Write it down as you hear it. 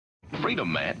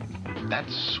Freedom, man.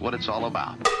 That's what it's all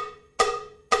about.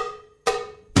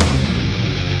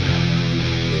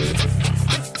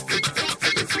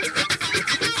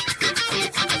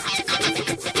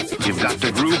 You've got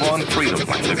to groove on freedom,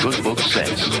 like the good book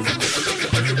says.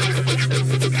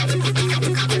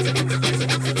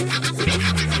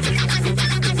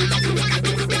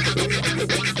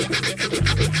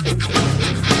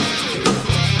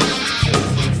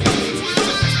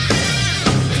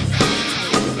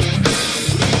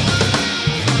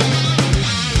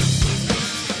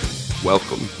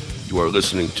 Welcome. You are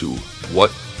listening to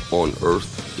What on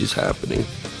Earth is Happening.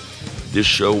 This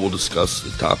show will discuss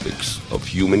the topics of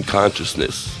human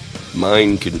consciousness,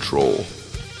 mind control,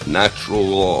 natural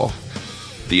law,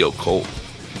 the occult,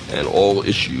 and all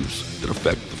issues that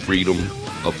affect the freedom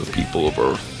of the people of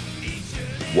Earth.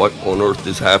 What on Earth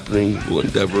is Happening will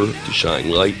endeavor to shine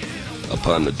light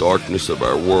upon the darkness of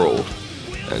our world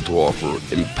and to offer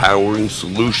empowering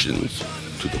solutions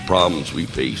to the problems we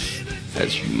face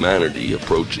as humanity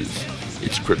approaches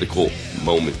its critical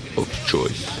moment of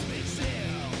choice.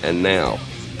 And now,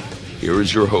 here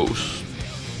is your host,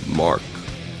 Mark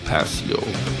Passio.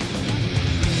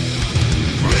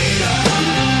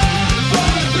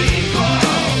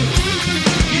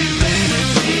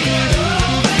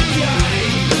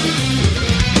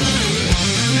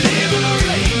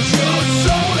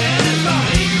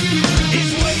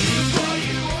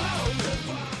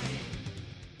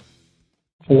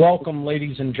 Welcome,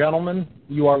 ladies and gentlemen.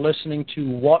 You are listening to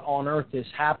What on Earth is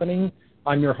Happening.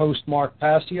 I'm your host, Mark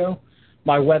Passio.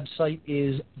 My website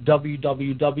is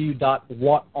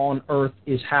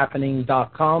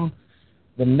www.whatonearthishappening.com.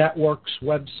 The network's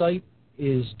website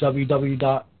is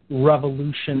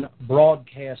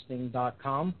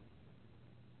www.revolutionbroadcasting.com.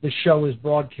 The show is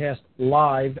broadcast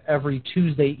live every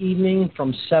Tuesday evening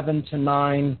from 7 to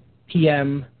 9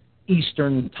 p.m.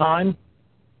 Eastern Time.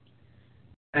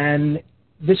 And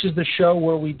this is the show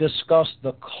where we discuss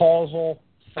the causal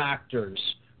factors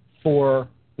for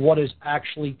what is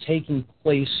actually taking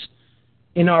place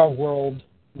in our world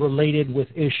related with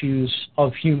issues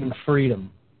of human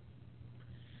freedom.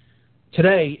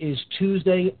 Today is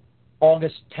Tuesday,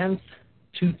 August 10th,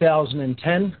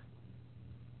 2010,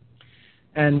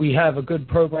 and we have a good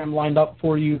program lined up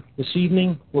for you this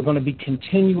evening. We're going to be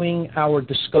continuing our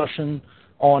discussion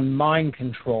on mind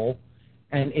control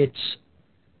and its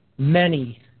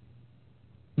many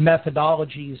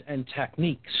methodologies and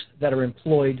techniques that are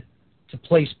employed to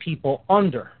place people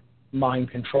under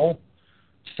mind control.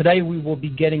 Today we will be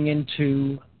getting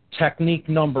into technique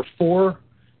number 4,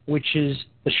 which is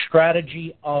the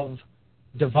strategy of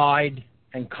divide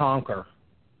and conquer.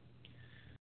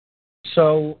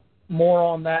 So more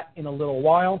on that in a little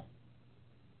while.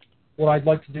 What I'd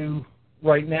like to do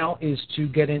right now is to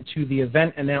get into the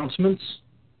event announcements.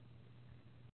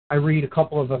 I read a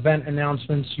couple of event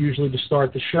announcements usually to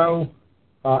start the show,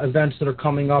 events that are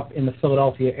coming up in the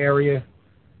Philadelphia area,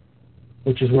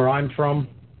 which is where I'm from.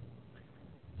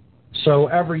 So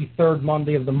every third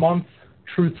Monday of the month,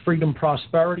 Truth, Freedom,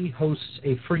 Prosperity hosts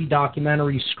a free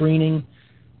documentary screening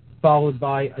followed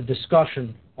by a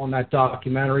discussion on that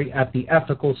documentary at the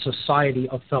Ethical Society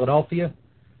of Philadelphia,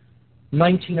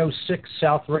 1906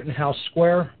 South Rittenhouse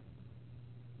Square,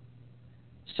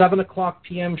 7 o'clock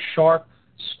p.m. sharp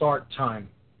start time.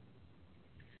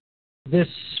 This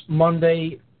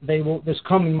coming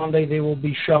Monday, they will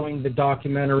be showing the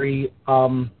documentary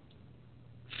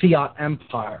Fiat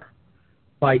Empire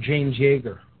by James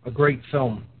Yeager, a great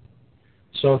film.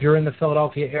 So if you're in the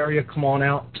Philadelphia area, come on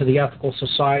out to the Ethical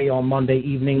Society on Monday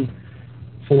evening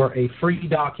for a free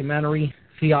documentary,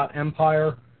 Fiat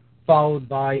Empire, followed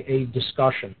by a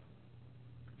discussion.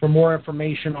 For more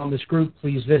information on this group,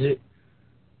 please visit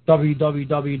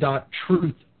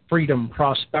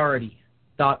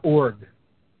www.truthfreedomprosperity.org.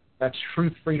 That's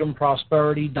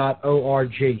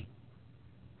truthfreedomprosperity.org.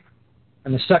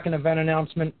 And the second event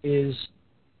announcement is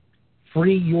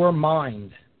Free Your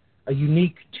Mind, a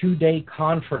unique 2-day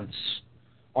conference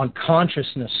on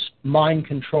consciousness, mind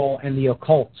control, and the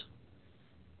occult.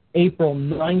 April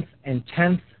 9th and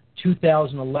 10th,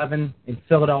 2011 in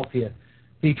Philadelphia,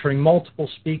 featuring multiple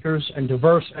speakers and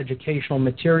diverse educational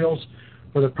materials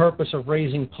for the purpose of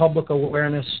raising public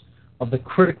awareness of the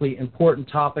critically important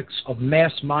topics of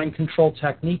mass mind control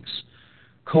techniques,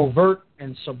 covert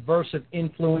and subversive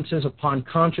influences upon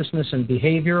consciousness and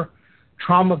behavior,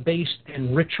 trauma-based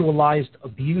and ritualized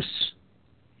abuse,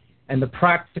 and the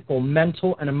practical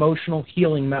mental and emotional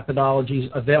healing methodologies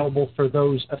available for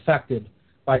those affected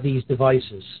by these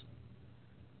devices.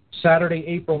 Saturday,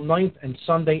 April 9th and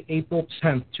Sunday, April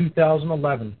 10th,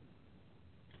 2011.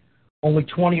 Only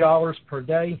 $20 per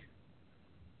day.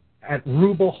 at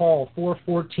Ruba Hall,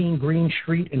 414 Green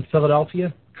Street in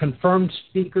Philadelphia. Confirmed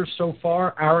speakers so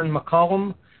far: Aaron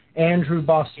McCollum, Andrew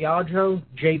Basiaggio,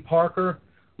 Jay Parker,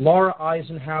 Laura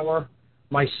Eisenhower,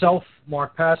 myself,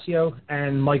 Mark Passio,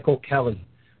 and Michael Kelly.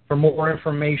 For more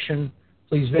information,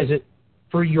 please visit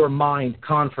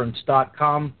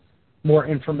freeyourmindconference.com. More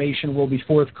information will be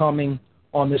forthcoming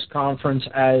on this conference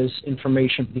as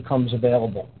information becomes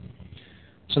available.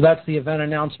 So that's the event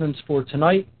announcements for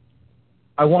tonight.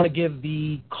 I want to give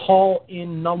the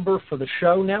call-in number for the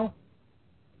show now.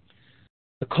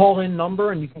 The call-in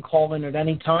number, and you can call in at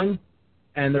any time,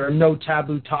 and there are no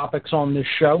taboo topics on this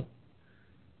show.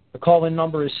 The call-in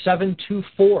number is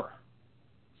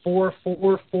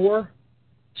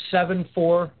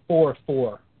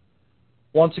 724-444-7444.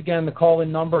 Once again, the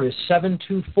call-in number is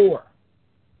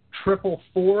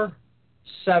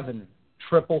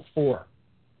 724-444-7444.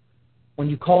 When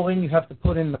you call in, you have to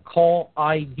put in the call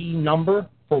ID number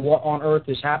for What on Earth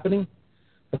is Happening.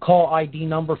 The call ID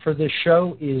number for this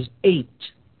show is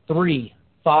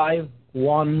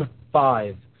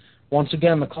 83515. Once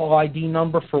again, the call ID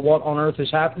number for What on Earth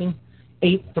is Happening,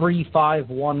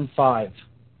 83515.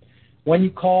 When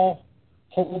you call,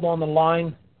 hold on the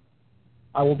line.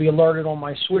 I will be alerted on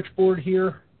my switchboard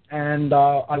here, and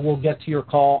I will get to your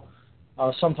call.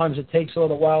 Sometimes it takes a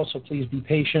little while, so please be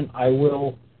patient. I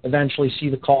will eventually see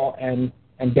the call and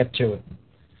get to it.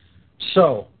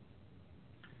 So,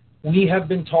 we have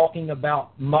been talking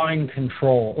about mind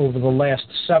control over the last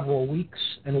several weeks,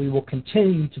 and we will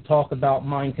continue to talk about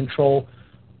mind control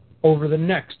over the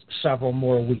next several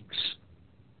more weeks.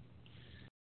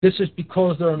 This is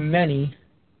because there are many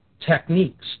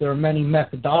techniques, there are many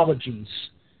methodologies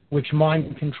which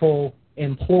mind control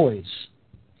employs,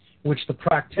 which the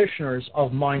practitioners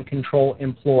of mind control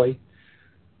employ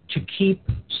to keep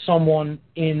someone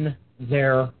in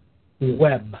their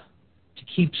web, to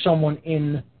keep someone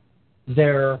in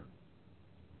their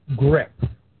grip.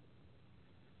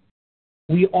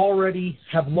 We already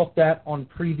have looked at on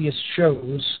previous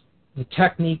shows the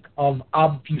technique of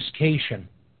obfuscation.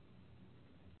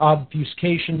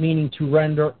 Obfuscation meaning to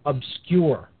render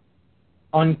obscure,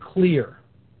 unclear,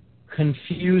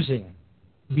 confusing,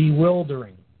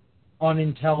 bewildering,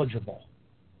 unintelligible.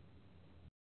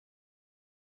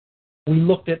 We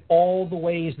looked at all the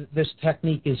ways that this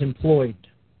technique is employed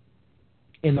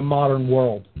in the modern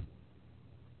world.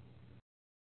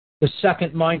 The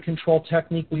second mind control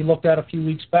technique we looked at a few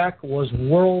weeks back was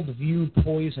worldview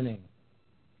poisoning.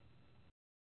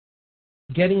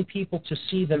 Getting people to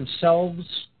see themselves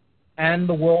and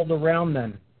the world around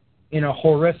them in a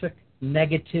horrific,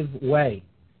 negative way.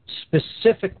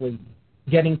 Specifically,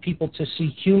 getting people to see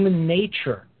human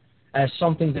nature as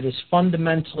something that is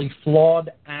fundamentally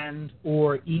flawed and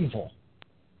or evil.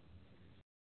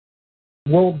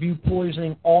 Worldview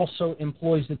poisoning also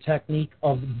employs the technique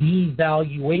of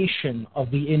devaluation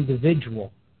of the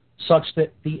individual, such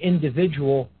that the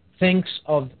individual thinks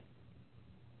of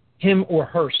him or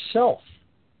herself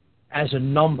as a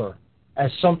number,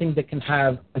 as something that can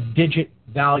have a digit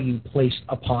value placed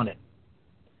upon it.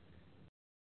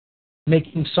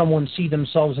 Making someone see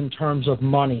themselves in terms of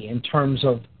money, in terms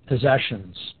of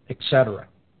possessions, etc.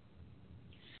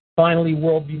 Finally,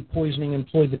 worldview poisoning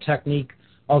employed the technique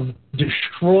of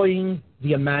destroying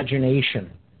the imagination,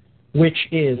 which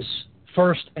is,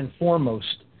 first and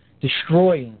foremost,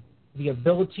 destroying the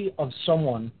ability of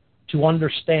someone to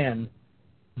understand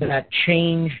that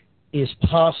change is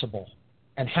possible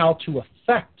and how to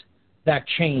affect that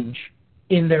change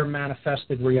in their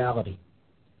manifested reality.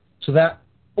 So that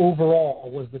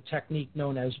overall was the technique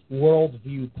known as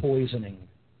worldview poisoning.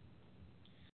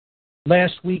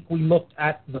 Last week we looked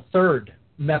at the third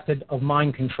method of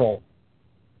mind control,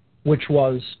 which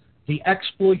was the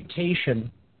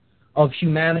exploitation of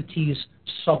humanity's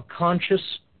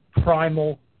subconscious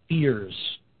primal fears.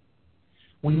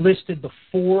 We listed the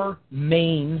four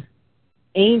main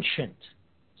ancient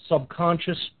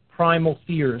subconscious primal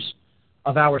fears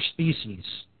of our species.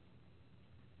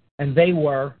 And they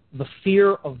were the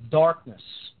fear of darkness,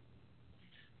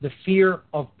 the fear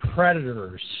of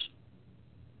predators,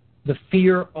 the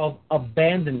fear of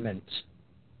abandonment,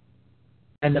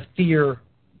 and the fear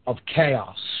of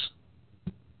chaos.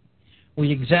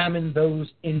 We examined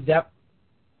those in depth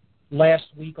last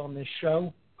week on this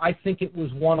show. I think it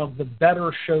was one of the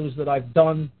better shows that I've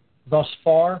done thus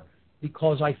far,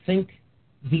 because I think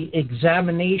the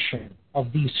examination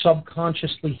of these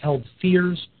subconsciously held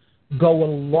fears go a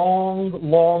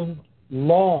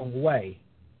long way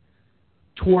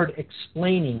toward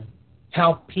explaining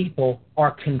how people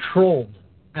are controlled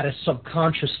at a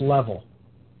subconscious level.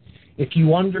 If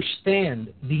you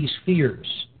understand these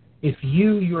fears, if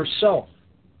you yourself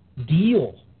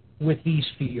deal with these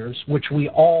fears, which we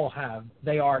all have,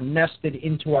 they are nested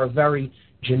into our very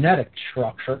genetic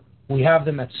structure. We have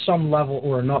them at some level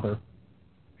or another.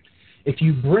 If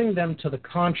you bring them to the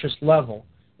conscious level,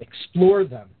 explore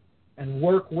them, and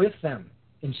work with them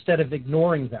instead of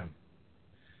ignoring them,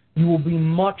 you will be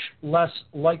much less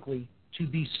likely to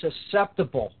be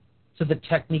susceptible to the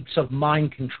techniques of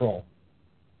mind control.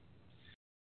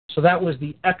 So that was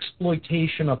the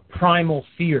exploitation of primal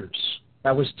fears.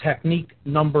 That was technique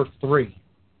number 3.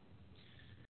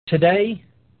 Today,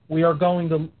 we are going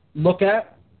to look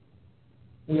at,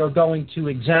 we are going to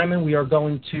examine, we are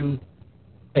going to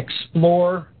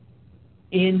explore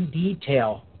in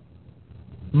detail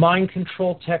mind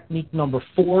control technique number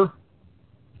 4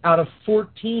 out of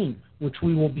 14, which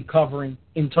we will be covering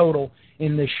in total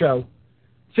in this show.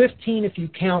 15 if you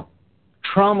count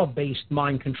trauma-based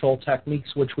mind control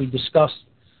techniques, which we discussed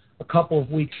a couple of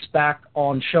weeks back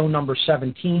on show number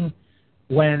 17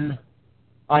 when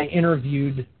I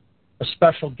interviewed a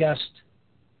special guest,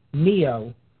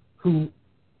 Neo, who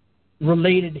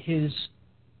related his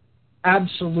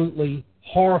absolutely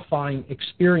horrifying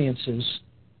experiences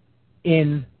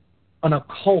in an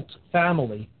occult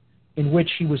family in which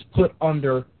he was put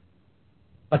under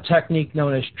a technique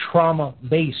known as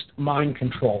trauma-based mind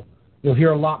control. You'll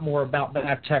hear a lot more about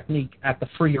that technique at the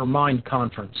Free Your Mind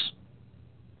conference.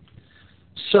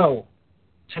 So,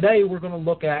 today we're going to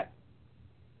look at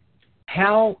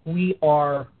how we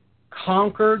are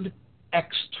conquered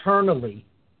externally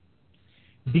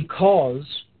because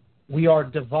we are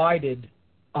divided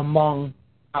among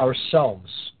ourselves.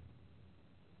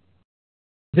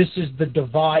 This is the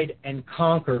divide and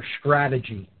conquer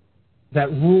strategy that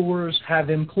rulers have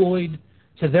employed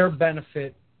to their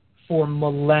benefit for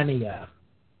millennia.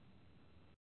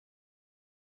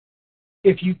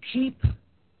 If you keep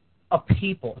a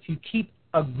people, if you keep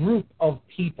a group of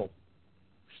people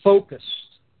focused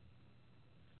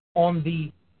on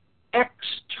the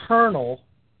external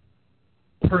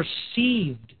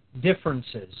perceived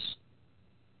differences,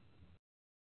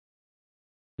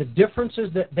 the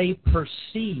differences that they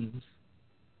perceive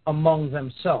among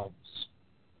themselves,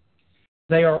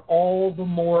 they are all the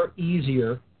more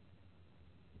easier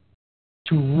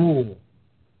to rule.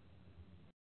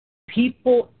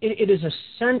 People, it is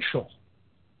essential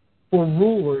for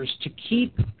rulers to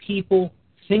keep people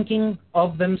thinking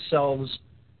of themselves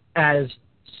as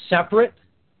separate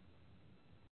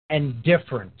and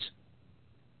different,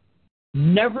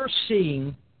 never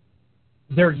seeing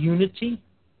their unity,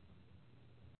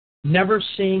 never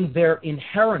seeing their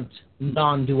inherent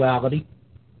non-duality,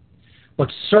 but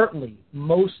certainly,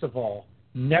 most of all,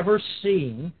 never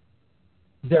seeing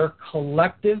their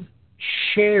collective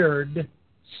shared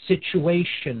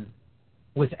situation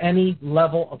with any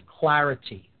level of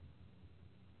clarity.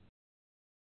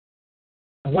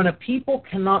 When a people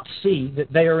cannot see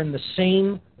that they are in the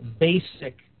same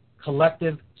basic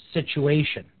collective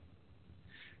situation,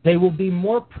 they will be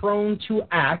more prone to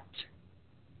act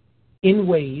in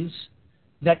ways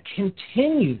that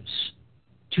continues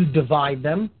to divide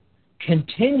them,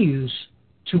 continues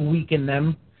to weaken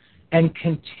them, and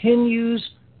continues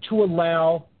to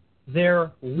allow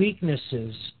their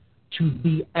weaknesses to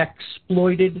be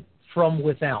exploited from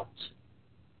without.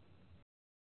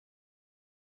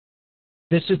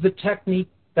 This is the technique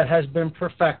that has been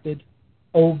perfected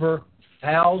over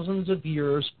thousands of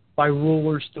years by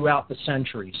rulers throughout the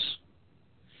centuries.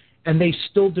 And they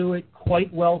still do it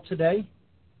quite well today.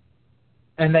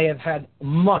 And they have had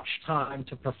much time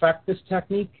to perfect this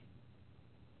technique.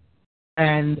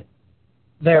 And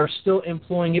they are still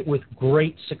employing it with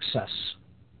great success.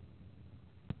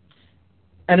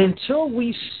 And until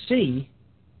we see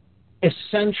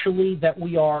essentially that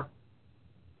we are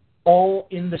all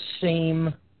in the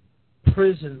same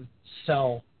prison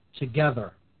cell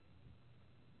together,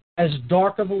 as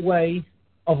dark of a way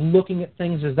of looking at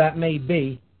things as that may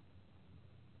be,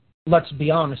 let's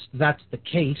be honest, that's the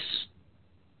case.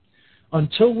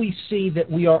 Until we see that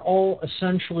we are all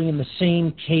essentially in the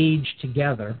same cage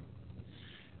together,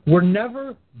 we're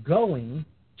never going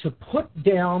to put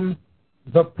down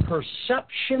the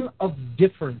perception of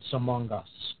difference among us.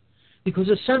 Because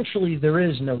essentially there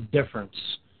is no difference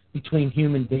between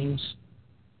human beings.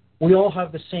 We all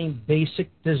have the same basic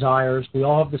desires. We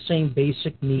all have the same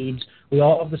basic needs. We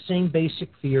all have the same basic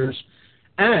fears.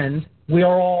 And we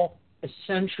are all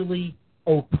essentially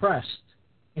oppressed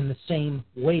in the same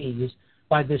ways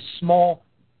by this small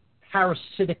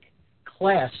parasitic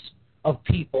class of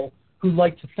people who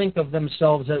like to think of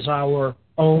themselves as our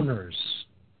owners.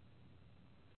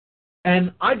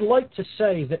 And I'd like to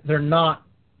say that they're not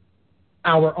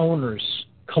our owners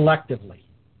collectively.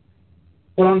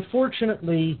 But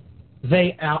unfortunately,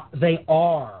 they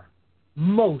are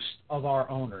most of our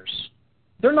owners.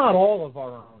 They're not all of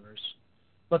our owners,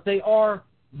 but they are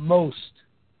most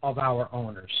of our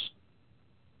owners.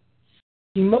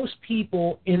 See, most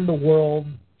people in the world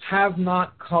have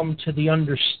not come to the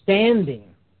understanding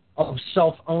of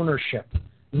self-ownership,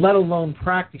 let alone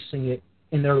practicing it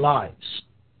in their lives.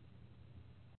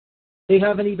 They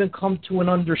haven't even come to an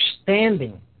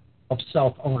understanding of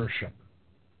self-ownership.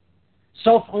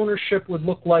 Self-ownership would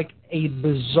look like a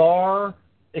bizarre,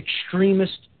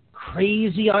 extremist,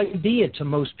 crazy idea to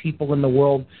most people in the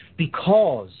world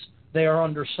because they are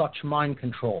under such mind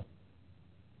control.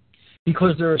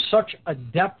 Because there is such a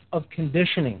depth of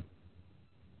conditioning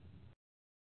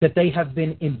that they have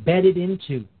been embedded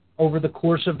into over the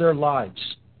course of their lives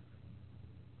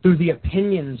through the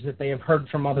opinions that they have heard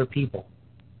from other people.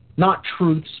 Not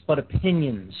truths, but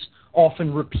opinions,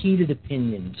 often repeated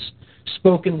opinions,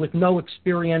 spoken with no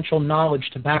experiential knowledge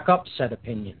to back up said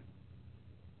opinion.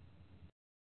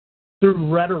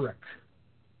 Through rhetoric,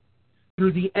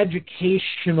 through the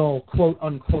educational,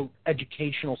 quote-unquote,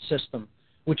 educational system,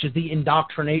 which is the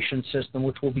indoctrination system,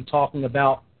 which we'll be talking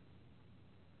about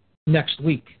next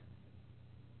week.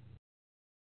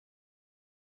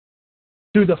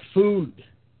 Through the food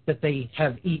that they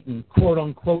have eaten,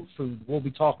 quote-unquote food. We'll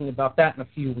be talking about that in a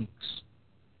few weeks.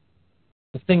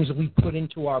 The things that we put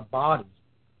into our body,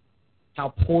 how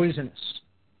poisonous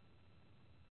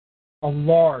a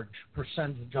large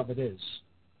percentage of it is.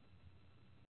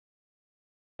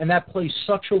 And that plays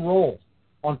such a role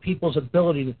on people's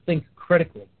ability to think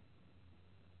critically,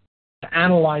 to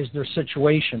analyze their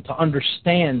situation, to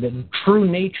understand the true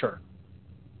nature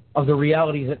of the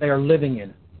reality that they are living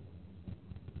in.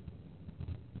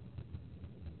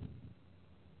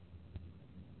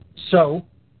 So,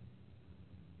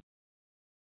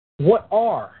 what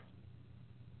are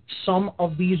some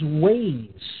of these ways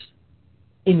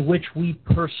in which we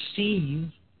perceive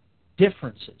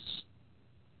differences?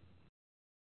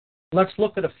 Let's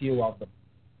look at a few of them.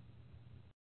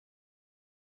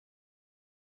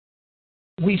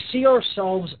 We see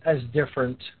ourselves as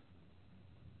different,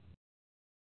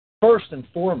 first and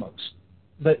foremost.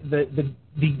 The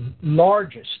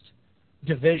largest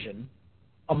division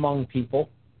among people,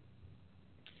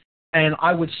 and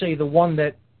I would say the one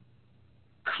that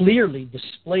clearly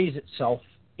displays itself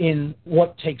in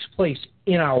what takes place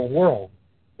in our world,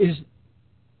 is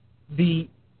the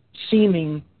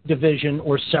seeming division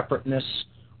or separateness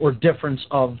or difference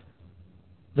of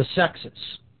the sexes,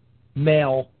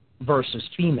 male versus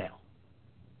female.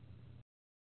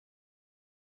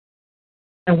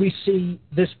 And we see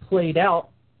this played out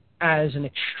as an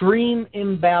extreme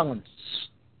imbalance.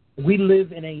 We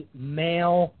live in a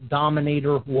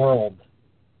male-dominator world.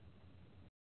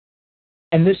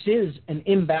 And this is an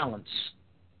imbalance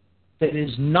that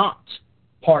is not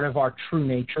part of our true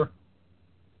nature,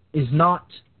 is not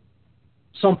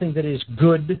something that is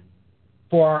good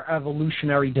for our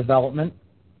evolutionary development,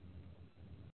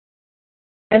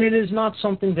 and it is not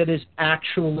something that is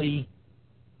actually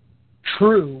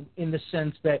true in the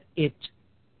sense that it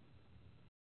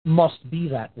must be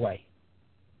that way.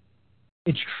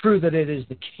 It's true that it is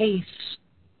the case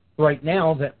right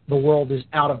now that the world is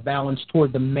out of balance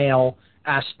toward the male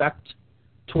aspect,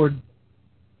 toward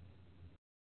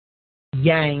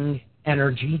yang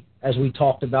energy, as we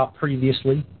talked about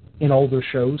previously in older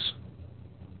shows.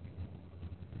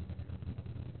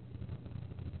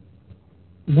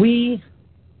 We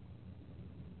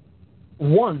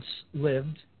once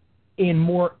lived in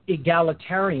more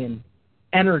egalitarian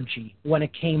energy when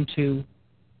it came to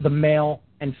the male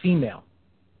and female,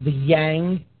 the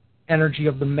yang energy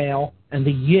of the male and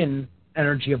the yin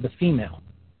energy of the female.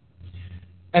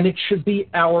 And it should be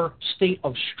our state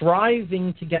of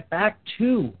striving to get back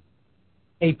to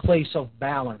a place of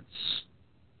balance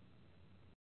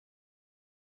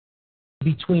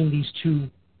between these two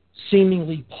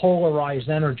seemingly polarized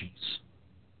energies.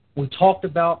 We talked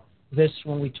about this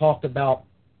when we talked about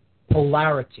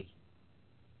polarity.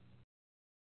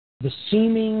 The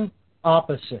seeming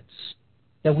opposites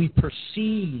that we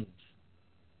perceive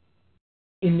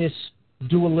in this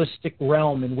dualistic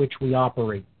realm in which we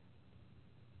operate.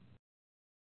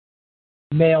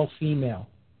 Male, female,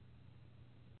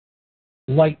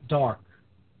 light, dark,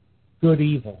 good,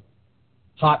 evil,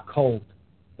 hot, cold,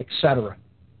 etc.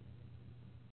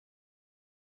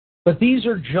 But these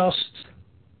are just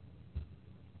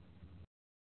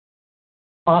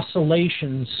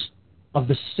oscillations of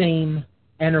the same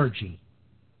energy.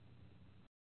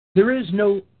 There is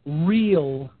no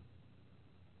real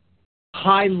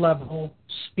high-level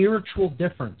spiritual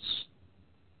difference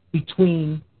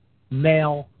between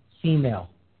male, female.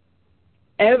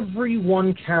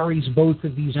 Everyone carries both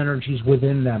of these energies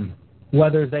within them,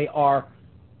 whether they are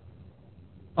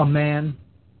a man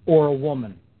or a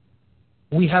woman.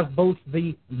 We have both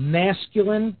the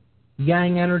masculine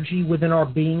yang energy within our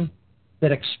being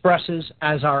that expresses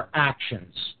as our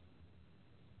actions.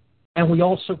 And we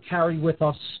also carry with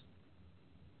us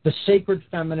the sacred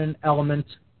feminine element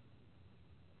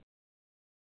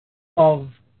of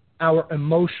our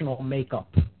emotional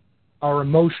makeup, our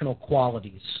emotional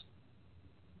qualities.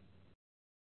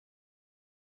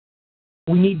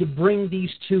 We need to bring these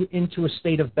two into a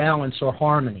state of balance or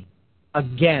harmony,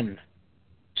 again,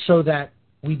 so that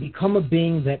we become a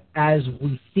being that as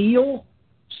we feel,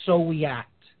 so we act.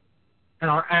 And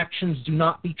our actions do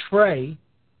not betray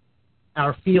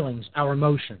our feelings, our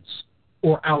emotions,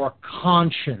 or our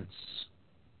conscience,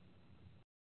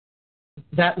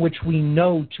 that which we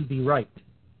know to be right.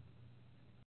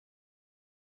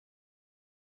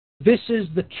 This is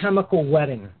the chemical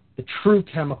wedding, the true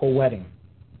chemical wedding.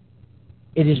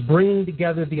 It is bringing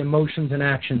together the emotions and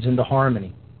actions into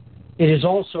harmony. It is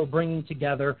also bringing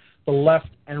together the left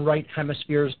and right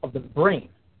hemispheres of the brain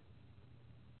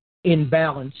in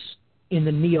balance in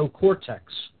the neocortex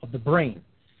of the brain.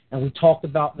 And we talked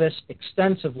about this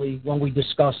extensively when we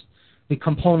discussed the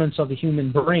components of the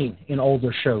human brain in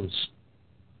older shows.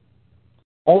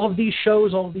 All of these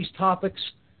shows, all of these topics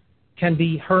can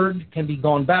be heard, can be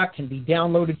gone back, can be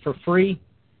downloaded for free.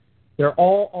 They're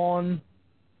all on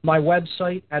my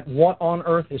website at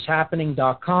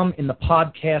whatonearthishappening.com in the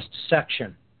podcast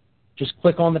section. Just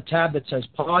click on the tab that says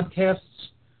podcasts.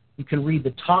 You can read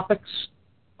the topics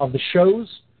of the shows.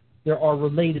 There are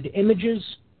related images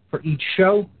for each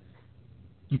show.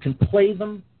 You can play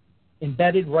them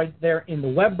embedded right there in the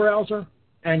web browser,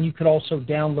 and you could also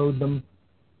download them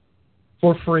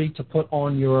for free to put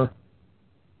on your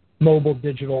mobile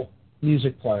digital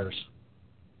music players.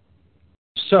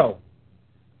 So,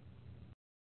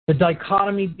 the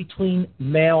dichotomy between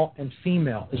male and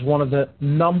female is one of the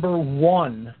number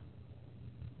one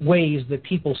ways that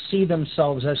people see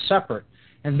themselves as separate.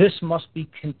 And this must be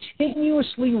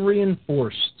continuously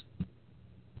reinforced.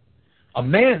 A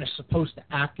man is supposed to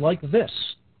act like this.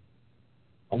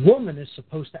 A woman is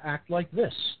supposed to act like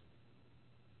this.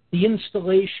 The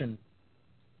installation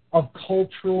of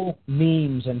cultural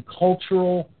memes and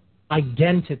cultural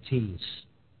identities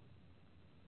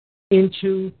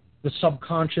into the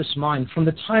subconscious mind from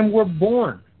the time we're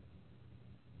born.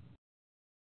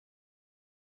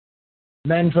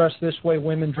 Men dress this way,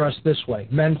 women dress this way.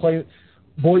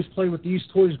 Boys play with these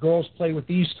toys, girls play with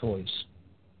these toys.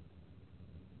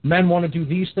 Men want to do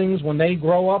these things when they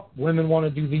grow up, women want to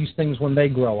do these things when they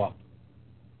grow up.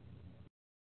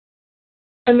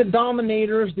 And the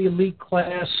dominators, the elite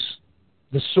class,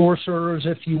 the sorcerers,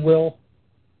 if you will,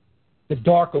 the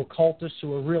dark occultists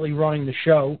who are really running the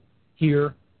show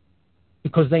here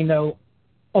because they know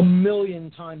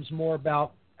 1,000,000 times more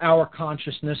about our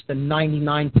consciousness than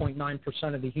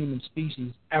 99.9% of the human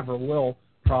species ever will,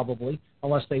 probably,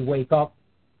 unless they wake up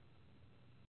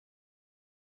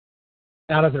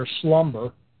out of their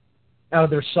slumber, out of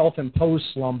their self-imposed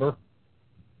slumber.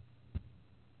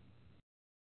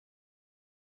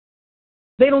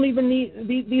 They don't even need,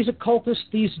 these occultists,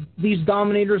 these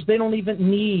dominators, they don't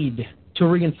even need to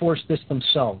reinforce this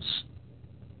themselves.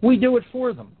 We do it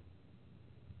for them.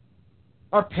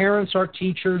 Our parents, our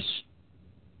teachers,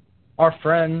 our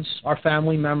friends, our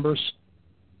family members.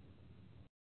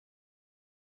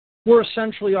 We're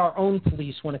essentially our own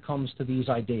police when it comes to these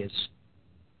ideas.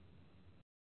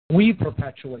 We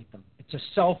perpetuate them. It's a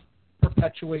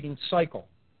self-perpetuating cycle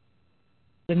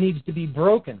that needs to be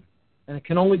broken. And it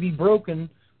can only be broken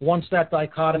once that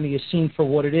dichotomy is seen for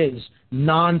what it is.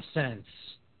 Nonsense.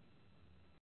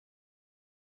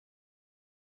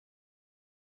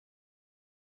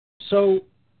 So,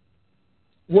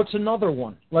 what's another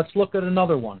one? Let's look at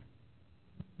another one.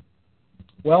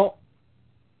 Well,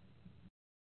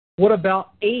 what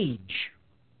about age?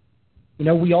 You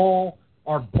know, we all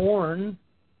are born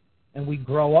and we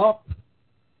grow up.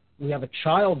 We have a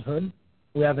childhood.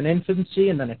 We have an infancy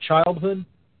and then a childhood.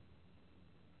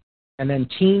 And then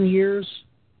teen years.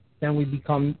 Then we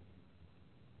become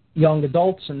young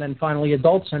adults and then finally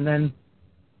adults and then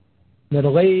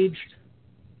middle-aged.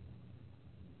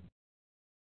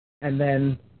 And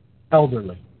then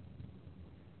elderly.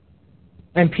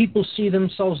 And people see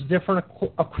themselves different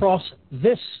across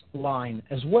this line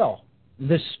as well.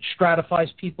 This stratifies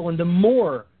people into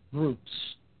more groups.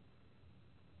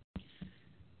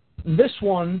 This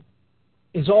one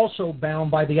is also bound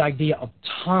by the idea of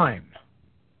time,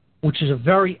 which is a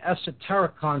very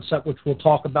esoteric concept, which we'll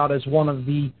talk about as one of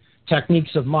the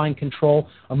techniques of mind control,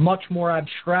 a much more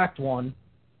abstract one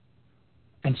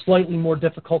and slightly more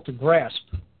difficult to grasp.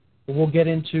 But we'll get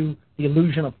into the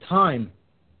illusion of time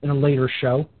in a later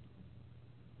show.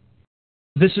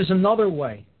 This is another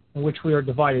way in which we are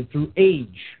divided through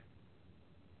age.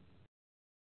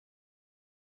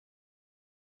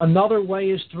 Another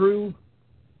way is through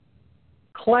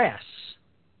class.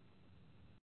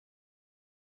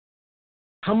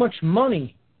 How much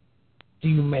money do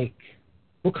you make?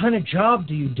 What kind of job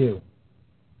do you do?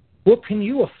 What can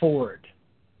you afford?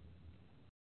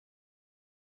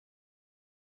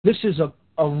 This is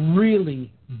a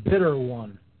really bitter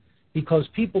one because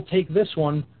people take this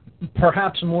one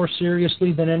perhaps more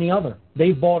seriously than any other.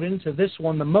 They bought into this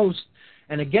one the most.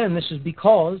 And again, this is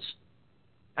because,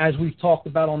 as we've talked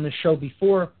about on this show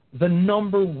before, the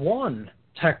number one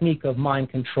technique of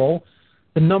mind control,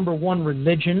 the number one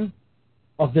religion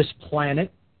of this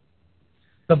planet,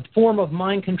 the form of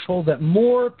mind control that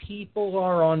more people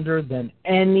are under than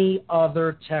any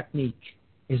other technique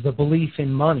is the belief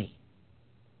in money.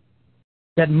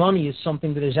 That money is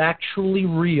something that is actually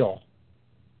real.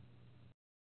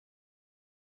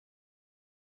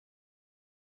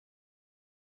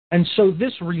 And so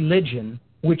this religion,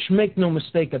 which, make no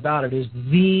mistake about it, is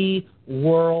the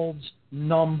world's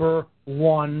number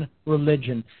one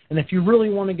religion. And if you really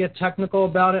want to get technical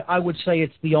about it, I would say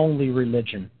it's the only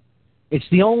religion. It's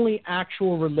the only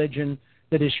actual religion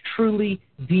that is truly,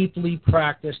 deeply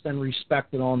practiced and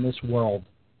respected on this world.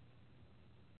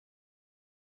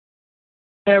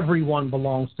 Everyone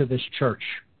belongs to this church,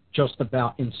 just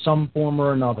about, in some form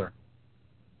or another.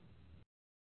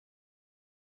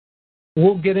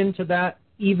 We'll get into that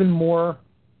even more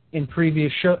in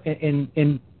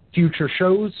future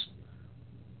shows.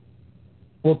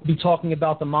 We'll be talking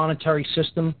about the monetary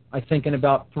system, I think, in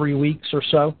about 3 weeks or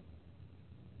so.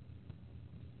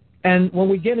 And when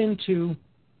we get into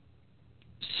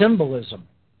symbolism,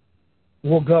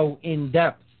 we'll go in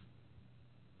depth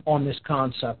on this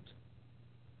concept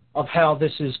of how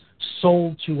this is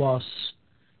sold to us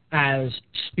as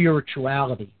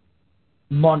spirituality.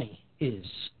 Money is.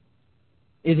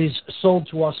 It is sold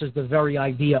to us as the very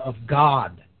idea of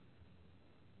God.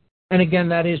 And again,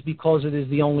 that is because it is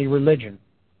the only religion.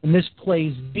 And this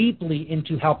plays deeply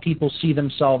into how people see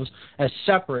themselves as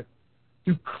separate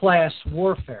through class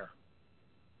warfare.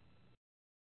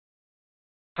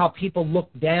 How people look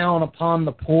down upon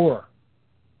the poor,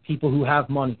 people who have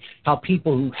money. How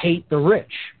people who hate the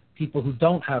rich, people who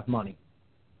don't have money.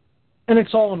 And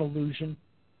it's all an illusion.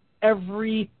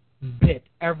 Every bit,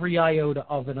 every iota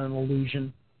of it an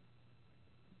illusion.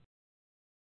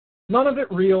 None of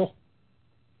it real,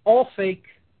 all fake.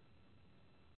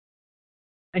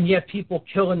 And yet people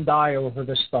kill and die over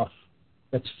this stuff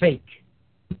that's fake.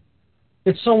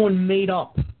 That someone made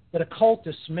up, that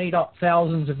occultists made up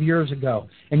thousands of years ago,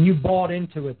 and you bought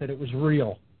into it that it was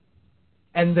real.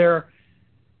 And they're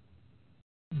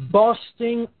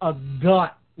busting a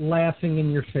gut laughing in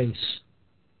your face.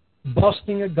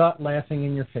 Busting a gut laughing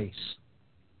in your face.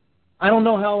 I don't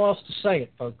know how else to say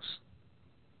it, folks.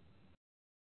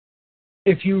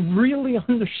 If you really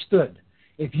understood,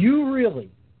 if you really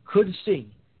could see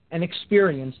and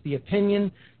experience the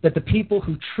opinion that the people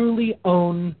who truly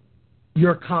own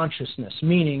your consciousness,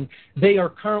 meaning they are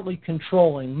currently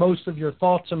controlling most of your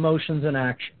thoughts, emotions, and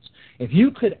actions, if you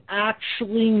could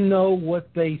actually know what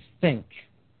they think,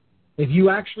 if you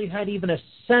actually had even a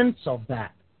sense of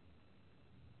that,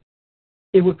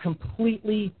 it would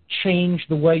completely change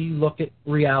the way you look at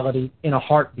reality in a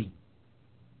heartbeat.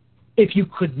 If you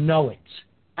could know it,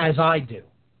 as I do.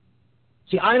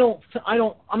 See,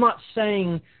 I'm not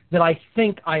saying that I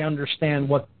think I understand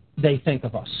what they think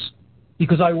of us,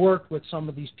 because I worked with some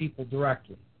of these people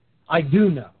directly. I do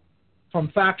know,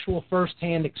 from factual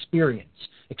first-hand experience,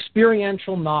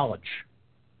 experiential knowledge,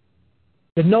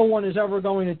 that no one is ever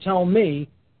going to tell me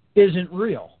isn't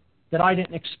real, that I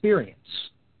didn't experience,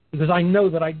 because I know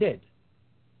that I did.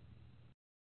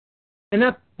 And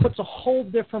that puts a whole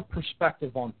different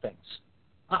perspective on things.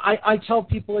 I tell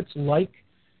people it's like,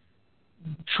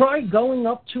 try going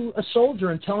up to a soldier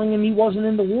and telling him he wasn't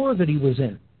in the war that he was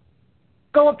in.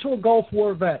 Go up to a Gulf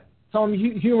War vet, tell him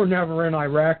you were never in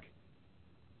Iraq.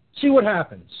 See what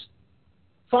happens.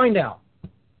 Find out.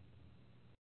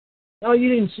 No, you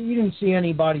didn't see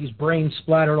anybody's brain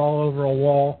splattered all over a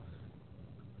wall.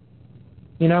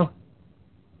 You know?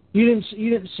 You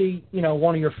didn't see,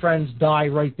 one of your friends die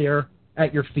right there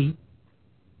at your feet.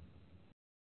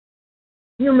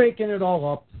 You're making it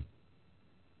all up.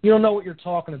 You don't know what you're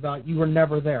talking about. You were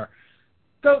never there.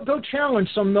 Go challenge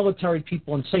some military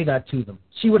people and say that to them.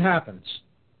 See what happens.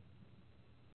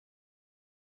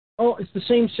 Oh, it's the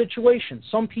same situation.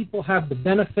 Some people have the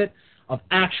benefit of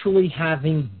actually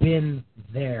having been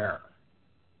there.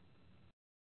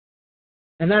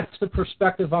 And that's the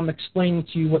perspective I'm explaining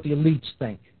to you what the elites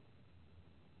think.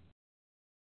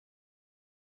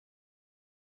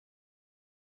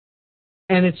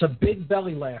 And it's a big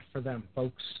belly laugh for them,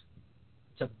 folks.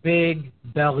 It's a big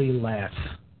belly laugh.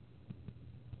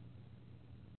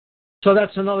 So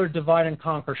that's another divide and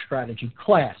conquer strategy.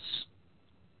 Class.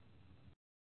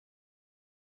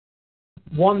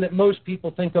 One that most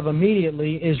people think of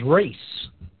immediately is race.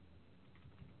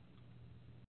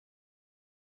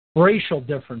 Racial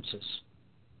differences.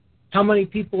 How many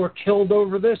people are killed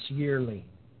over this yearly?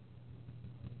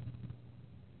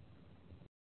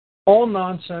 All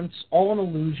nonsense, all an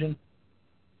illusion.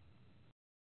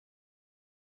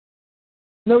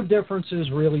 No differences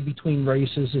really between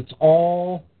races. It's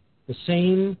all the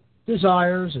same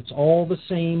desires. It's all the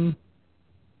same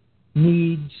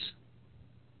needs.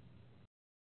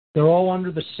 They're all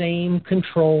under the same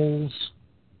controls.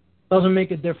 Doesn't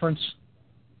make a difference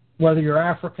whether you're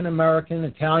African American,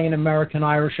 Italian American,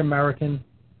 Irish American,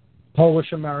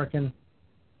 Polish American.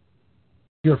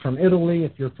 If you're from Italy,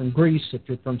 if you're from Greece, if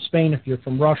you're from Spain, if you're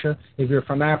from Russia, if you're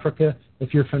from Africa,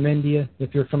 if you're from India,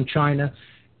 if you're from China.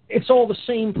 It's all the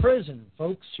same prison,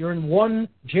 folks. You're in one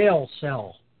jail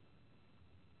cell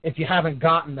if you haven't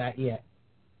gotten that yet.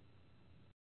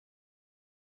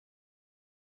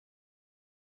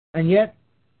 And yet,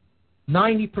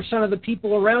 90% of the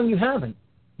people around you haven't.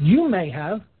 You may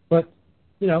have, but,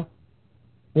 you know,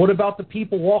 what about the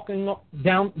people walking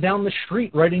down the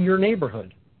street right in your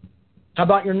neighborhood? How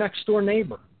about your next door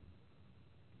neighbor?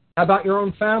 How about your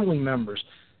own family members?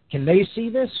 Can they see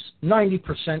this?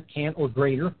 90% can't or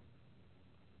greater.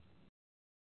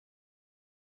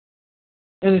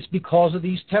 And it's because of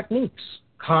these techniques.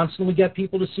 Constantly get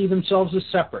people to see themselves as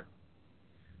separate.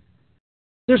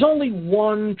 There's only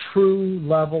one true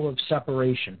level of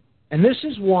separation. And this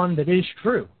is one that is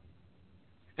true.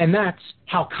 And that's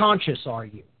how conscious are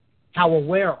you? How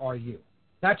aware are you?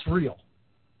 That's real.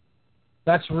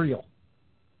 That's real.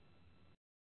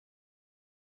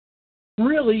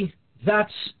 Really,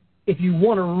 that's, if you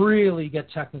want to really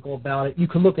get technical about it, you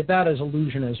can look at that as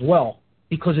illusion as well.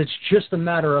 Because it's just a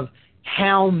matter of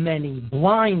how many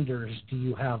blinders do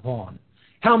you have on?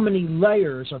 How many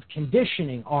layers of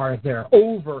conditioning are there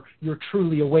over your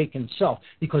truly awakened self?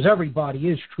 Because everybody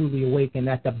is truly awakened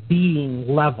at the being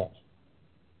level,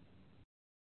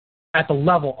 at the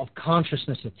level of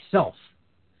consciousness itself.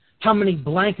 How many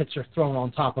blankets are thrown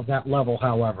on top of that level,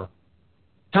 however?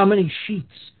 How many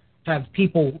sheets have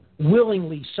people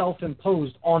willingly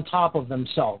self-imposed on top of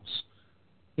themselves?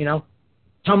 You know,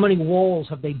 how many walls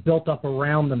have they built up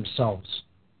around themselves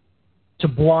to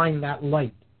blind that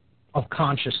light of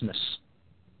consciousness,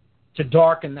 to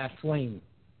darken that flame,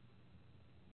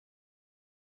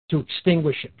 to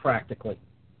extinguish it practically?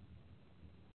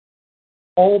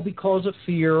 All because of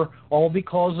fear, all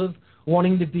because of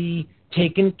wanting to be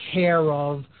taken care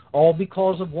of, all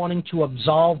because of wanting to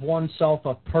absolve oneself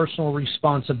of personal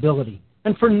responsibility,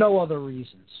 and for no other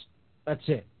reasons. That's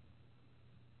it.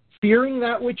 Fearing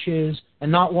that which is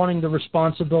and not wanting the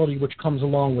responsibility which comes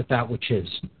along with that which is.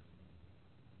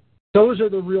 Those are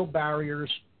the real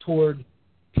barriers toward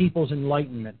people's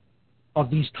enlightenment of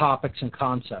these topics and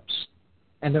concepts,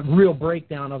 and the real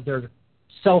breakdown of their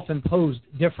self-imposed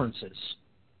differences.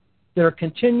 They're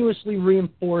continuously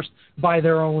reinforced by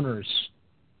their owners.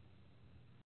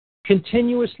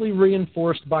 Continuously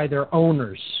reinforced by their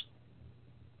owners.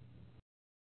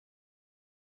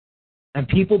 And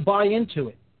people buy into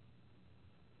it.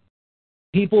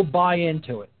 People buy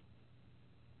into it.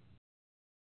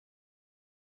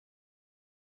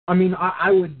 I mean,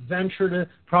 I would venture to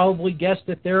probably guess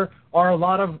that there are a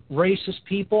lot of racist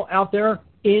people out there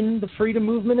in the freedom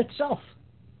movement itself.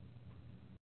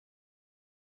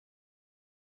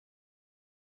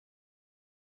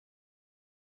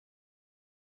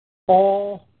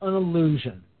 All an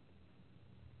illusion.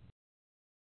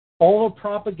 All a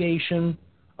propagation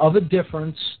of a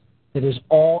difference that is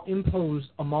all imposed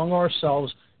among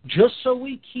ourselves just so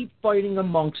we keep fighting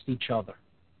amongst each other.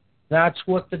 That's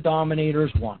what the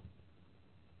dominators want.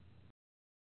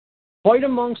 Fight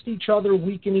amongst each other,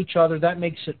 weaken each other. That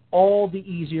makes it all the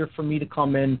easier for me to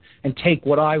come in and take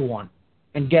what I want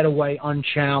and get away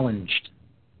unchallenged.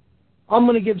 I'm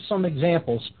going to give some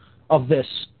examples of this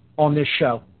on this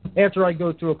show after I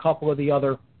go through a couple of the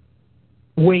other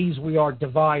ways we are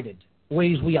divided,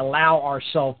 ways we allow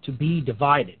ourselves to be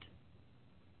divided.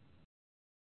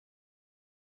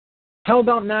 How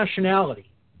about nationality?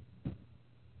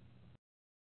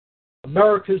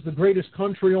 America is the greatest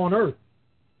country on earth.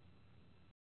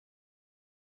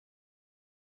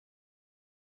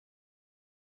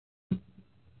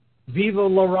 Viva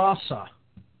la raza.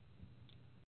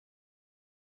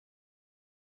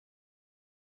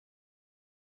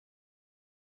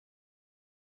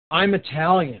 I'm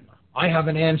Italian. I have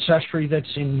an ancestry that's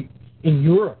in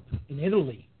Europe, in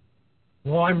Italy.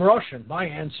 Well, I'm Russian. My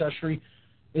ancestry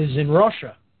is in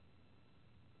Russia.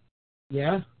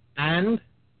 Yeah? And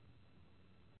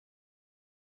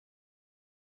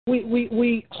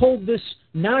we hold this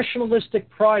nationalistic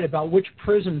pride about which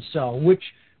prison cell, which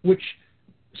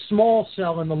small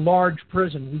cell in the large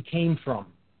prison we came from.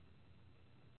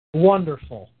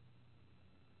 Wonderful.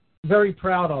 Very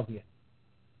proud of you.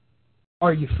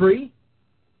 Are you free?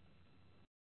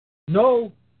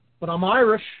 No, but I'm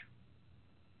Irish.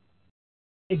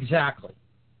 Exactly.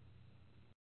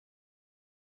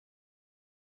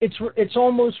 It's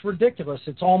almost ridiculous.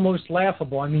 It's almost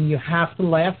laughable. I mean, you have to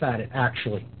laugh at it,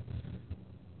 actually.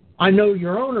 I know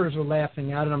your owners are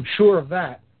laughing at it. I'm sure of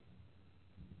that.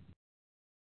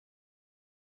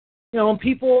 You know, and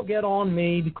people get on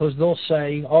me because they'll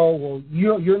say, oh, well,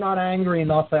 you're not angry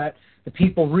enough at the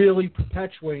people really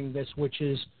perpetuating this, which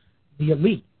is the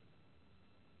elite.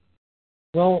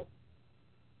 Well,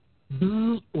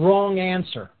 wrong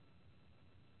answer,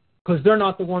 because they're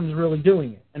not the ones really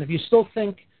doing it. And if you still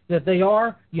think that they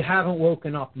are, you haven't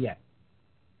woken up yet.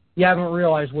 You haven't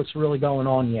realized what's really going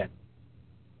on yet.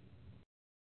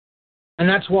 And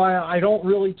that's why I don't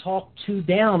really talk too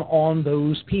down on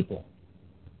those people.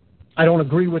 I don't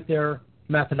agree with their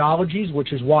methodologies,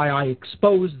 which is why I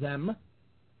expose them.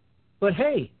 But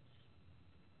hey,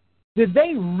 did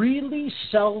they really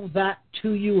sell that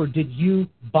to you, or did you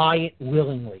buy it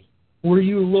willingly? Were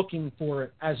you looking for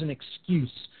it as an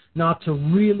excuse not to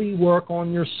really work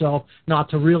on yourself, not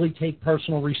to really take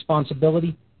personal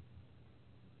responsibility?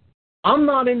 I'm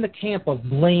not in the camp of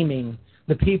blaming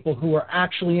the people who are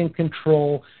actually in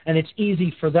control, and it's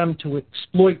easy for them to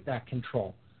exploit that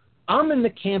control. I'm in the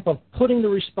camp of putting the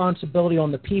responsibility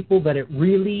on the people that it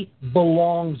really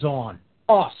belongs on,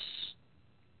 us.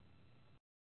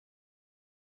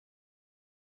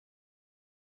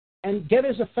 And get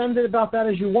as offended about that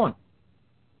as you want.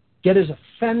 Get as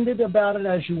offended about it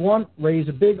as you want. Raise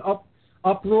a big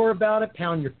uproar about it.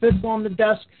 Pound your fist on the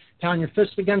desk. Pound your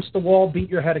fist against the wall. Beat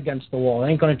your head against the wall. It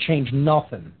ain't going to change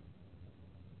nothing.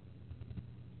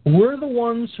 We're the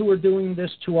ones who are doing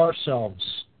this to ourselves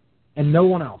and no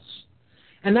one else.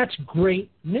 And that's great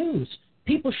news.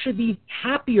 People should be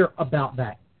happier about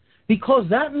that, because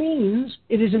that means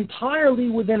it is entirely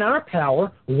within our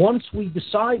power, once we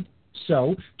decide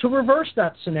so, to reverse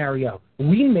that scenario.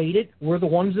 We made it. We're the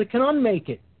ones that can unmake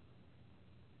it.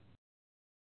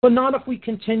 But not if we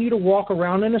continue to walk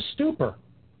around in a stupor,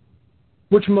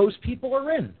 which most people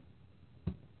are in.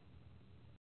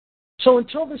 So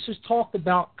until this is talked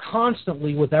about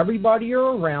constantly with everybody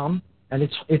you're around, and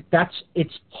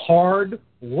it's hard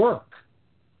work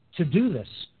to do this.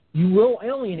 You will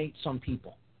alienate some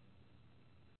people.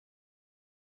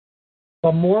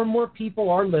 But more and more people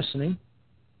are listening.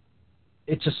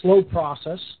 It's a slow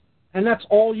process, and that's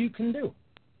all you can do.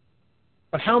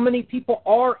 But how many people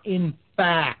are, in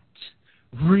fact,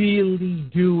 really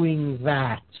doing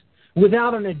that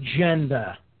without an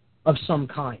agenda of some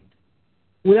kind,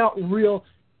 without real,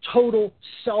 total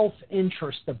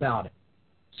self-interest about it?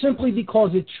 Simply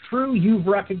because it's true, you've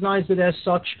recognized it as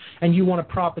such, and you want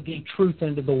to propagate truth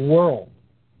into the world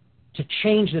to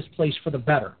change this place for the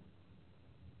better.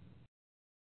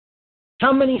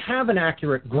 How many have an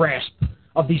accurate grasp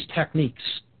of these techniques,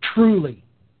 truly?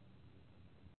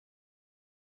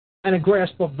 And a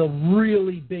grasp of the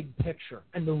really big picture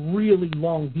and the really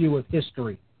long view of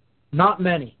history? Not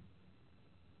many.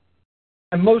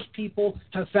 And most people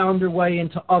have found their way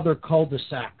into other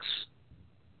cul-de-sacs.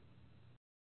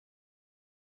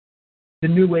 The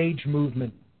New Age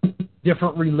movement,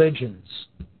 different religions,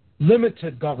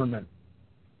 limited government,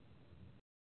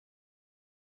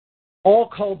 all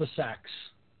cul-de-sacs.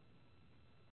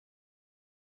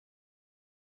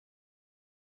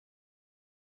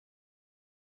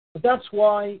 But that's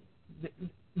why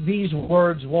these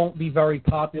words won't be very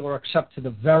popular except to the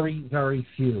very, very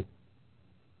few.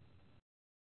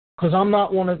 Because I'm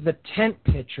not one of the tent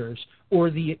pitchers or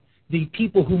the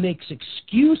people who makes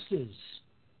excuses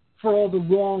for all the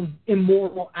wrong,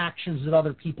 immoral actions that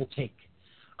other people take.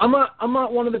 I'm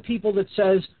not one of the people that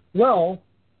says, well,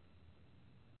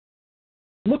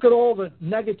 look at all the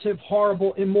negative,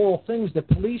 horrible, immoral things the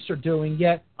police are doing,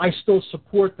 yet I still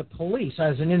support the police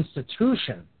as an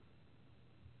institution.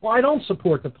 Well, I don't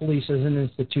support the police as an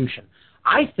institution.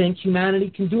 I think humanity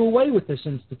can do away with this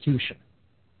institution.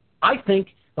 I think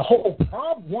The whole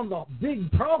problem, one of the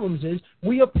big problems is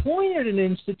we appointed an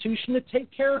institution to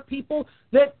take care of people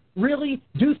that really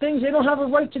do things they don't have a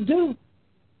right to do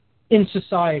in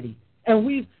society. And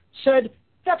we've said,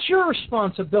 that's your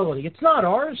responsibility. It's not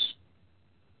ours.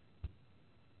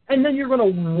 And then you're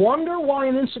going to wonder why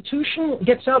an institution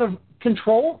gets out of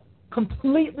control,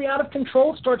 completely out of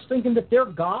control, starts thinking that they're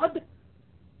God.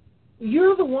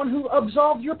 You're the one who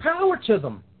absolved your power to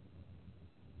them.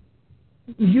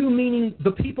 You meaning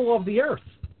the people of the earth.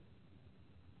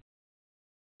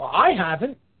 Well, I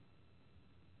haven't,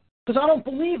 because I don't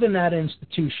believe in that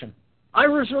institution. I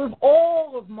reserve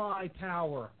all of my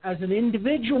power as an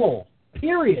individual,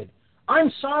 period.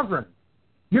 I'm sovereign.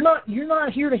 You're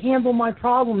not here to handle my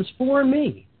problems for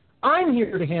me. I'm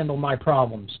here to handle my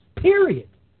problems, period.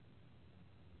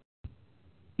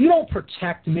 You don't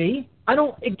protect me. I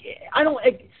don't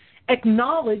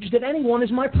acknowledge that anyone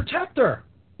is my protector,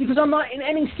 because I'm not in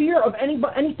any fear of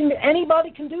anything that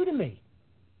anybody can do to me.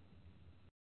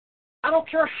 I don't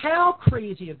care how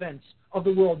crazy events of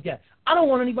the world get. I don't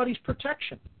want anybody's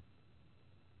protection.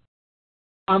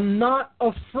 I'm not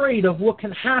afraid of what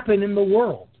can happen in the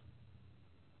world.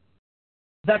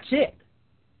 That's it.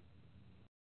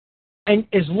 And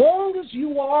as long as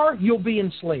you are, you'll be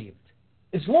enslaved.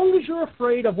 As long as you're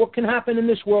afraid of what can happen in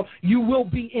this world, you will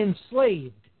be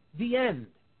enslaved. The end.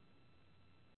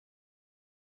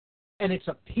 And it's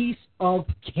a piece of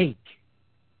cake.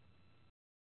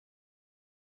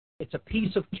 It's a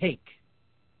piece of cake.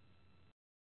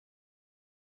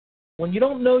 When you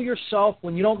don't know yourself,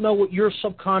 when you don't know what your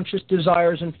subconscious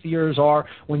desires and fears are,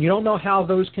 when you don't know how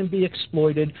those can be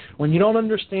exploited, when you don't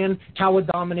understand how a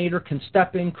dominator can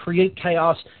step in, create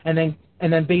chaos, and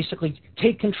then basically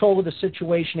take control of the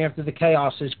situation after the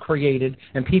chaos is created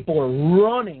and people are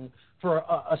running for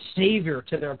a savior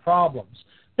to their problems,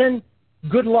 then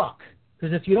good luck.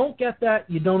 Because if you don't get that,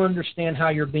 you don't understand how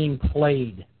you're being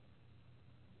played.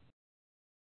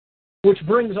 Which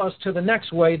brings us to the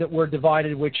next way that we're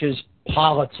divided, which is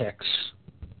politics.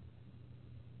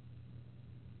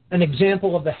 An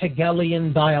example of the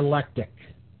Hegelian dialectic,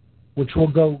 which we'll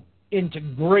go into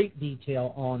great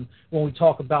detail on when we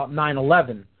talk about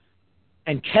 9/11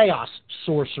 and chaos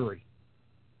sorcery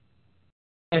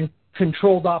and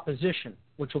controlled opposition,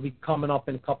 which will be coming up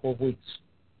in a couple of weeks.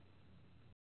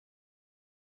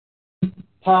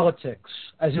 Politics,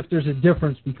 as if there's a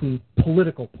difference between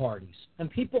political parties.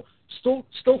 And people still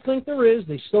think there is.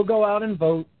 They still go out and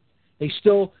vote. They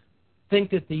still think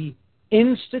that the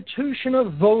institution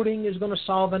of voting is going to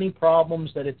solve any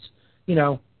problems, that it's,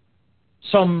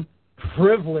 some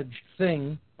privileged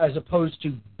thing as opposed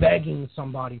to begging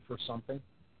somebody for something.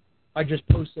 I just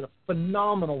posted a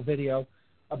phenomenal video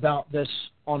about this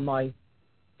on my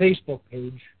Facebook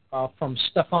page from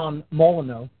Stefan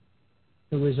Molyneux,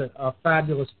 who is a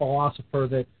fabulous philosopher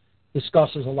that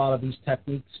discusses a lot of these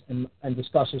techniques and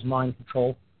discusses mind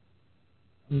control.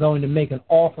 I'm going to make an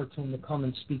offer to him to come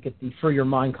and speak at the Free Your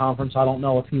Mind conference. I don't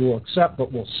know if he will accept,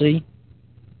 but we'll see.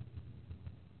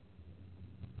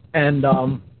 And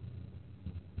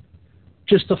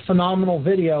just a phenomenal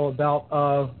video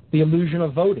about the illusion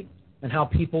of voting and how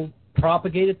people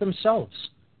propagate it themselves.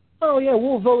 Oh, yeah,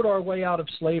 we'll vote our way out of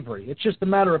slavery. It's just a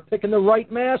matter of picking the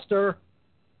right master.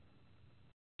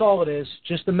 That's all it is.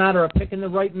 Just a matter of picking the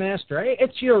right master. Hey,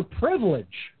 it's your privilege.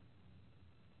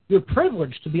 Your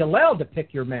privilege to be allowed to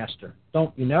pick your master.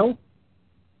 Don't you know?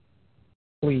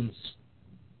 Please.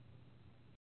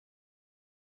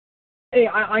 Hey,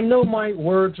 I know my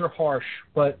words are harsh,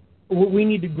 but we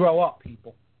need to grow up,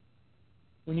 people.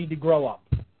 We need to grow up.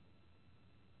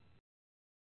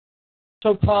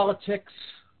 So politics,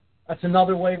 that's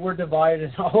another way we're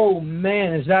divided. Oh,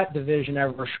 man, is that division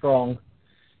ever strong.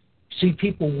 See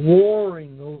people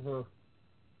warring over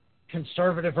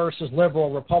conservative versus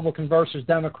liberal, Republican versus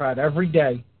Democrat every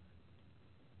day.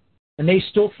 And they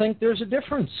still think there's a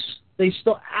difference. They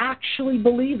still actually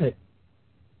believe it.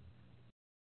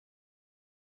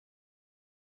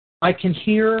 I can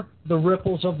hear the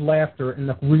ripples of laughter in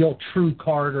the real true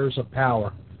corridors of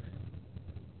power.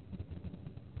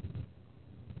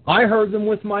 I heard them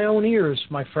with my own ears,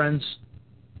 my friends.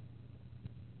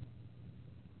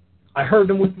 I heard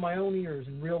them with my own ears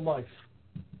in real life.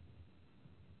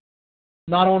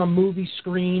 Not on a movie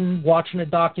screen, watching a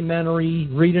documentary,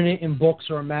 reading it in books,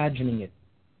 or imagining it.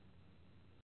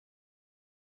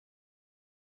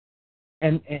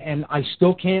 And I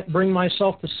still can't bring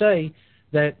myself to say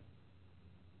that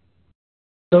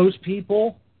those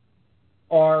people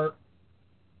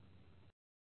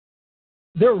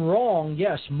they're wrong,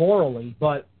 yes, morally,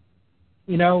 but,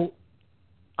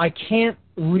 I can't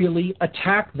really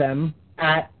attack them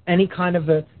at any kind of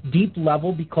a deep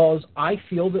level because I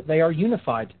feel that they are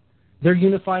unified. They're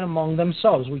unified among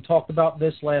themselves. We talked about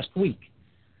this last week.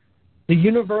 The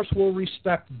universe will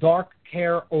respect dark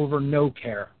care over no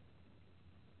care.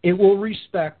 It will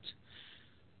respect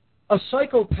a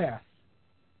psychopath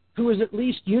who is at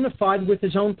least unified with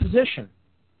his own position.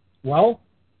 Well,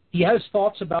 he has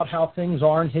thoughts about how things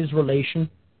are in his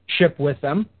relationship with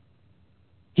them.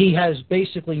 He has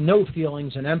basically no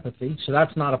feelings and empathy, so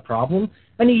that's not a problem.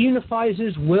 And he unifies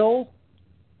his will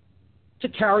to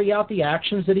carry out the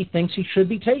actions that he thinks he should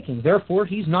be taking. Therefore,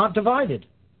 he's not divided.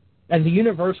 And the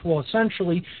universe will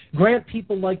essentially grant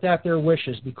people like that their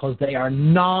wishes because they are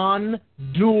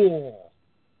non-dual.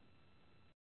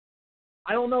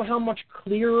 I don't know how much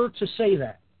clearer to say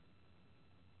that.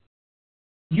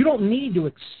 You don't need to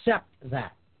accept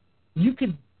that. You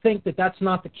could think that that's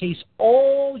not the case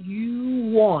all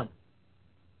you want,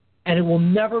 and it will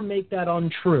never make that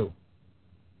untrue.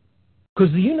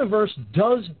 Because the universe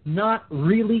does not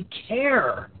really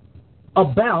care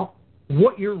about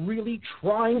what you're really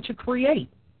trying to create,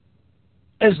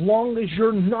 as long as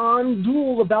you're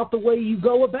non-dual about the way you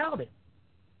go about it.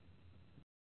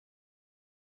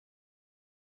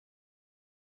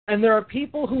 And there are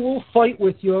people who will fight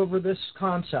with you over this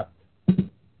concept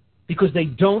because they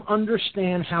don't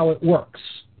understand how it works.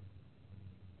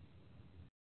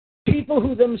 People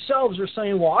who themselves are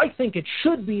saying, well, I think it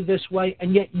should be this way,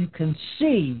 and yet you can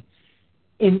see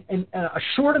in a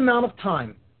short amount of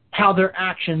time how their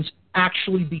actions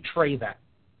actually betray that.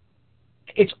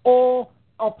 It's all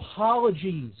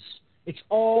apologies. It's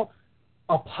all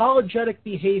apologetic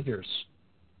behaviors.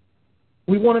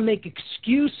 We want to make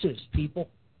excuses, people.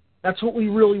 That's what we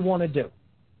really want to do.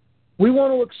 We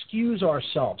want to excuse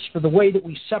ourselves for the way that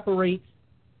we separate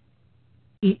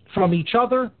from each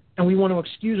other, and we want to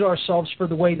excuse ourselves for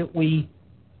the way that we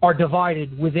are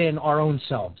divided within our own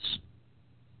selves.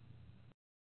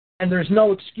 And there's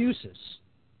no excuses.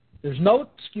 There's no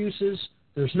excuses.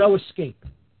 There's no escape.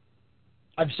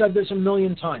 I've said this a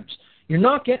million times. You're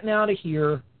not getting out of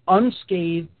here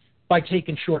unscathed by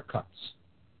taking shortcuts.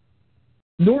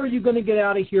 Nor are you going to get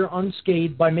out of here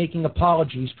unscathed by making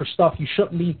apologies for stuff you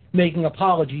shouldn't be making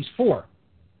apologies for.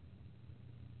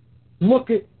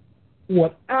 Look at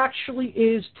what actually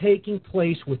is taking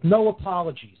place with no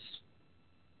apologies.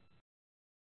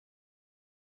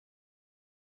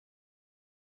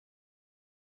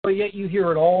 But yet you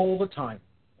hear it all the time.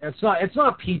 It's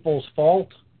not people's fault.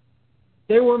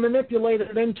 They were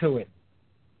manipulated into it.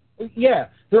 Yeah,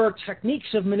 there are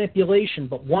techniques of manipulation,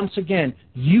 but once again,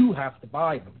 you have to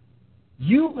buy them.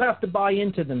 You have to buy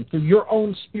into them through your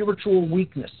own spiritual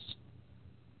weakness.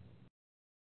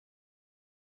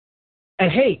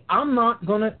 And hey, I'm not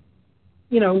going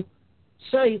to,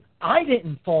 say I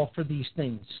didn't fall for these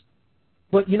things.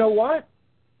 But you know what?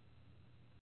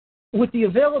 With the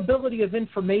availability of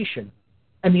information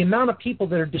and the amount of people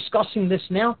that are discussing this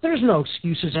now, there's no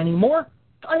excuses anymore.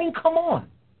 I mean, come on.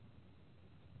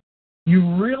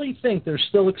 You really think there's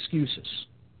still excuses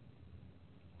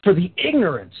for the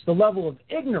ignorance, the level of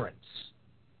ignorance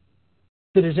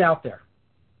that is out there?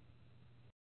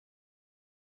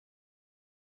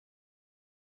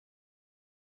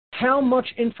 How much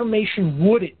information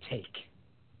would it take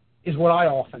is what I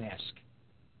often ask.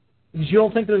 Because you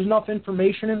don't think there's enough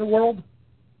information in the world?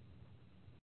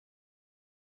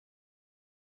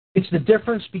 It's the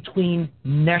difference between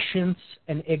nescience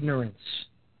and ignorance.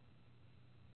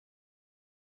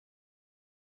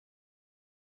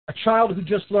 A child who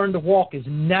just learned to walk is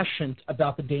nescient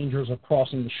about the dangers of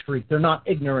crossing the street. They're not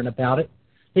ignorant about it.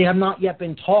 They have not yet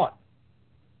been taught.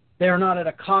 They are not at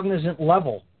a cognizant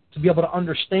level to be able to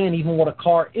understand even what a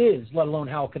car is, let alone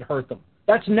how it could hurt them.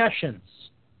 That's nescience.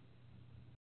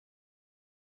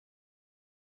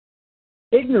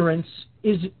 Ignorance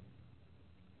is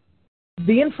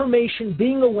the information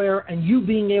being aware and you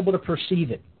being able to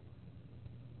perceive it,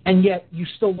 and yet you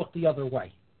still look the other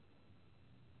way.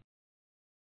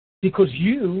 Because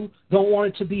you don't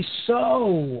want it to be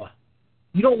so.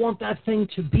 You don't want that thing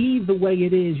to be the way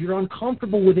it is. You're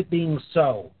uncomfortable with it being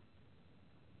so.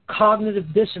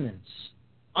 Cognitive dissonance.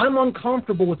 I'm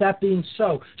uncomfortable with that being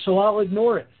so I'll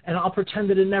ignore it, and I'll pretend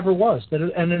that it never was,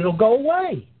 and it'll go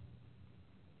away.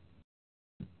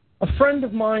 A friend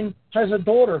of mine has a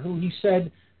daughter who he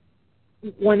said,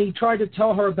 when he tried to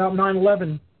tell her about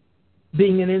 9/11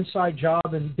 being an inside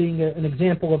job and being an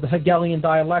example of the Hegelian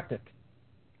dialectic,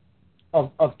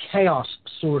 of chaos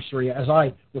sorcery, as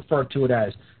I refer to it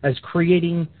as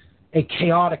creating a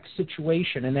chaotic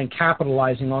situation and then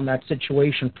capitalizing on that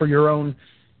situation for your own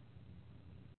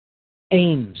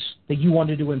aims that you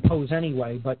wanted to impose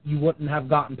anyway, but you wouldn't have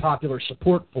gotten popular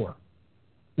support for.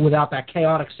 without that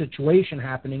chaotic situation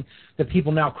happening that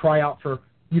people now cry out for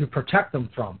you to protect them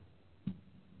from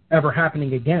ever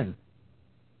happening again.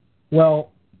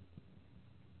 Well,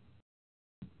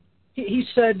 he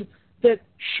said that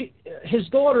his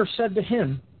daughter said to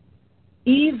him,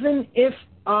 even if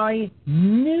I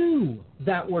knew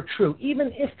that were true,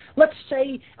 even if, let's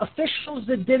say, officials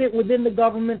that did it within the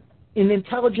government, in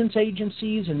intelligence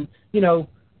agencies and,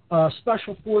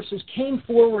 special forces came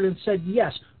forward and said,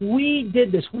 yes, we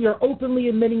did this. We are openly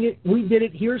admitting it. We did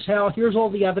it. Here's how. Here's all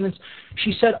the evidence.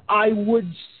 She said, I would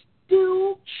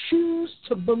still choose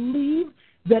to believe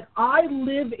that I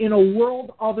live in a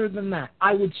world other than that.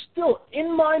 I would still,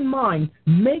 in my mind,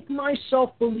 make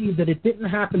myself believe that it didn't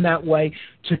happen that way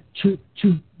to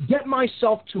get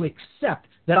myself to accept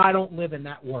that I don't live in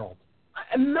that world.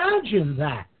 Imagine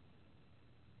that.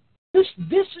 This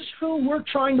is who we're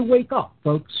trying to wake up,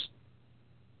 folks.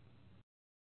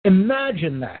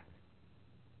 Imagine that.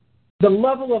 The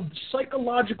level of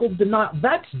psychological denial,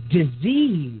 that's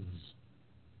disease.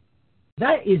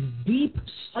 That is deep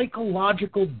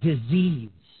psychological disease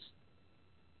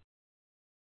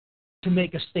to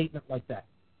make a statement like that.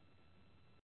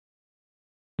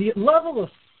 The level of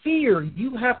fear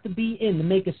you have to be in to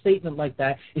make a statement like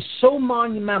that is so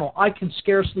monumental, I can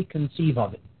scarcely conceive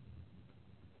of it.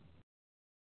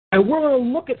 And we're going to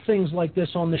look at things like this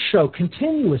on the show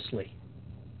continuously.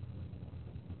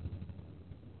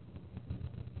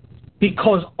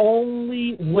 Because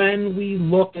only when we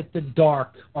look at the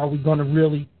dark are we going to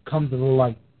really come to the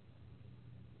light.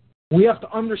 We have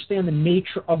to understand the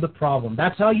nature of the problem.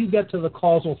 That's how you get to the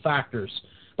causal factors,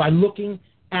 by looking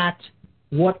at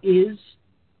what is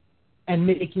and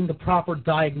making the proper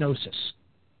diagnosis.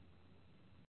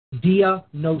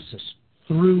 Diagnosis,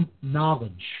 through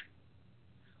knowledge.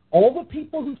 All the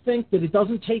people who think that it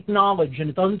doesn't take knowledge and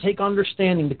it doesn't take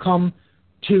understanding to come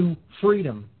to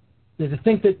freedom, to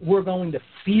think that we're going to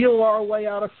feel our way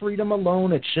out of freedom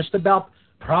alone, it's just about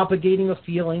propagating a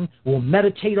feeling, we'll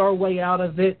meditate our way out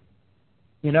of it,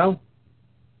 we'll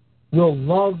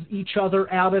love each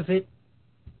other out of it.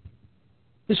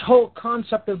 This whole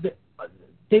concept of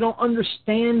they don't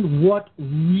understand what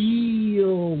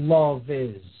real love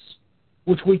is,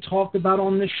 which we talked about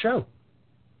on this show.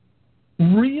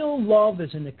 Real love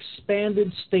is an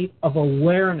expanded state of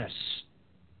awareness.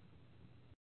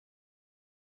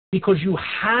 Because you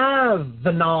have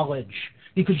the knowledge,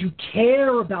 because you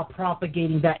care about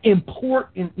propagating that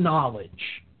important knowledge,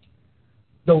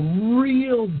 the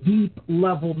real deep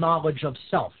level knowledge of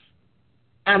self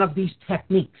and of these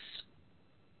techniques.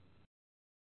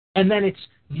 And then it's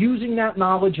using that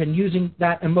knowledge and using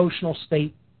that emotional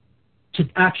state to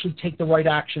actually take the right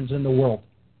actions in the world.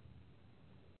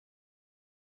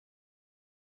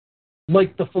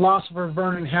 Like the philosopher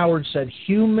Vernon Howard said,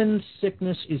 human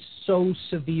sickness is so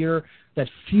severe that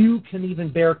few can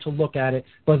even bear to look at it,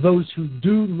 but those who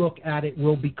do look at it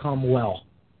will become well.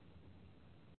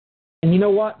 And you know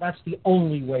what? That's the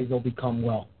only way they'll become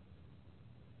well.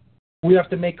 We have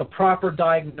to make a proper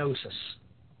diagnosis.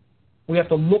 We have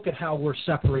to look at how we're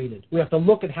separated. We have to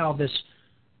look at how this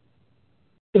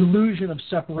illusion of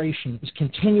separation is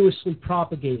continuously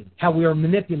propagated, how we are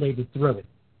manipulated through it.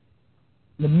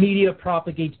 The media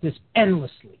propagates this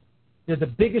endlessly. They're the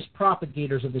biggest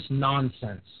propagators of this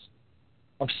nonsense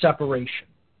of separation.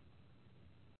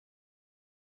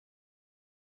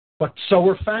 But so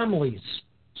are families,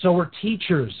 so are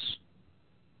teachers,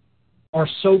 our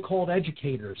so-called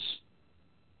educators,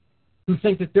 who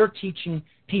think that they're teaching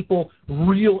people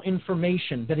real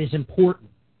information that is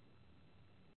important.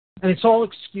 And it's all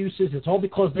excuses. It's all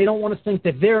because they don't want to think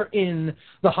that they're in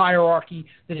the hierarchy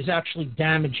that is actually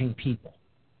damaging people.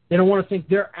 They don't want to think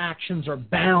their actions are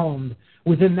bound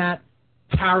within that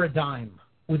paradigm,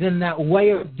 within that way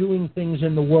of doing things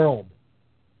in the world,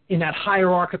 in that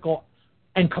hierarchical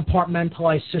and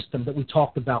compartmentalized system that we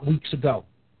talked about weeks ago.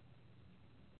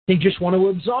 They just want to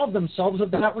absolve themselves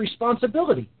of that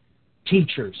responsibility.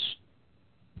 Teachers.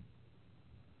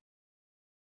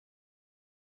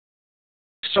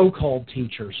 So-called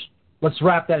teachers. Let's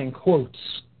wrap that in quotes.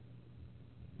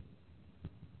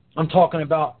 I'm talking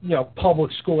about,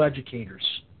 public school educators.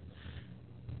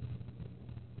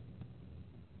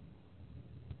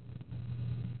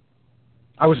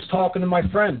 I was talking to my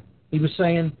friend. He was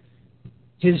saying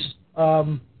his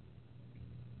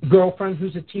girlfriend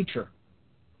who's a teacher,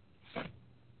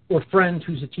 or friend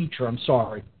who's a teacher, I'm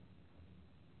sorry,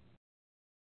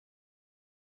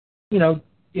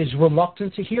 is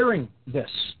reluctant to hearing this,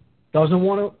 doesn't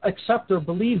want to accept or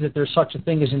believe that there's such a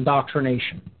thing as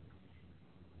indoctrination.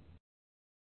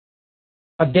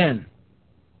 Again,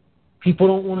 people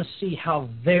don't want to see how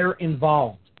they're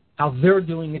involved, how they're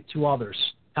doing it to others,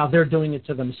 how they're doing it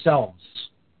to themselves.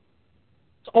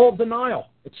 It's all denial.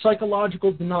 It's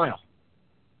psychological denial.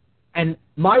 And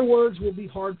my words will be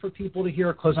hard for people to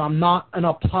hear because I'm not an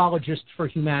apologist for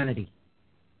humanity.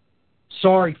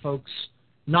 Sorry, folks.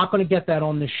 Not going to get that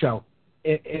on this show.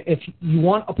 If you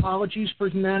want apologies for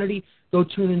humanity, go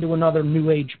tune into another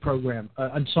New Age program,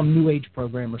 some New Age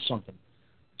program or something.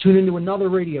 Tune into another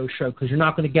radio show because you're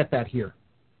not going to get that here.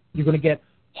 You're going to get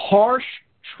harsh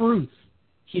truth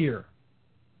here.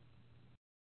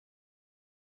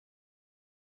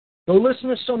 Go listen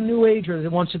to some New Ager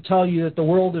that wants to tell you that the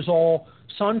world is all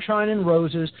sunshine and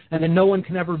roses and that no one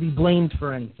can ever be blamed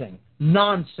for anything.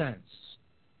 Nonsense.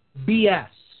 BS.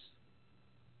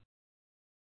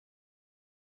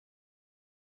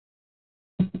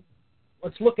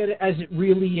 Let's look at it as it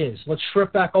really is. Let's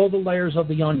strip back all the layers of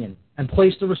the onion and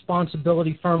place the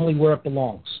responsibility firmly where it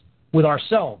belongs, with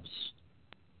ourselves.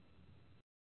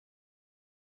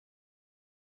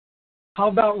 How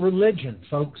about religion,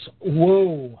 folks?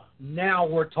 Whoa, now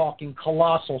we're talking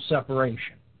colossal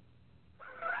separation.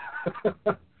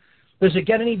 Does it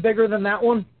get any bigger than that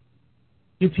one?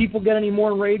 Do people get any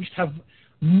more enraged? Have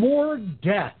more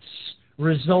deaths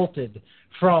resulted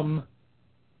from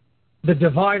the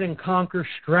divide and conquer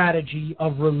strategy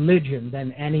of religion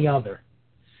than any other?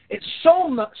 It's so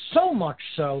much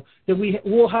so that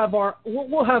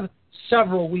we'll have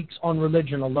several weeks on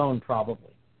religion alone, probably.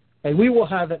 Okay, we will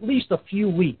have at least a few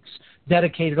weeks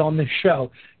dedicated on this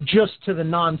show just to the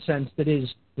nonsense that is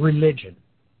religion.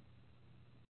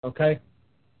 Okay?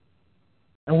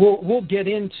 And we'll get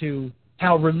into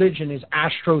how religion is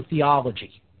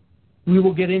astrotheology. We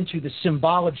will get into the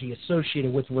symbology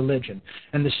associated with religion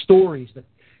and the stories,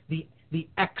 the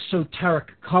exoteric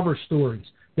cover stories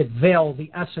that veil the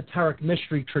esoteric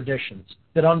mystery traditions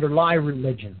that underlie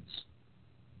religions.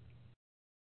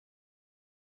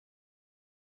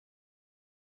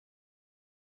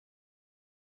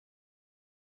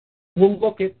 We'll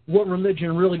look at what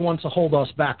religion really wants to hold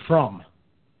us back from,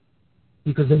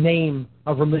 because the name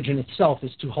of religion itself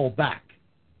is to hold back.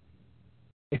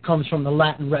 It comes from the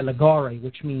Latin religare,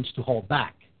 which means to hold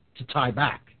back, to tie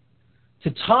back,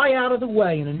 to tie out of the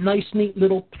way in a nice, neat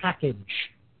little package.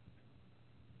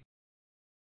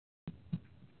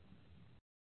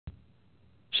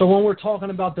 So when we're talking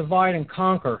about divide and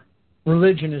conquer,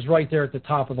 religion is right there at the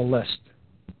top of the list.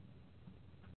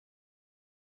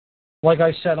 Like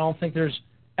I said, I don't think there's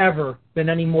ever been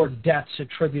any more deaths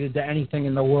attributed to anything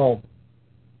in the world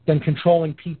than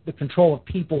the control of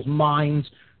people's minds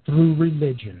through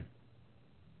religion.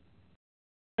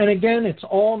 And again, it's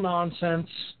all nonsense.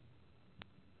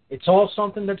 It's all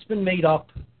something that's been made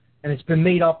up, and it's been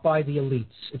made up by the elites.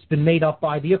 It's been made up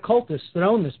by the occultists that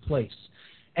own this place.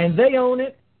 And they own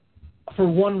it for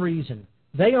one reason.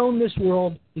 They own this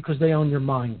world because they own your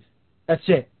mind. That's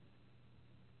it.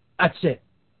 That's it.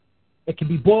 It can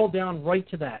be boiled down right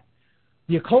to that.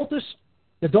 The occultists,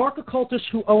 the dark occultists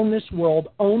who own this world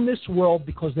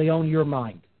because they own your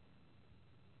mind.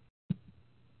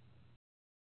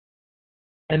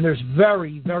 And there's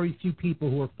very, very few people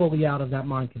who are fully out of that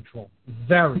mind control.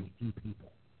 Very few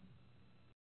people.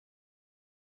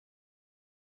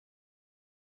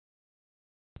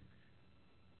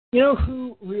 You know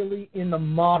who really, in the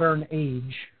modern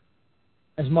age,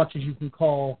 as much as you can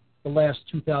call the last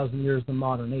 2,000 years the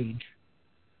modern age,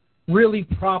 really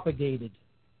propagated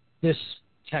this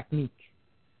technique?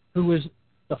 Who was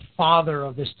the father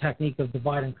of this technique of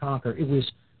divide and conquer? It was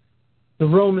the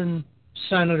Roman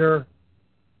senator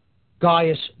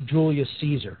Gaius Julius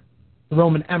Caesar, the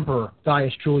Roman emperor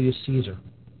Gaius Julius Caesar.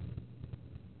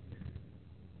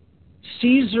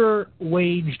 Caesar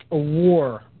waged a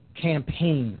war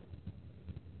campaign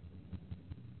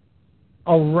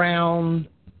around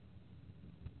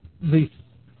the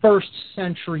 1st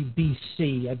century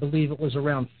BC. I believe it was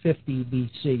around 50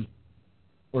 BC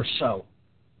or so,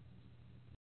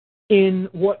 in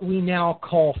what we now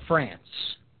call France.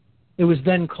 It was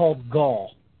then called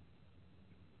Gaul.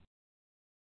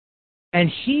 And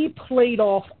he played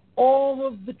off all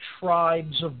of the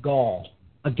tribes of Gaul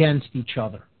against each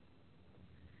other.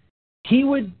 He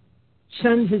would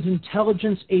send his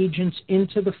intelligence agents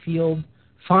into the field,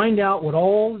 find out what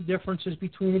all the differences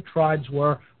between the tribes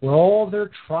were, where all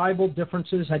their tribal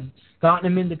differences had gotten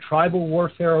him into tribal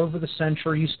warfare over the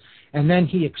centuries, and then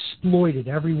he exploited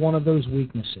every one of those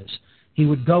weaknesses. He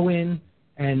would go in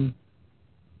and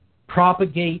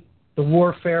propagate the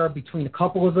warfare between a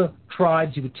couple of the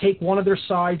tribes. He would take one of their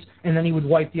sides, and then he would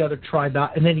wipe the other tribe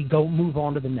out, and then he'd go move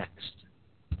on to the next.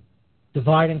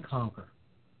 Divide and conquer.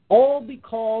 all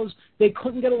because they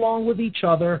couldn't get along with each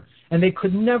other, and they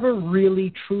could never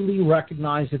really, truly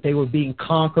recognize that they were being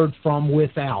conquered from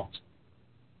without,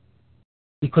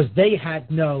 because they had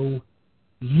no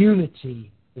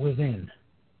unity within.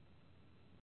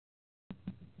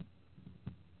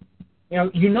 You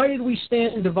know, united we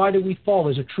stand and divided we fall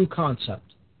is a true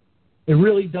concept. It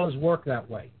really does work that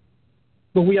way.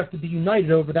 But we have to be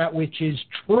united over that which is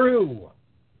true.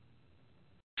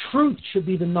 Truth should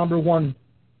be the number one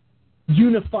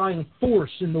unifying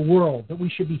force in the world that we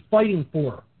should be fighting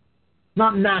for.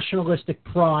 Not nationalistic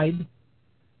pride,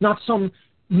 not some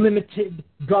limited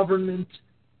government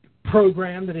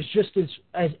program that is just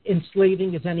as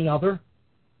enslaving as any other.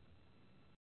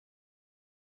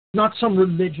 Not some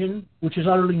religion, which is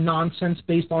utterly nonsense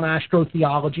based on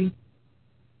astrotheology,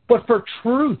 but for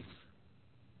truth.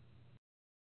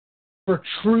 For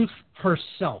truth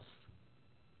herself.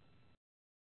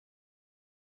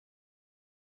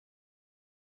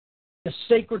 The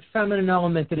sacred feminine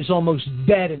element that is almost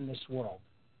dead in this world.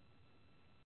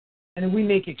 And we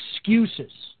make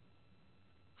excuses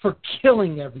for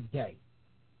killing every day.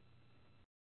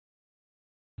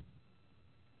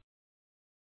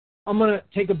 I'm going to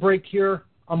take a break here.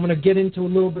 I'm going to get into a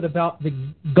little bit about the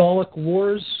Gallic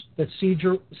Wars that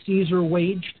Caesar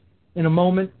waged in a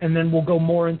moment, and then we'll go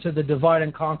more into the divide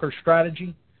and conquer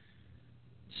strategy.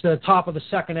 It's the top of the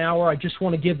second hour. I just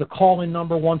want to give the call-in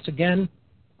number once again.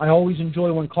 I always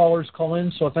enjoy when callers call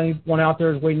in, so if anyone out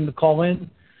there is waiting to call in,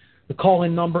 the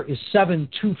call-in number is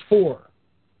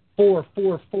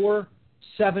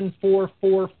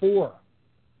 724-444-7444.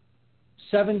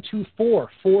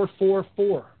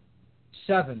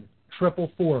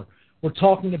 724-444-7444. We're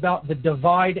talking about the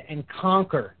divide and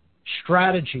conquer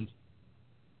strategy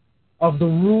of the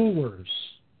rulers,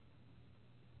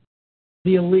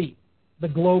 the elite, the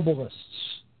globalists,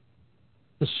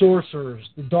 the sorcerers,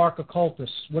 the dark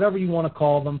occultists, whatever you want to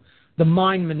call them, the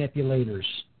mind manipulators.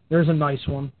 There's a nice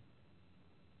one.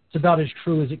 It's about as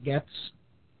true as it gets.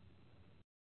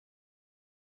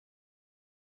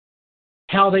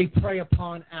 How they prey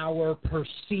upon our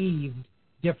perceived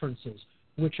differences,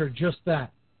 which are just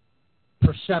that,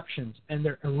 perceptions, and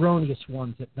they're erroneous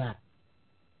ones at that.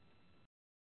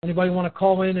 Anybody want to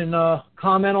call in and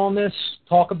comment on this,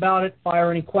 talk about it, fire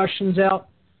any questions out?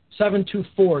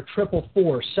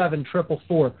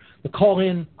 724-444-7444. The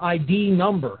call-in ID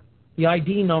number, the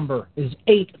ID number is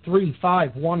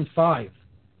 83515.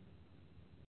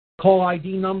 Call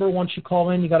ID number, once you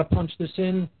call in, you got to punch this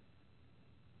in.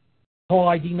 Call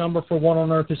ID number for What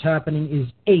on Earth is Happening is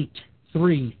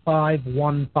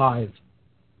 83515.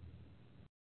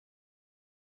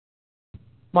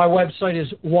 My website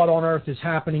is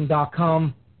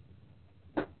whatonearthishappening.com.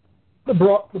 The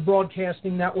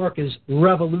broadcasting network is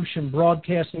Revolution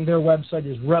Broadcasting. Their website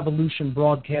is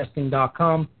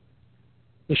revolutionbroadcasting.com.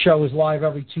 The show is live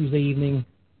every Tuesday evening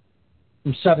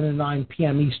from 7 to 9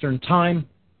 p.m. Eastern Time.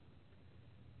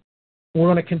 We're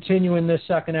going to continue in this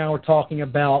second hour talking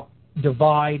about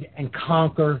divide and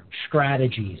conquer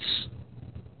strategies.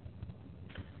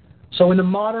 So in the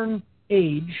modern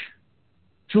age,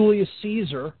 Julius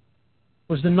Caesar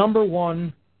was the number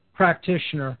one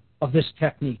practitioner of this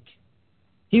technique.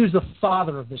 He was the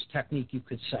father of this technique, you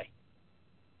could say.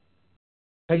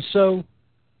 Okay, so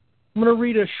I'm going to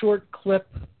read a short clip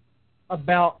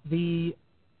about the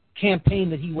campaign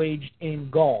that he waged in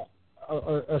Gaul,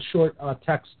 a short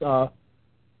text,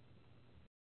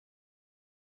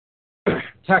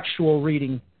 textual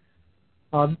reading.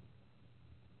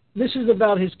 This is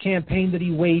about his campaign that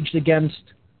he waged against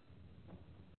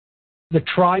the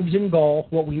tribes in Gaul,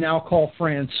 what we now call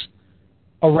France,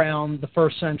 around the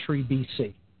 1st century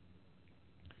BC.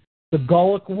 The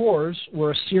Gallic Wars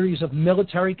were a series of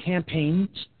military campaigns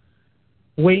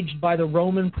waged by the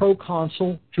Roman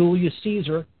proconsul Julius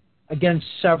Caesar against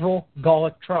several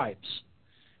Gallic tribes,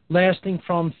 lasting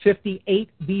from 58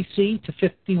 BC to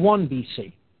 51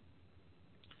 BC.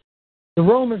 The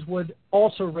Romans would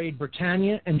also raid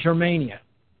Britannia and Germania,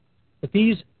 but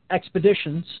these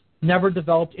expeditions never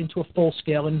developed into a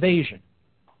full-scale invasion.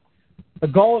 The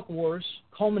Gallic Wars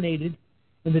culminated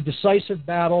in the decisive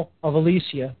Battle of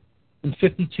Alesia in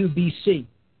 52 BC,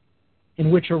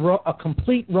 in which a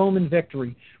complete Roman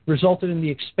victory resulted in the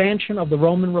expansion of the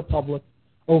Roman Republic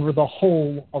over the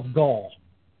whole of Gaul.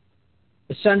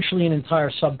 Essentially, an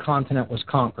entire subcontinent was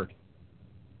conquered.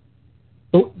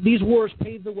 These wars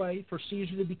paved the way for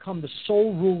Caesar to become the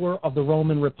sole ruler of the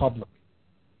Roman Republic.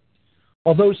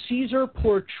 Although Caesar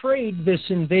portrayed this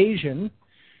invasion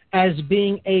as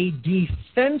being a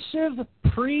defensive,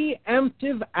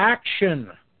 preemptive action,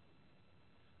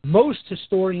 most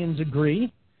historians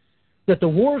agree that the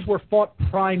wars were fought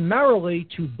primarily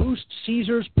to boost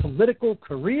Caesar's political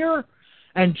career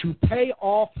and to pay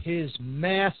off his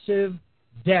massive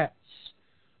debts.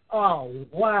 Oh,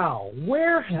 wow.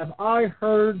 Where have I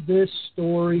heard this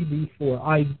story before?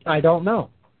 I don't know.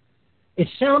 It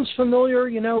sounds familiar,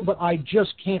 but I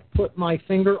just can't put my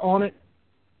finger on it.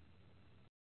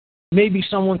 Maybe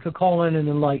someone could call in and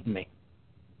enlighten me.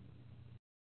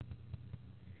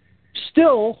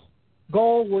 Still,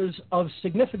 Gaul was of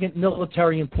significant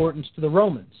military importance to the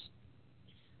Romans,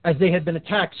 as they had been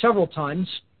attacked several times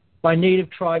by native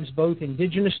tribes both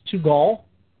indigenous to Gaul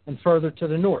and further to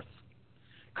the north.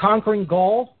 Conquering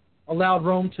Gaul allowed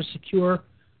Rome to secure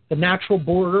the natural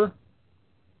border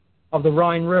of the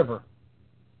Rhine River.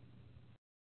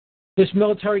 This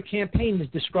military campaign is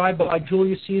described by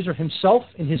Julius Caesar himself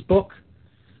in his book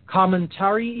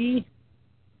Commentarii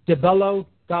de Bello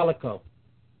Gallico,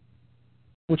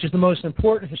 which is the most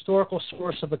important historical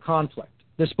source of the conflict.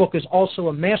 This book is also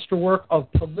a masterwork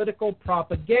of political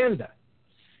propaganda,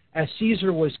 as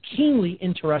Caesar was keenly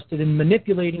interested in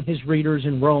manipulating his readers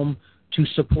in Rome to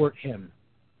support him.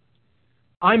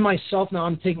 I myself, now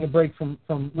I'm taking a break from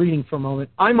reading for a moment,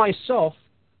 I myself,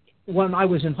 when I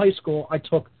was in high school, I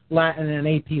took Latin and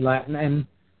AP Latin,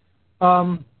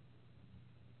 and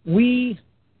we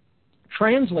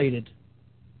translated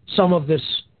some of this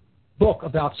book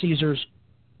about Caesar's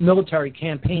military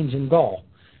campaigns in Gaul.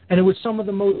 And it was some of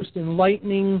the most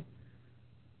enlightening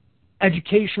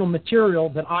educational material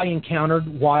that I encountered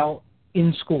while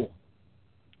in school.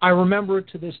 I remember it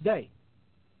to this day,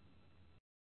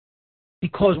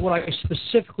 because what I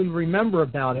specifically remember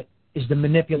about it is the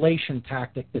manipulation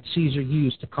tactic that Caesar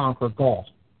used to conquer Gaul,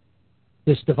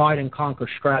 this divide and conquer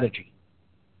strategy.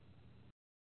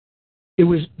 It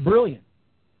was brilliant.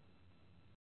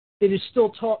 It is still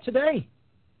taught today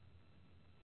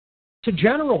to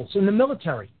generals in the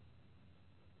military,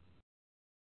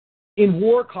 in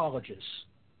war colleges.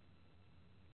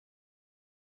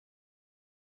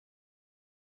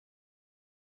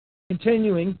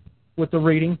 Continuing with the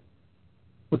reading,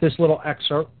 with this little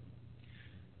excerpt.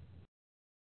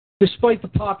 Despite the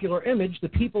popular image, the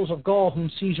peoples of Gaul whom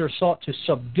Caesar sought to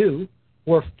subdue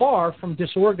were far from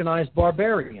disorganized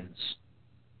barbarians.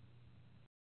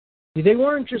 They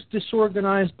weren't just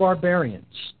disorganized barbarians.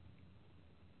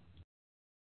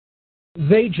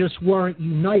 They just weren't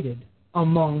united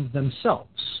among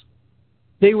themselves.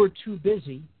 They were too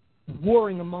busy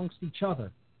warring amongst each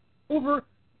other over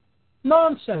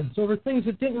nonsense, over things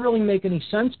that didn't really make any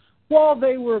sense, while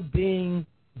they were being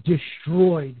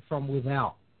destroyed from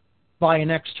without by an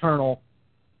external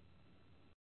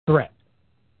threat.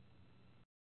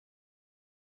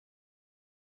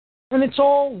 And it's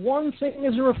all one thing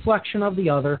is a reflection of the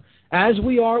other. As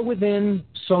we are within,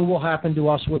 so will happen to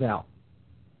us without.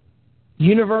 The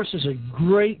universe is a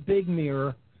great big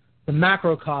mirror. The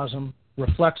macrocosm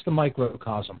reflects the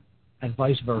microcosm, and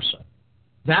vice versa.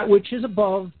 That which is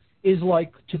above is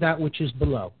like to that which is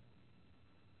below,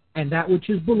 and that which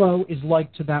is below is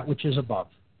like to that which is above.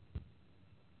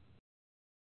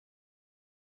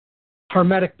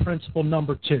 Hermetic principle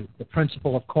number 2, the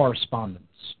principle of correspondence.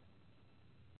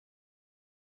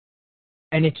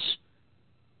 And it's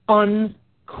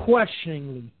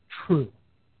unquestioningly true.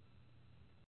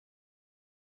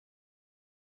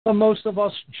 But most of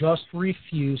us just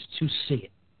refuse to see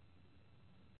it.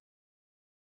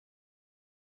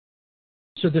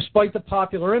 So despite the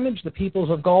popular image, the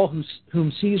peoples of Gaul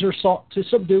whom Caesar sought to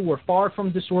subdue were far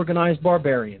from disorganized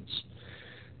barbarians.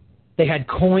 They had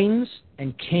coins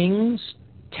and kings,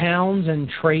 towns and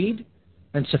trade,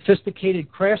 and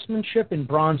sophisticated craftsmanship in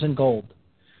bronze and gold.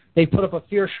 They put up a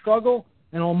fierce struggle,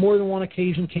 and on more than one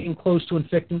occasion came close to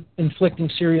inflicting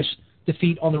serious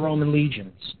defeat on the Roman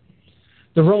legions.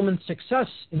 The Roman success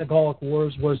in the Gallic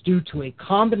Wars was due to a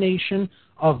combination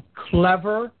of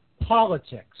clever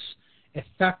politics,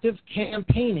 effective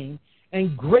campaigning,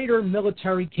 and greater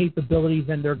military capability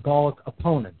than their Gallic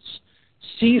opponents.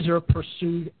 Caesar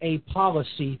pursued a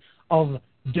policy of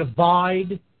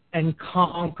divide and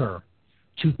conquer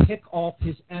to pick off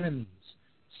his enemies,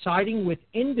 siding with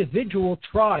individual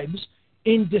tribes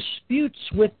in disputes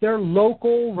with their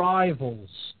local rivals.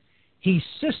 He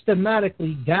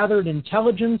systematically gathered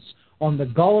intelligence on the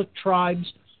Gallic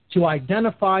tribes to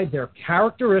identify their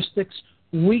characteristics,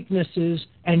 weaknesses,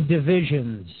 and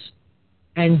divisions,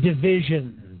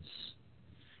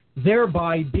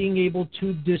 thereby being able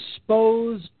to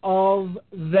dispose of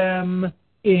them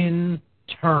in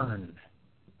turn.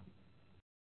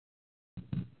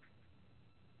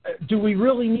 Do we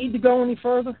really need to go any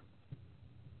further?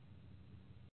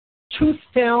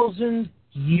 2,000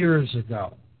 years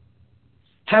ago.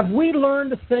 Have we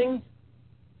learned a thing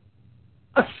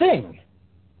a thing.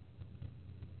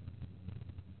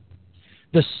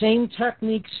 The same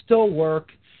techniques still work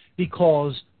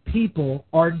because people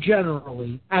are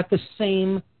generally at the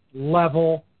same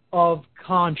level of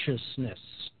consciousness.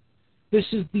 This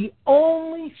is the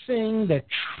only thing that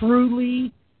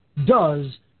truly does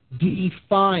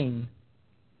define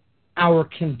our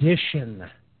condition.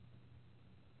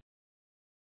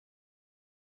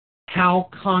 How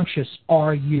conscious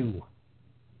are you?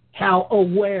 How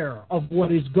aware of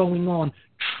what is going on,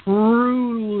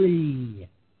 truly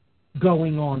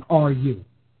going on, are you?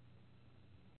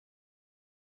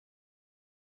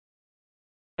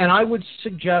 And I would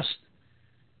suggest,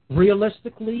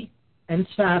 realistically and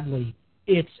sadly,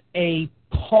 it's a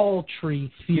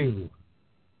paltry few.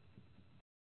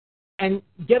 And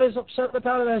get as upset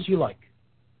about it as you like.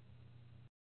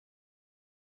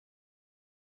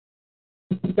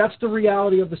 That's the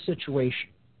reality of the situation.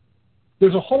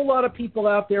 There's a whole lot of people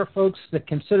out there, folks, that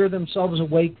consider themselves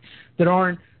awake that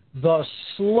aren't the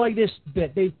slightest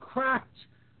bit. They've cracked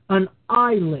an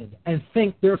eyelid and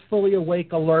think they're fully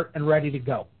awake, alert, and ready to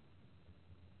go.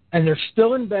 And they're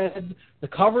still in bed. The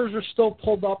covers are still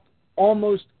pulled up,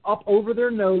 almost up over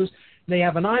their nose. They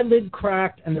have an eyelid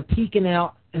cracked, and they're peeking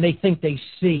out, and they think they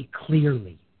see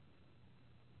clearly.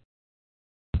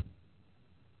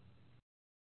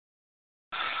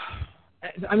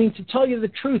 I mean, to tell you the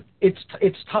truth,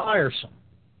 it's tiresome.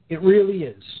 It really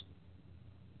is.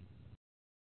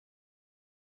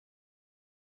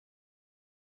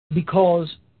 Because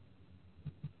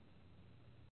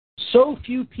so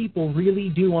few people really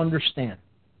do understand.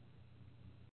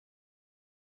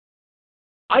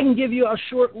 I can give you a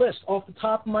short list off the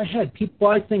top of my head. People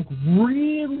I think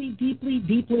really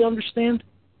deeply understand.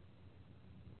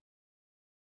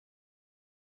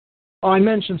 I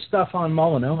mentioned Stefan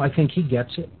Molyneux. I think he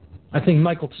gets it. I think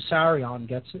Michael Tsarion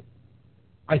gets it.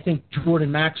 I think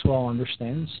Jordan Maxwell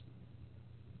understands.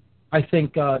 I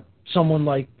think someone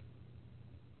like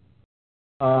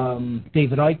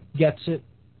David Icke gets it.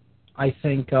 I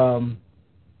think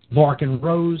Larkin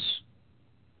Rose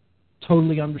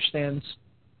totally understands.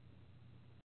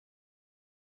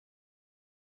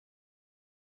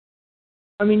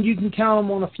 I mean, you can count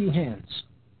them on a few hands.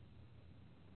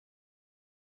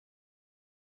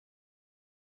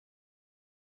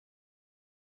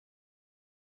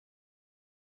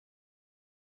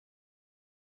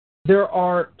 There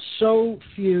are so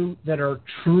few that are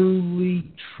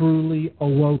truly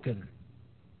awoken,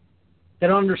 that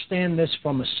understand this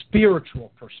from a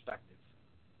spiritual perspective.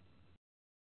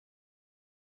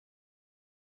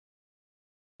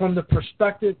 From the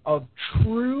perspective of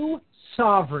true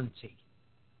sovereignty.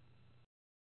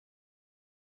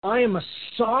 I am a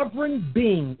sovereign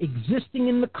being existing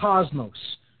in the cosmos.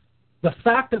 The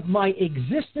fact of my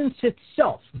existence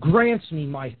itself grants me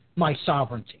my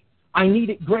sovereignty. I need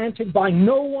it granted by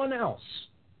no one else.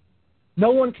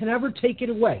 No one can ever take it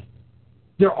away.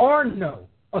 There are no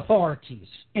authorities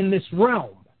in this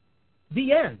realm.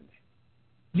 The end.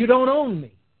 You don't own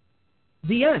me.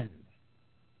 The end.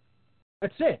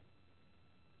 That's it.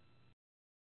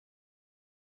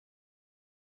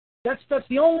 That's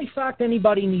the only fact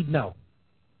anybody need know.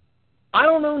 I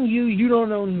don't own you. You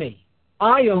don't own me.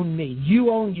 I own me.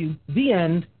 You own you. The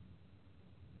end.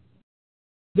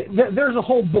 There's a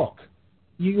whole book.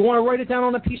 You want to write it down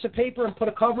on a piece of paper and put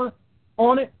a cover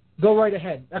on it? Go right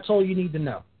ahead. That's all you need to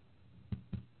know.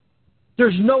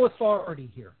 There's no authority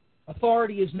here.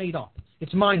 Authority is made up.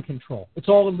 It's mind control. It's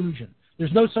all illusion.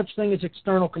 There's no such thing as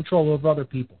external control over other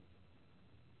people.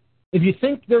 If you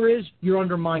think there is, you're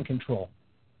under mind control.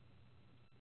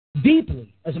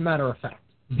 Deeply, as a matter of fact.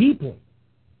 Deeply.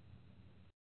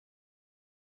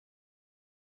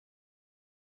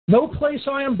 No place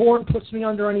I am born puts me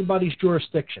under anybody's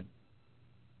jurisdiction.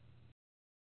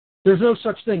 There's no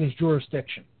such thing as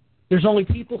jurisdiction. There's only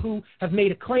people who have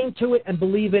made a claim to it and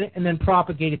believe in it and then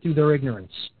propagate it through their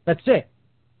ignorance. That's it.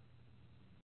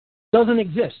 Doesn't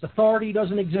exist. Authority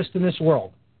doesn't exist in this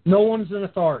world. No one's an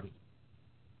authority.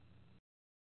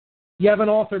 You haven't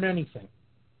authored anything.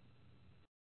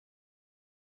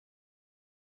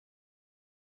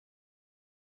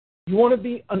 You want to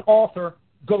be an author,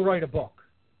 go write a book.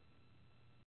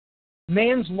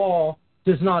 Man's law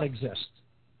does not exist.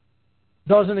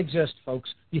 Doesn't exist, folks.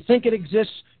 You think it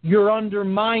exists, you're under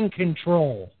mind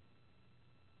control.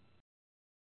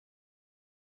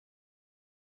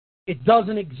 It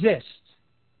doesn't exist.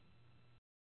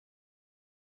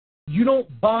 You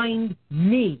don't bind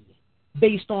me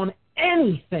based on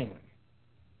anything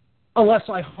unless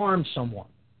I harm someone.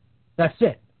 That's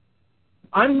it.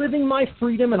 I'm living my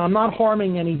freedom and I'm not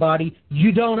harming anybody.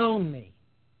 You don't own me.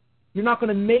 You're not going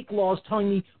to make laws telling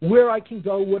me where I can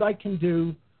go, what I can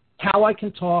do, how I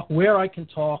can talk, where I can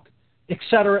talk, et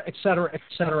cetera, et cetera, et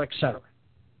cetera, et cetera.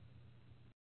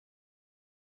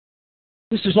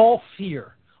 This is all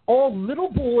fear. All little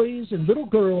boys and little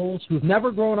girls who have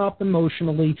never grown up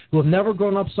emotionally, who have never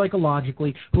grown up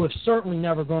psychologically, who have certainly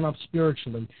never grown up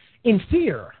spiritually, in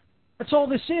fear. That's all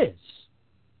this is.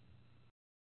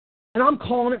 And I'm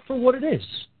calling it for what it is.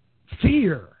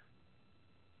 Fear.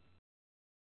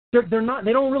 They're not.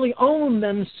 They don't really own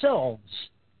themselves,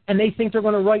 and they think they're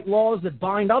going to write laws that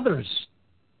bind others.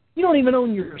 You don't even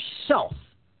own yourself,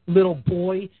 little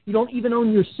boy. You don't even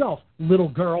own yourself, little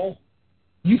girl.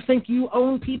 You think you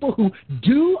own people who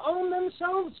do own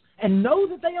themselves and know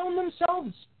that they own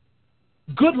themselves?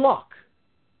 Good luck.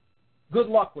 Good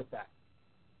luck with that.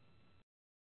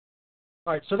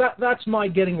 All right, so that's my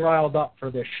getting riled up for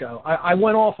this show. I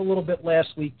went off a little bit last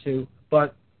week too,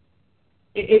 but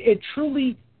it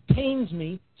truly pains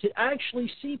me to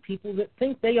actually see people that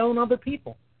think they own other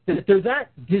people, that they're that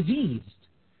diseased.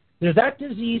 They're that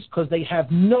diseased because they have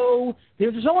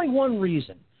there's only one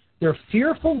reason. They're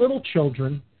fearful little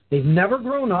children. They've never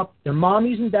grown up. Their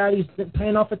mommies and daddies didn't pay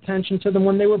enough attention to them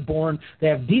when they were born. They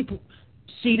have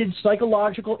deep-seated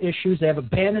psychological issues. They have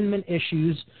abandonment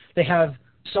issues. They have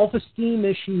self-esteem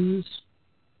issues,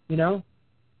 you know.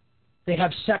 They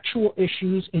have sexual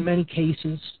issues in many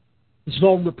cases. This is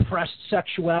all repressed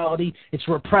sexuality. It's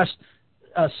repressed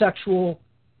sexual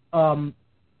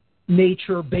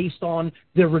nature based on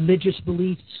their religious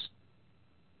beliefs.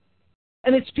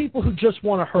 And it's people who just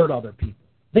want to hurt other people.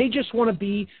 They just want to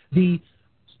be the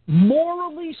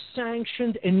morally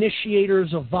sanctioned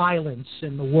initiators of violence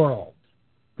in the world.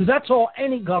 Because that's all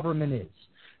any government is.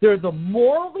 They're the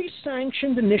morally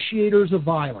sanctioned initiators of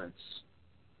violence.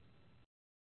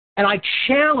 And I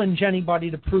challenge anybody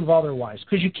to prove otherwise,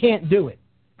 because you can't do it.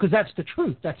 Because that's the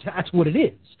truth. That's what it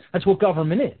is. That's what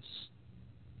government is.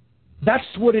 That's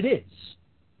what it is.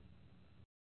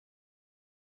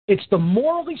 It's the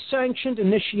morally sanctioned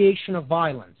initiation of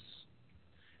violence.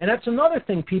 And that's another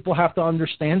thing people have to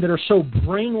understand that are so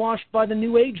brainwashed by the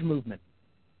New Age movement,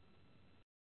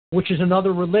 which is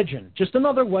another religion, just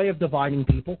another way of dividing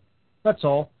people. That's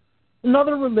all.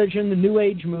 Another religion, the New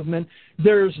Age movement.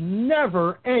 There's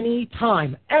never any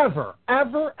time, ever,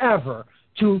 ever, ever,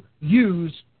 to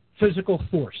use physical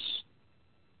force.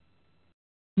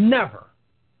 Never.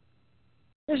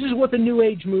 This is what the New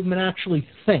Age movement actually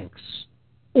thinks,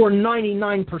 or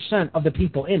 99% of the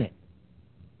people in it.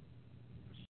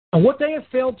 And what they have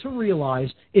failed to realize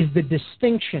is the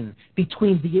distinction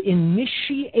between the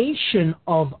initiation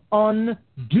of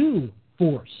undue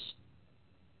force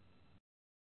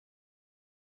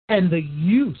and the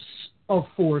use of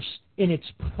force in its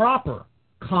proper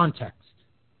context.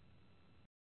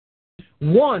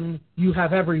 One, you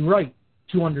have every right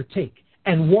to undertake,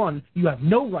 and one, you have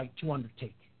no right to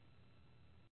undertake.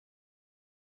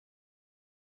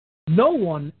 No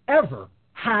one ever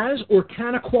has or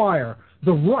can acquire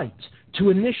the right to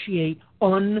initiate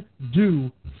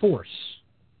undue force.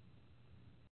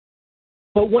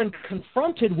 But when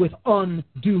confronted with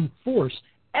undue force,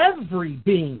 every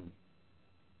being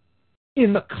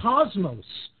in the cosmos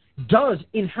does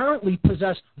inherently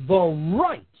possess the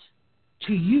right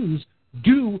to use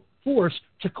due force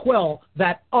to quell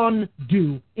that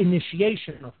undue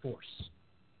initiation of force.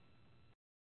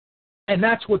 And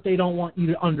that's what they don't want you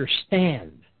to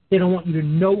understand. They don't want you to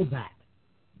know that.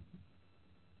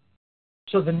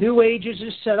 So the New Ages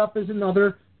is set up as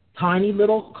another tiny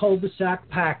little cul-de-sac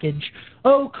package.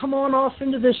 Oh, come on off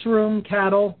into this room,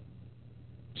 cattle.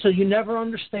 So you never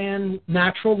understand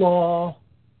natural law.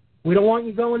 We don't want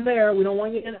you going there. We don't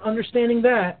want you understanding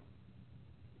that.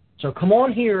 So come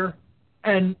on here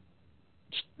and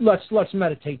let's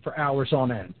meditate for hours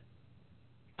on end.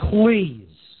 Please.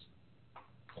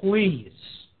 Please.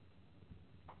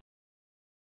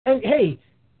 And hey,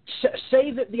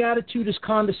 say that the attitude is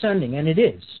condescending, and it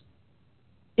is.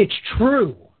 It's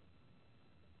true.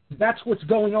 That's what's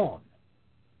going on.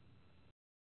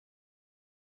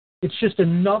 It's just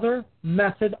another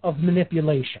method of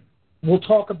manipulation. We'll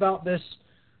talk about this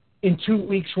in 2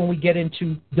 weeks when we get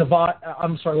into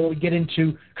when we get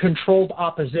into controlled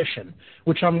opposition,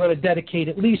 which I'm going to dedicate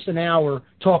at least an hour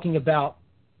talking about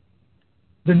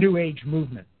the New Age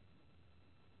movement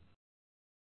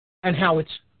and how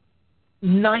it's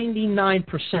 99%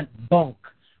 bunk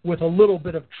with a little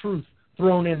bit of truth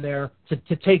thrown in there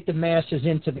to take the masses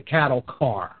into the cattle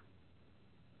car.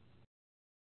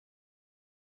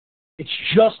 It's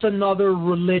just another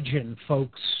religion,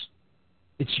 folks.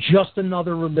 It's just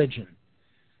another religion.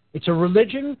 It's a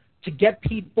religion to get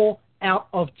people out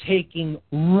of taking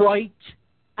right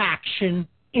action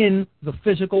in the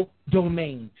physical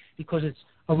domain, because it's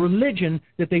a religion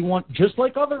that they want, just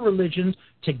like other religions,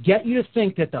 to get you to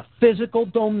think that the physical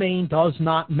domain does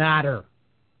not matter.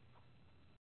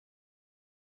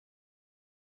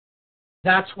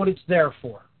 That's what it's there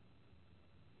for.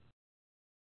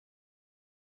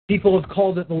 People have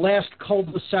called it the last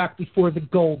cul-de-sac before the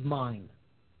gold mine.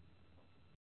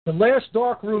 The last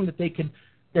dark room that they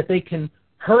can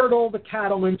herd all the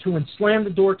cattle into and slam the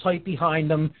door tight behind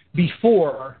them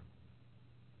before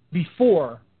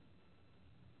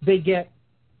they get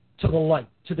to the light,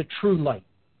 to the true light.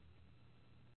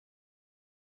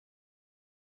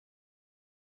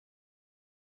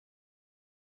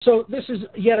 So this is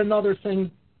yet another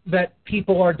thing that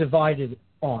people are divided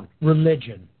on,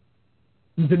 religion.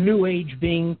 The New Age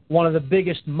being one of the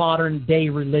biggest modern-day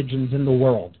religions in the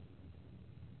world.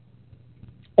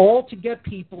 All to get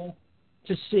people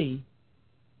to see,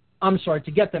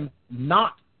 to get them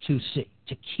not to see,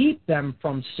 to keep them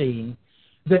from seeing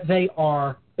that they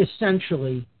are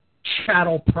essentially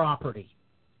chattel property,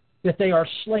 that they are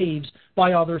slaves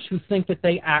by others who think that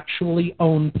they actually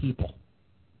own people.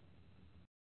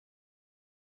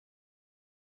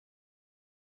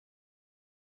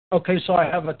 Okay, so I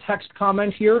have a text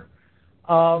comment here.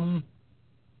 All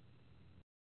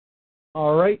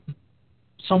right.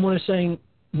 Someone is saying,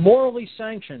 morally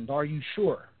sanctioned, are you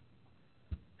sure?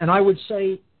 And I would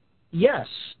say, yes.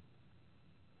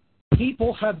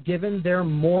 People have given their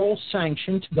moral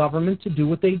sanction to government to do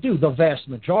what they do, the vast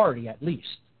majority at least.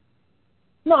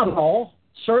 Not all,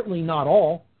 certainly not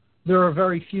all. There are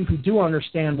very few who do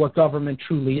understand what government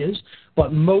truly is,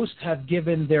 but most have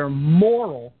given their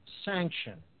moral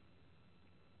sanction.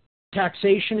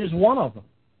 Taxation is one of them.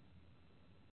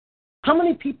 How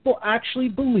many people actually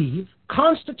believe,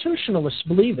 constitutionalists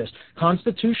believe this,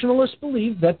 constitutionalists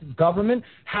believe that government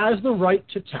has the right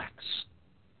to tax.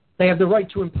 They have the right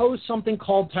to impose something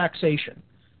called taxation,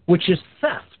 which is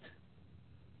theft.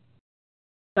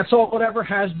 That's all it ever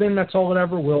has been, that's all it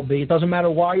ever will be. It doesn't matter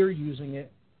why you're using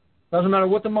it. Doesn't matter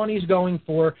what the money is going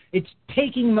for. It's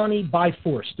taking money by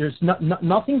force. There's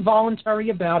nothing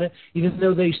voluntary about it, even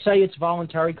though they say it's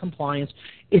voluntary compliance.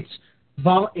 It's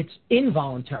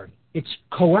involuntary. It's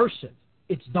coercive.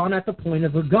 It's done at the point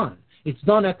of a gun. It's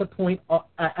done at the point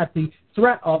at the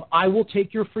threat of, I will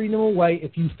take your freedom away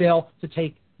if you fail to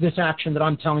take this action that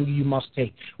I'm telling you must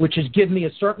take, which is give me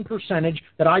a certain percentage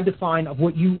that I define of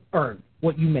what you earn,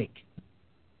 what you make,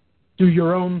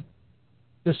 through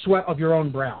the sweat of your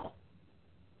own brow.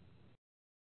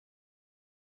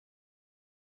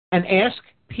 And ask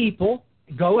people,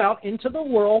 go out into the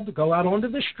world, go out onto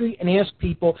the street and ask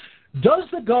people, does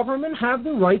the government have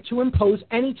the right to impose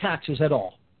any taxes at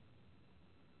all?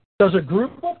 Does a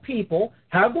group of people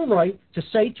have the right to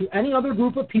say to any other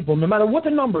group of people, no matter what the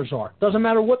numbers are, doesn't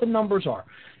matter what the numbers are,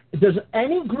 does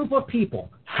any group of people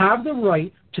have the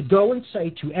right to go and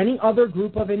say to any other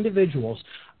group of individuals,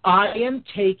 I am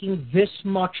taking this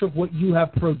much of what you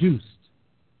have produced?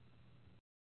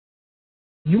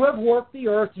 You have worked the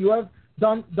earth, you have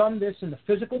done this in the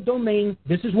physical domain,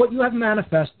 this is what you have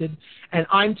manifested, and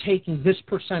I'm taking this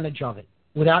percentage of it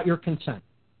without your consent.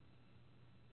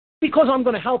 Because I'm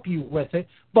going to help you with it,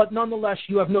 but nonetheless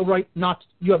you have no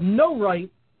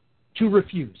right to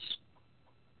refuse.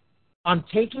 I'm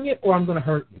taking it or I'm going to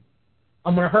hurt you.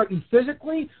 I'm going to hurt you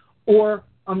physically, or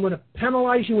I'm going to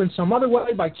penalize you in some other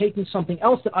way by taking something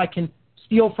else that I can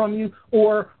steal from you,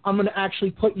 or I'm going to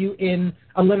actually put you in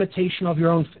a limitation of your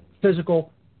own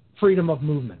physical freedom of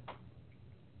movement.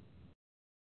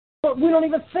 But we don't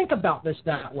even think about this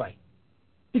that way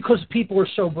because people are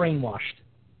so brainwashed.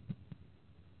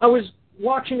 I was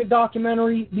watching a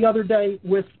documentary the other day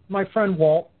with my friend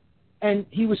Walt, and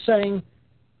he was saying,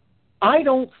 I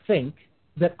don't think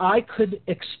that I could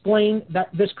explain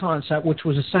this concept, which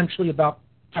was essentially about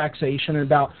taxation and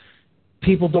about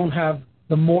people don't have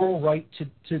the moral right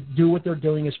to do what they're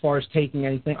doing as far as taking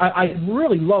anything. I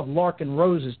really love Larkin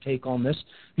Rose's take on this.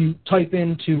 You type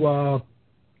into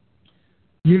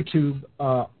YouTube,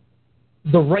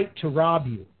 The Right to Rob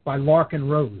You by Larkin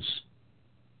Rose.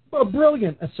 A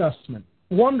brilliant assessment.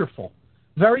 Wonderful.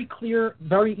 Very clear,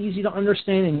 very easy to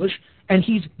understand English, and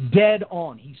he's dead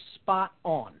on. He's spot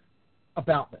on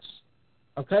about this.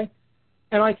 Okay?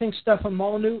 And I think Stefan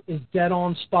Molyneux is dead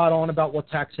on, spot on about what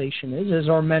taxation is, as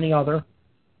are many other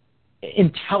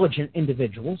intelligent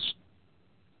individuals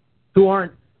who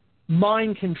aren't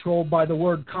mind-controlled by the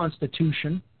word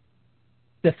Constitution,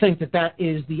 that think that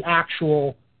is the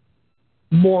actual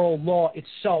moral law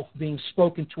itself being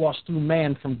spoken to us through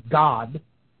man from God.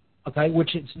 okay,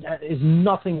 which is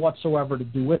nothing whatsoever to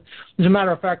do with. As a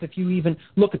matter of fact, if you even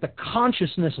look at the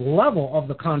consciousness level of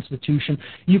the Constitution,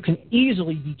 you can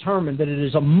easily determine that it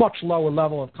is a much lower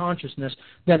level of consciousness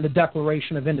than the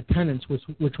Declaration of Independence,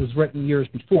 which was written years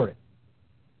before it.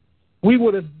 We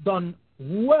would have done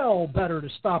well better to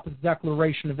stop at the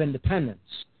Declaration of Independence,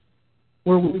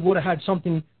 where we would have had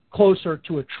something closer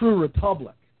to a true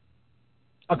republic,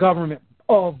 a government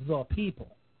of the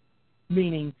people,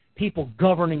 meaning people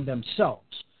governing themselves,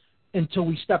 until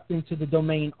we stepped into the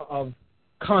domain of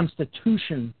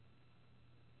constitution,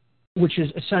 which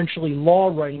is essentially law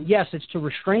writing. Yes, it's to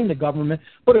restrain the government,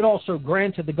 but it also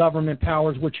granted the government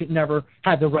powers which it never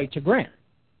had the right to grant.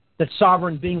 That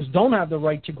sovereign beings don't have the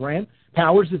right to grant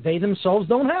powers that they themselves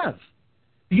don't have.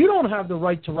 You don't have the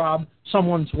right to rob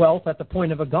someone's wealth at the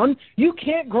point of a gun. You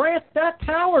can't grant that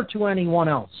power to anyone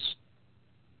else.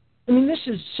 I mean, this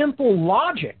is simple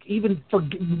logic, even for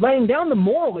laying down the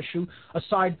moral issue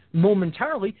aside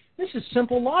momentarily. This is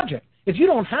simple logic. If you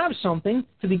don't have something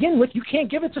to begin with, you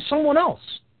can't give it to someone else.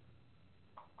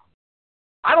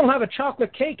 I don't have a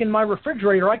chocolate cake in my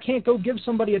refrigerator. I can't go give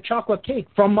somebody a chocolate cake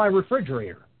from my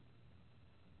refrigerator.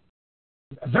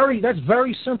 That's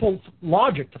very simple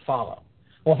logic to follow.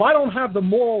 Well, if I don't have the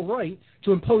moral right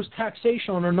to impose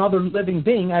taxation on another living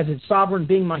being as its sovereign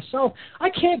being myself,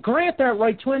 I can't grant that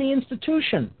right to any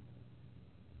institution.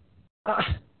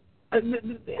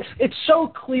 It's so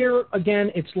clear,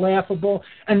 again, it's laughable.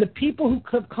 And the people who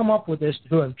have come up with this,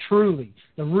 who have truly,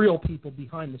 the real people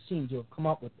behind the scenes who have come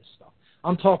up with this stuff,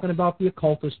 I'm talking about the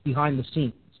occultists behind the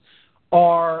scenes,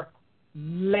 are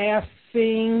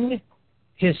laughing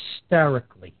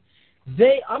hysterically.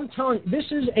 I'm telling you, this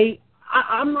is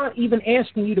I'm not even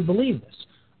asking you to believe this.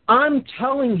 I'm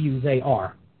telling you they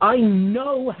are. I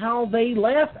know how they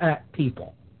laugh at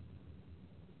people.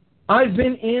 I've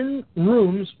been in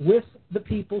rooms with the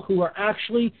people who are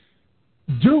actually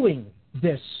doing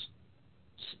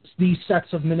these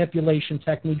sets of manipulation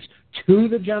techniques to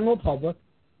the general public,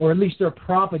 or at least they're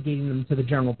propagating them to the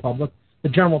general public. The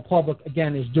general public,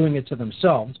 again, is doing it to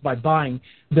themselves by buying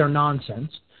their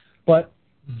nonsense. But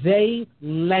they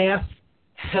laugh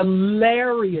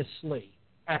hilariously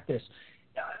at this.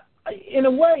 In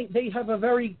a way, they have a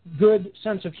very good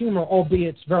sense of humor,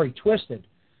 albeit it's very twisted.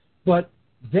 But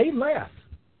they laugh.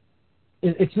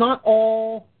 It's not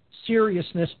all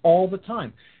seriousness all the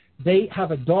time. They have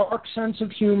a dark sense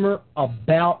of humor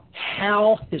about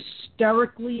how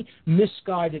hysterically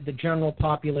misguided the general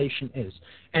population is.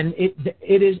 And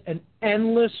it is an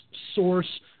endless source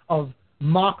of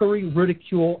mockery,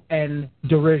 ridicule, and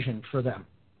derision for them.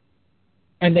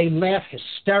 And they laugh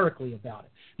hysterically about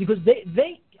it because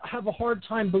they have a hard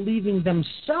time believing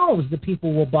themselves that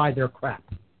people will buy their crap.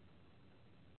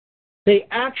 They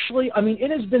actually,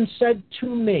 it has been said to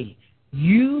me,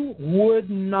 you would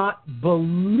not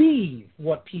believe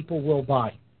what people will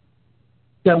buy,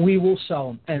 that we will sell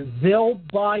them. And they'll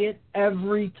buy it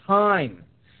every time.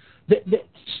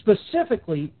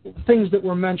 Specifically, things that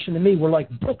were mentioned to me were like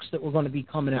books that were going to be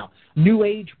coming out. New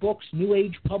Age books, New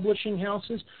Age publishing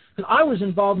houses. Because I was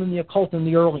involved in the occult in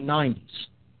the early 90s.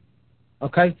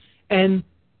 Okay? And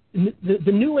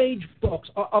the New Age books,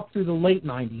 up through the late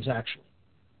 90s, actually.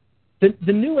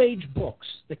 The New Age books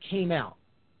that came out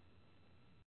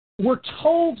were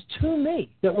told to me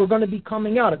that were going to be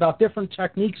coming out about different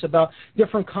techniques, about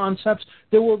different concepts.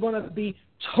 There were going to be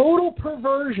total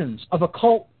perversions of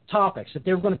occult topics, that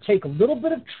they were going to take a little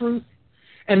bit of truth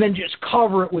and then just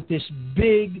cover it with this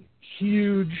big,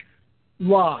 huge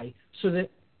lie so that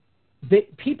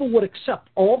people would accept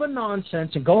all the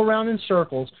nonsense and go around in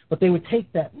circles, but they would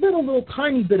take that little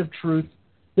tiny bit of truth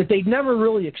that they'd never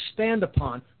really expand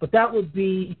upon, but that would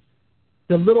be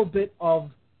the little bit of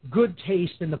good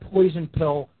taste in the poison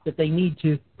pill that they need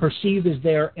to perceive as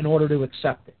there in order to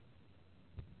accept it.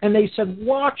 And they said,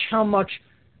 watch how much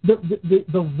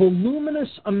the voluminous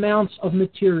amounts of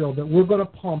material that we're going to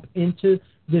pump into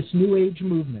this New Age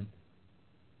movement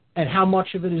and how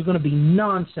much of it is going to be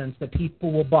nonsense that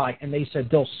people will buy. And they said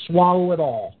they'll swallow it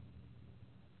all.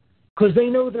 Because they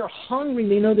know they're hungry.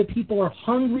 They know that people are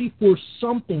hungry for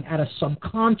something at a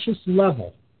subconscious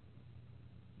level.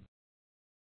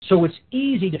 So it's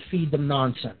easy to feed them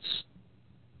nonsense.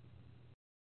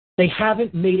 They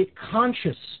haven't made it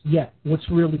conscious yet what's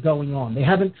really going on. They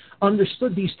haven't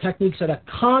understood these techniques at a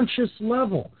conscious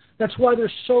level. That's why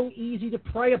they're so easy to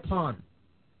prey upon.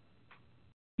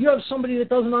 You have somebody that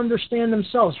doesn't understand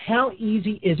themselves. How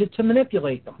easy is it to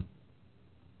manipulate them?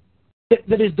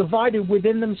 That is divided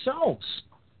within themselves.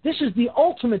 This is the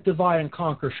ultimate divide and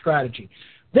conquer strategy.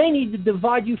 They need to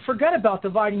divide you. Forget about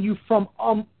dividing you from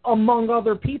among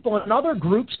other people and other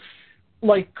groups.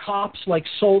 like cops, like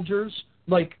soldiers,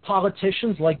 like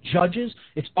politicians, like judges.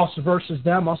 It's us versus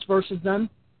them, us versus them.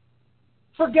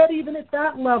 Forget even at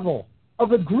that level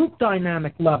of a group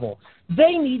dynamic level.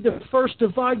 They need to first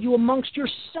divide you amongst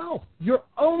yourself. Your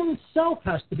own self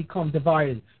has to become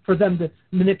divided for them to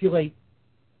manipulate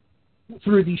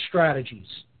through these strategies.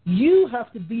 You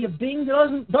have to be a being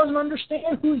that doesn't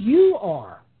understand who you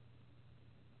are.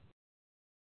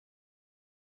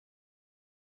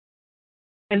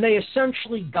 And they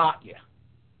essentially got you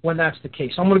when that's the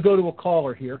case. I'm going to go to a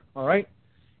caller here, all right?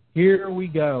 Here we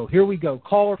go.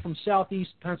 Caller from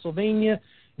Southeast Pennsylvania.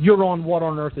 You're on What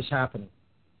on Earth is Happening.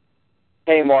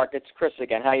 Hey, Mark. It's Chris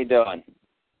again. How you doing?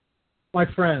 My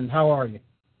friend, how are you?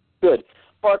 Good.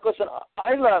 Mark, listen,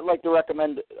 I'd like to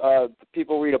recommend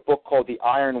people read a book called The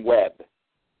Iron Web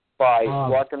by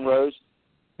Larken Rose.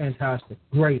 Fantastic.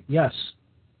 Great. Yes.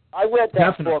 I read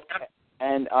that book,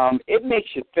 and it makes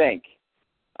you think.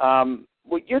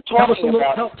 What you're talking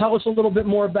about... Tell us a little bit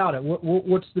more about it.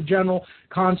 What's the general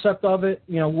concept of it?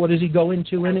 You know, what does he go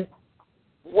into in it?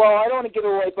 Well, I don't want to give it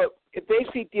away, but it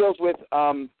basically deals with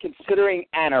considering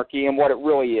anarchy and what it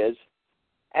really is.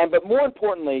 But more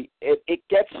importantly, it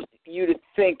gets you to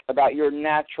think about your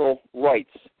natural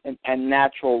rights and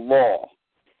natural law.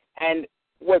 And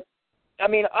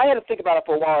I had to think about it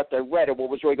for a while after I read it, what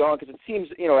was really going on, because it seems,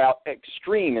 out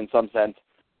extreme in some sense.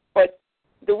 But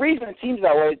the reason it seems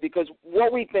that way is because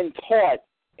what we've been taught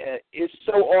is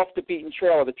so off the beaten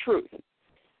trail of the truth.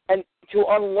 And to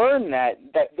unlearn that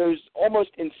there's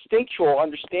almost instinctual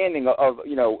understanding of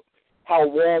how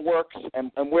law works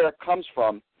and where it comes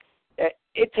from,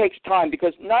 it takes time,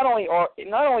 because not only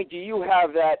do you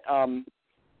have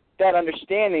that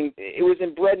understanding, it was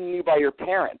inbred in you by your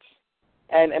parents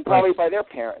and probably by their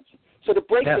parents. So to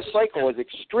break the cycle is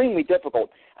extremely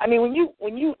difficult. I mean,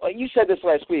 when you said this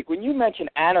last week, when you mention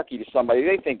anarchy to somebody,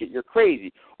 they think that you're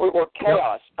crazy or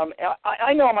chaos.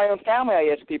 I know in my own family,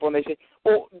 I ask people, and they say,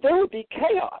 well, there would be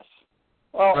chaos.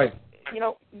 Well,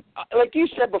 like you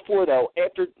said before, though,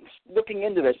 after looking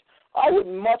into this, I would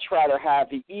much rather have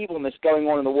the evilness going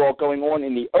on in the world going on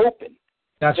in the open.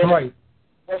 That's right.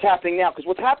 What's happening now? Because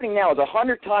what's happening now is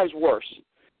 100 times worse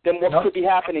than what could be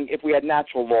happening if we had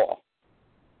natural law.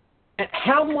 And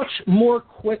how much more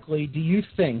quickly do you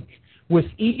think, with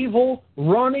evil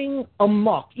running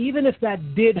amok, even if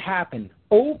that did happen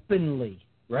openly,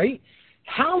 right?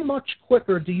 How much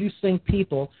quicker do you think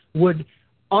people would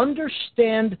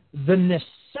understand the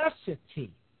necessity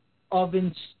of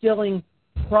instilling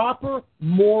proper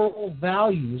moral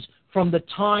values from the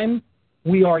time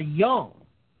we are young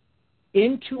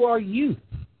into our youth,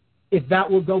 if that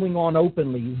were going on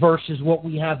openly, versus what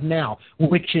we have now,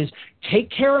 which is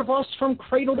take care of us from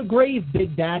cradle to grave,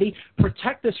 Big Daddy,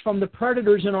 protect us from the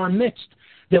predators in our midst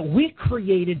that we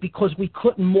created because we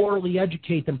couldn't morally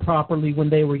educate them properly when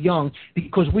they were young,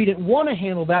 because we didn't want to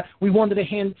handle that. We wanted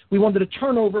to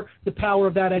turn over the power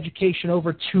of that education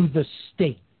over to the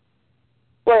state.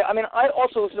 Well, I mean, I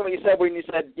also listened to what you said when you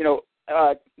said,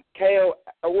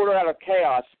 order out of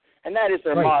chaos, and that is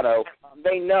their motto.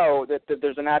 They know that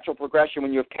there's a natural progression.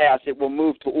 When you have chaos, it will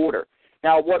move to order.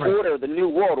 Now, what order? The New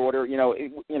World Order.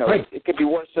 It could be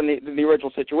worse than the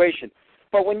original situation.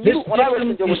 But when I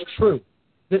listen to it, is true.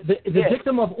 The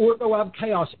dictum of ordo ab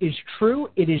chaos is true.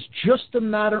 It is just a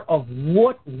matter of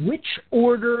which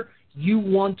order you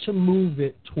want to move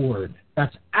it toward.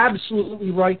 That's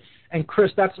absolutely right. And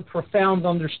Chris, that's a profound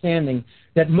understanding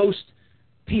that most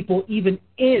people, even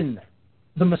in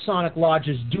the Masonic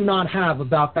lodges, do not have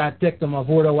about that dictum of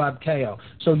ordo ab chaos.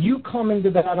 So you coming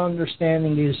to that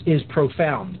understanding is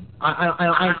profound.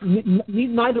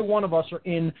 Neither one of us are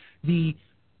in the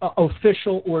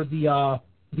official or the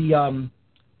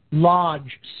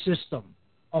lodge system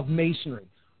of Masonry.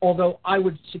 Although I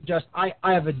would suggest I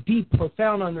have a deep,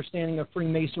 profound understanding of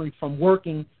Freemasonry from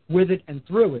working with it and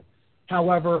through it.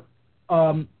 However,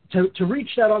 to reach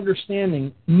that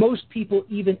understanding, most people,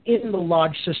 even in the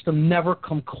lodge system, never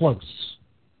come close.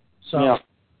 So,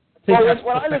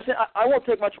 I won't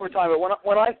take much more time. But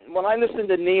when I listened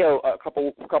to Neo a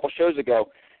couple shows ago,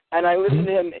 and I listened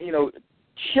to him,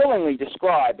 chillingly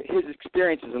describe his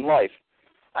experiences in life.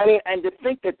 I mean, and to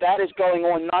think that is going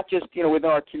on not just within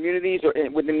our communities or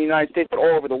within the United States, but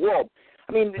all over the world.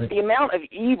 I mean, the amount of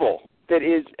evil that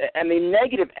is, and the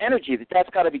negative energy that's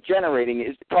got to be generating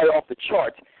is probably off the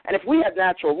charts. And if we had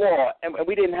natural law and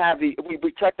we didn't have we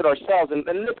protected ourselves and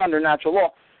lived under natural law,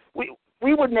 we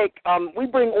would we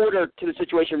bring order to the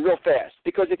situation real fast.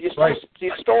 Because if you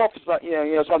stole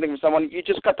something from someone, you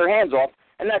just cut their hands off,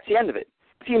 and that's the end of it.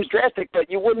 It seems drastic,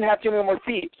 but you wouldn't have too many more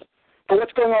thieves. But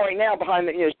what's going on right now behind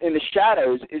in the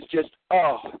shadows is just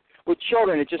with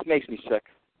children, it just makes me sick.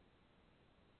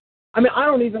 I mean, I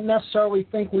don't even necessarily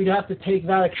think we'd have to take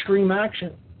that extreme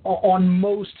action on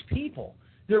most people.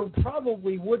 There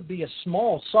probably would be a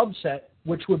small subset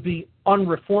which would be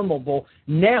unreformable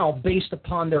now based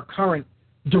upon their current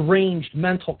deranged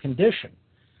mental condition.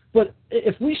 But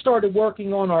if we started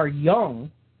working on our young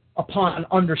upon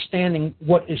understanding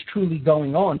what is truly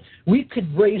going on, we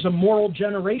could raise a moral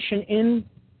generation in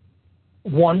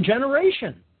one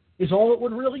generation is all it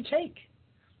would really take.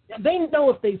 They know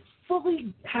if they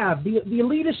fully have, the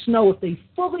elitists know if they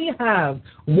fully have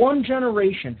one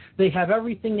generation, they have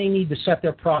everything they need to set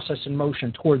their process in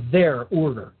motion toward their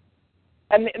order.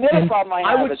 And the other problem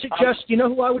I have you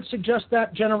know who I would suggest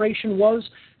that generation was?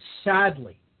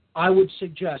 Sadly, I would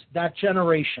suggest that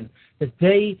generation that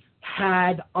they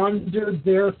had under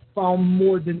their thumb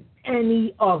more than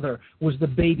any other was the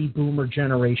baby boomer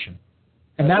generation.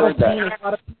 And that will pain a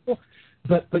lot of people.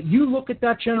 But you look at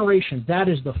that generation, that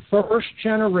is the first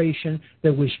generation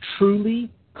that was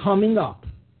truly coming up,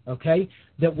 okay,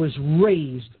 that was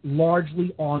raised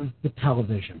largely on the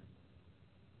television.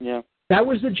 Yeah. That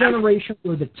was the generation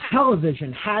where the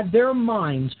television had their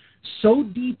minds so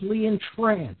deeply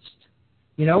entranced,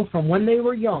 you know, from when they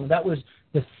were young. That was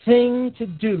the thing to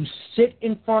do, sit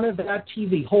in front of that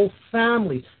TV, whole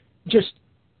families just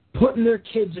putting their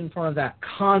kids in front of that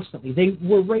constantly. They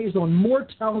were raised on more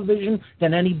television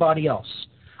than anybody else.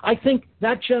 I think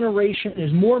that generation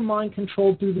is more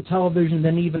mind-controlled through the television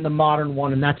than even the modern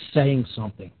one, and that's saying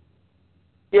something.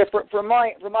 Yeah, from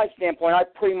my standpoint, I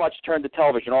pretty much turned the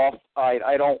television off.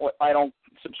 I don't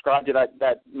subscribe to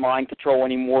that mind control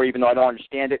anymore, even though I don't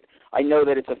understand it. I know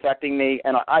that it's affecting me,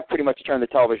 and I pretty much turned the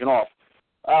television off.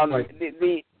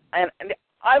 Right.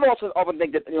 I've also often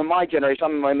think that my generation,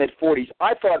 I'm in my mid-40s,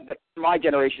 I thought that my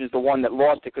generation is the one that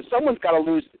lost it because someone's got to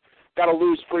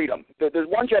lose freedom. There's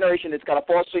one generation that's got to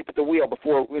fall asleep at the wheel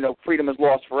before freedom is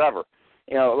lost forever.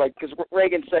 Because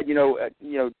Reagan said,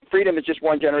 freedom is just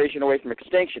one generation away from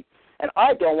extinction, and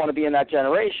I don't want to be in that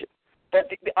generation. But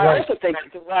I also think,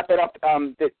 to wrap it up,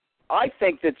 that I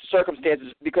think that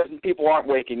circumstances, because people aren't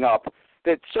waking up,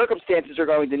 that circumstances are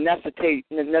going to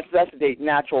necessitate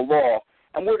natural law.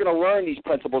 And we're going to learn these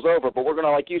principles over, but we're going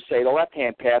to, like you say, the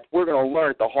left-hand path, we're going to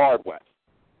learn it the hard way.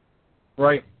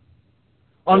 Right.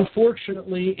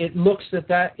 Unfortunately, it looks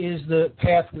that is the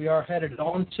path we are headed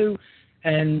on to.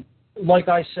 And like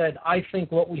I said, I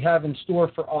think what we have in store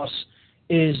for us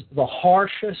is the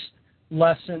harshest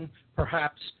lesson,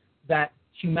 perhaps, that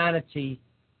humanity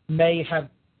may have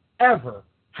ever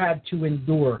had to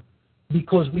endure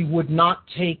because we would not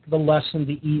take the lesson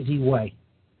the easy way.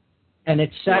 And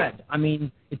it's sad. I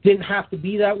mean, it didn't have to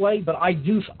be that way, but I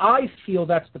feel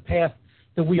that's the path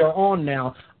that we are on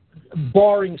now,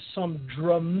 barring some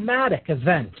dramatic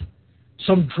event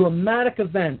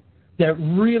that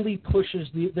really pushes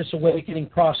this awakening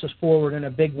process forward in a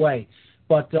big way.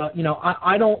 But,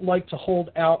 I don't like to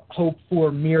hold out hope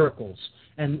for miracles.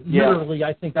 And literally,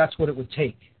 I think that's what it would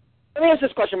take. Let me ask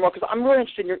this question, Mark, because I'm really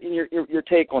interested in your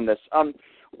take on this.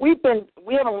 We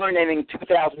haven't learned anything in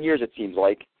 2,000 years, it seems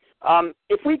like.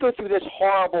 If we go through this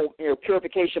horrible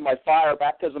purification by fire,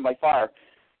 baptism by fire,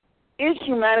 is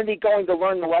humanity going to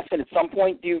learn the lesson at some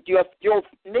point?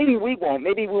 Maybe we won't.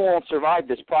 Maybe we won't survive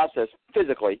this process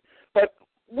physically. But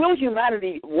will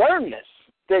humanity learn this?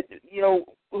 That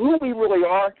who we really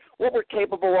are, what we're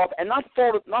capable of, and not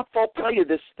fall prey to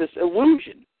this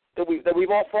illusion that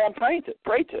we've all fallen prey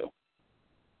to.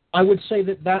 I would say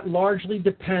that largely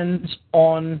depends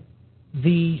on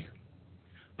the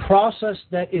process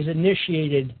that is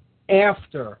initiated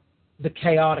after the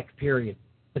chaotic period,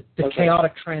 the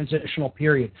chaotic transitional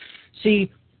period.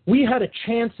 See, we had a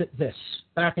chance at this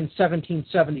back in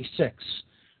 1776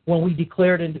 when we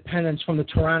declared independence from the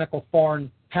tyrannical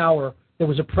foreign power that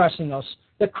was oppressing us,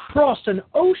 that crossed an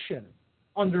ocean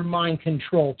under mind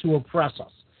control to oppress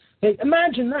us. Hey,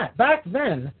 imagine that. Back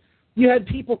then, you had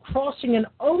people crossing an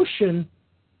ocean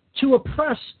to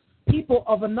oppress people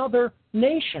of another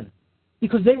nation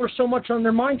because they were so much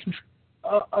under mind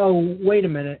control. Wait a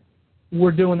minute.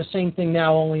 We're doing the same thing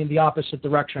now, only in the opposite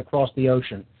direction across the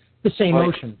ocean. The same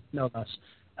ocean, no less.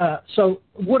 So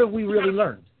what have we really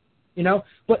learned?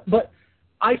 But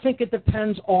I think it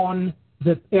depends on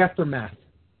the aftermath.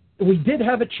 We did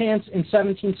have a chance in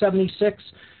 1776.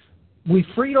 We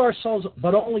freed ourselves,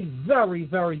 but only very,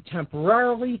 very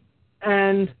temporarily,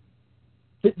 and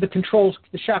the controls,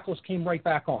 the shackles came right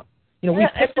back on. If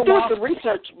you do the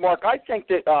research, Mark, I think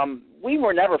that we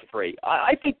were never free.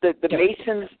 I think that the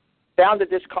Masons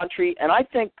founded this country, and I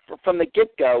think from the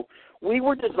get-go, we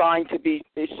were designed to be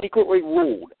secretly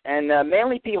ruled. And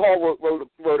Manly P. Hall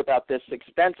wrote about this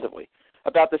extensively.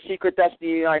 about the secret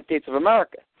destiny of the United States of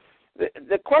America.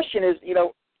 The question is,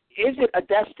 is it a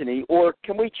destiny, or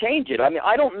can we change it? I mean,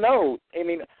 I don't know. I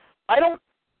mean, I don't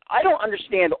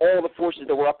understand all the forces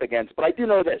that we're up against, but I do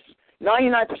know this: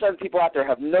 99% of the people out there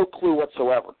have no clue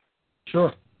whatsoever.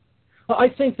 Sure. Well, I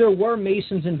think there were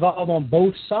Masons involved on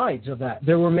both sides of that.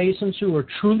 There were Masons who were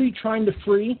truly trying to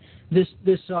free this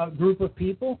group of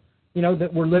people,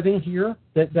 that were living here,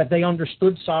 that they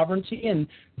understood sovereignty, and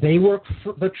they were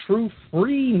the true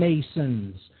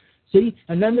Freemasons. See?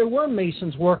 And then there were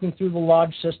Masons working through the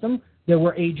lodge system. There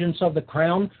were agents of the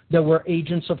crown. There were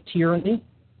agents of tyranny.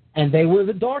 And they were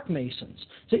the Dark Masons.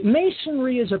 See,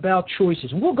 Masonry is about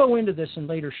choices. And we'll go into this in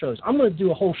later shows. I'm going to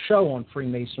do a whole show on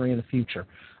Freemasonry in the future.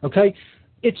 Okay?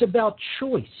 It's about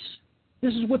choice.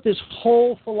 This is what this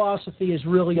whole philosophy is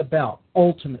really about,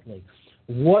 ultimately.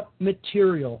 What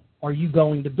material are you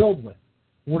going to build with?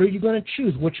 What are you going to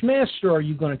choose? Which master are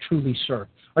you going to truly serve?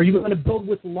 Are you going to build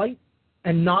with light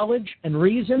and knowledge and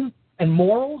reason and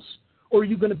morals? Or are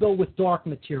you going to build with dark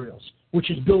materials,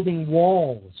 which is building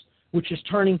walls, which is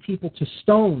turning people to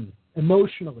stone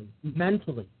emotionally,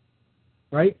 mentally,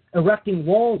 right? Erecting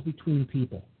walls between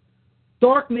people.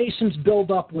 Dark Masons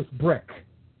build up with brick.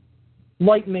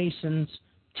 Light Masons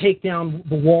take down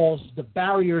the walls, the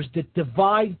barriers that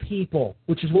divide people,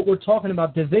 which is what we're talking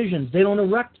about, divisions. They don't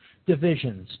erect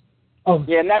divisions of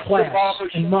and that's class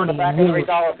and money. Back and every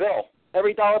dollar bill.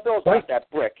 Every dollar bill's right. Like that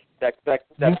brick, that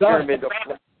pyramid.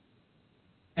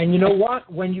 And you know what?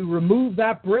 When you remove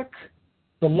that brick,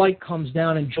 the light comes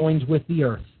down and joins with the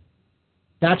earth.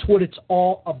 That's what it's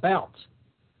all about.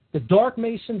 The Dark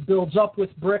Mason builds up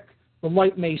with brick. The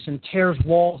Light Mason tears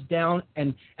walls down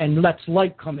and lets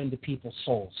light come into people's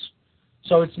souls.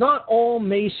 So it's not all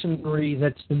Masonry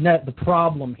that's the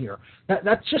problem here.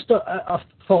 That's just a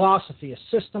philosophy, a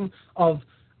system of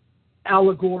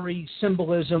allegory,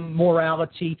 symbolism,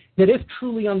 morality, that if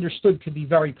truly understood could be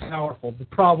very powerful. The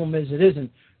problem is it isn't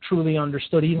truly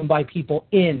understood even by people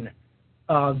in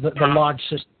the lodge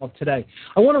system of today.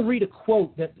 I want to read a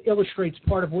quote that illustrates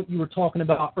part of what you were talking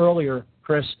about earlier,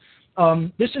 Chris.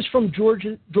 This is from George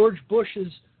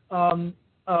Bush's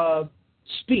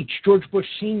speech, George Bush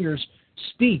Sr.'s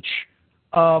speech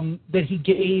that he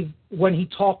gave when he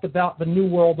talked about the New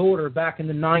World Order back in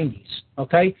the 90s.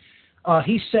 Okay?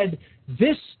 He said,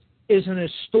 "This is an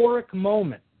historic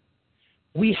moment.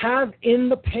 We have in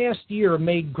the past year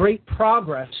made great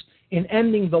progress in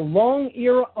ending the long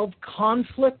era of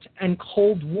conflict and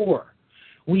Cold War.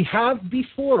 We have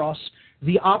before us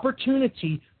the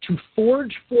opportunity to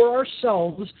forge for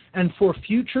ourselves and for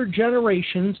future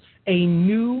generations a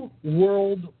new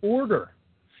world order,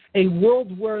 a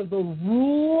world where the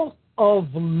rule of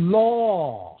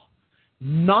law,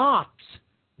 not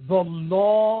the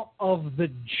law of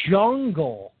the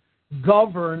jungle,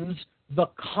 governs the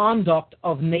conduct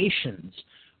of nations.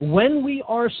 When we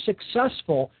are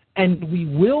successful, and we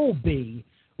will be,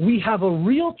 we have a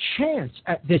real chance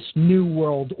at this new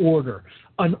world order,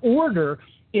 an order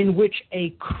in which a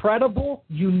credible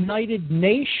United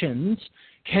Nations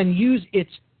can use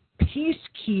its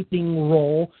peacekeeping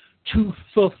role to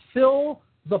fulfill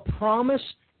the promise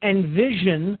and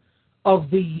vision of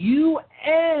the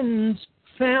UN's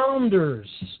founders.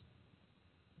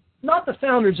 Not the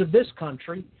founders of this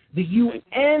country, the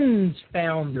UN's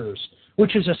founders,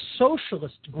 which is a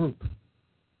socialist group.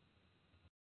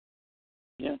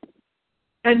 Yeah.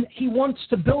 And he wants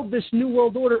to build this new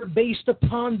world order based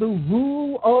upon the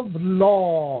rule of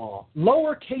law,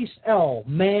 lowercase l,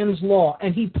 man's law.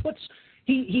 And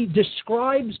he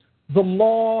describes the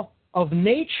law of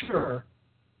nature,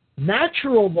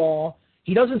 natural law.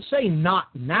 He doesn't say not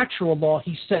natural law.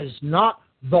 He says not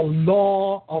the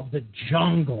law of the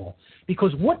jungle.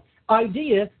 Because what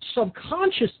idea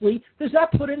subconsciously does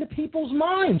that put into people's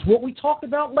minds? What we talked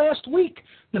about last week,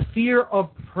 the fear of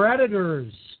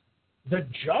predators. The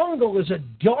jungle is a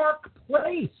dark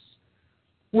place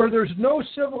where there's no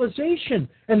civilization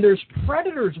and there's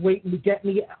predators waiting to get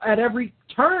me at every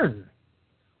turn.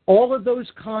 All of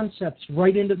those concepts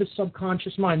right into the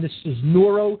subconscious mind. This is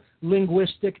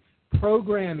neuro-linguistic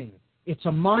programming. It's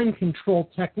a mind control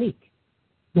technique.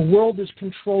 The world is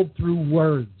controlled through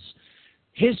words.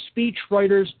 His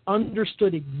speechwriters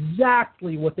understood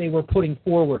exactly what they were putting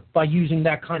forward by using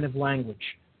that kind of language.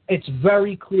 It's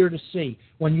very clear to see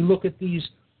when you look at these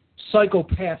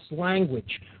psychopaths'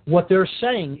 language, what they're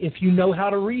saying if you know how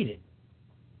to read it.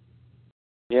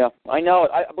 Yeah, I know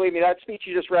it. Believe me, that speech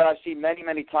you just read, I've seen many,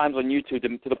 many times on YouTube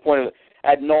to the point of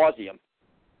ad nauseum.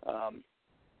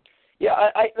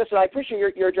 Listen, I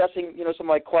appreciate your addressing, some of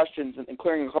my questions and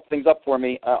clearing a couple things up for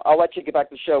me. I'll let you get back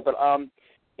to the show, but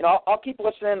I'll keep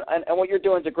listening, and what you're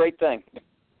doing is a great thing.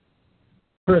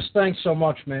 Chris, thanks so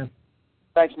much, man.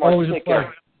 Thanks, Mark. Always Take a pleasure.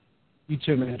 care. You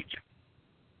too, man.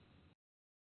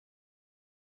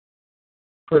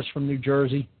 Chris from New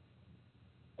Jersey.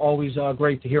 Always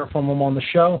great to hear from him on the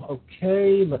show.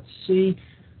 Okay, let's see.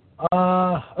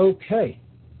 Okay.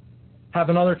 Have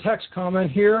another text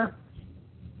comment here.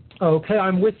 Okay,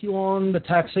 I'm with you on the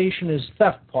taxation is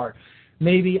theft part.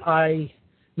 Maybe I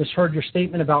misheard your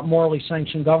statement about morally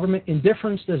sanctioned government.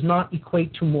 Indifference does not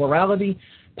equate to morality.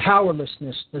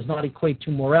 Powerlessness does not equate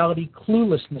to morality.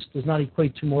 Cluelessness does not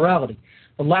equate to morality.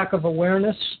 The lack of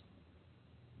awareness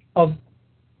of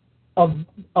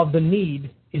the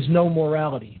need is no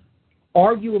morality.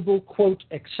 Arguable, quote,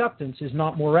 acceptance is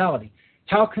not morality.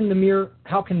 How can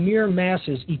mere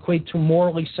masses equate to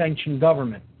morally sanctioned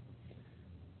government?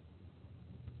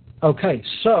 Okay,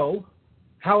 so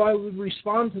how I would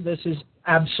respond to this is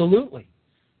absolutely.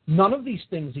 None of these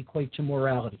things equate to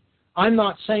morality. I'm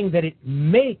not saying that it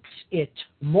makes it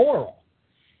moral.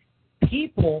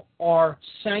 People are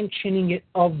sanctioning it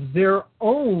of their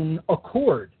own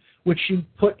accord, which you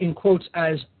put in quotes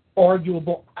as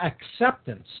arguable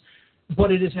acceptance,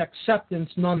 but it is acceptance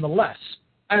nonetheless.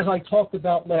 As I talked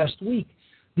about last week,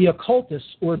 the occultists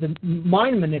or the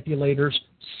mind manipulators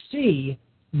see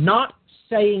not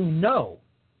saying no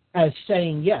as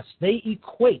saying yes. They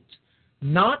equate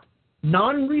not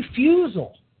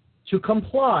non-refusal to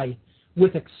comply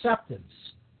with acceptance,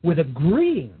 with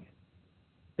agreeing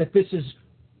that this is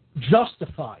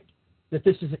justified, that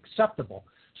this is acceptable.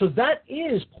 So that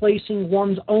is placing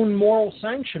one's own moral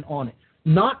sanction on it,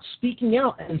 not speaking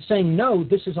out and saying, no,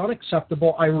 this is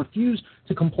unacceptable, I refuse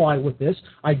to comply with this,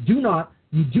 you do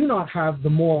not have the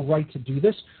moral right to do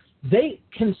this. They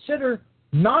consider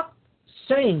not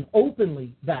saying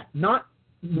openly that, not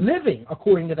living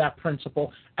according to that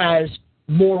principle as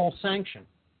moral sanction.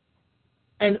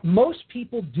 And most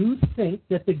people do think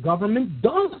that the government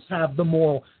does have the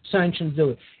moral sanction to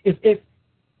do it. If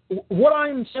what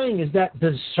I'm saying is that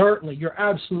does certainly, you're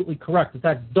absolutely correct,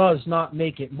 that does not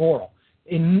make it moral.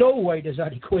 In no way does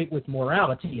that equate with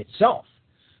morality itself.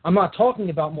 I'm not talking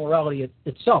about morality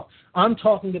itself. I'm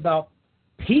talking about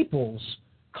people's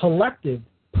collective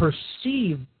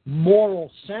perceived moral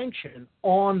sanction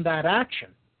on that action.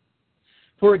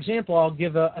 For example, I'll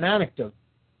give an anecdote.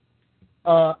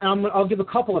 I'll give a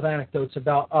couple of anecdotes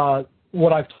about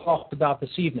what I've talked about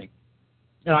this evening.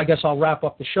 And I guess I'll wrap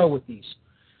up the show with these.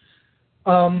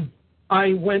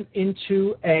 I went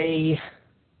into a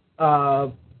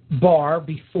bar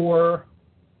before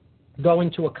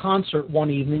going to a concert one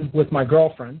evening with my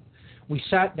girlfriend. We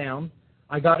sat down.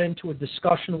 I got into a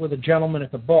discussion with a gentleman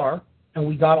at the bar, and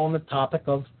we got on the topic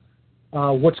of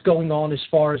what's going on as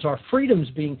far as our freedoms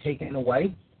being taken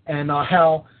away and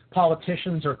how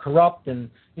politicians are corrupt, and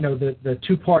the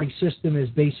two-party system is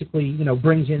basically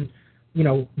brings in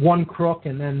one crook,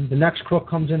 and then the next crook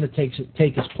comes in to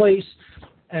take his place,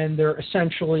 and they're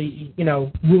essentially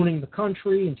ruining the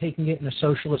country and taking it in a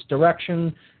socialist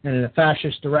direction and in a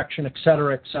fascist direction, et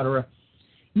cetera, et cetera.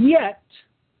 Yet,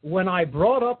 when I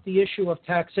brought up the issue of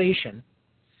taxation,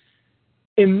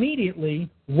 immediately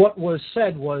what was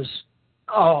said was,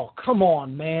 "Oh, come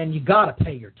on, man, you got to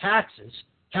pay your taxes.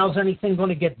 How's anything going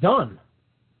to get done?"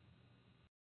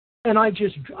 And I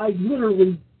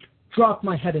literally dropped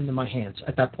my head into my hands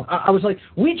at that point. I was like,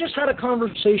 we just had a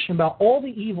conversation about all the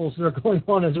evils that are going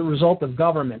on as a result of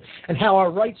government and how our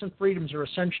rights and freedoms are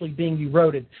essentially being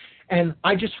eroded. And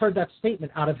I just heard that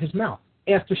statement out of his mouth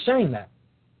after saying that.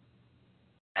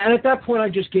 And at that point, I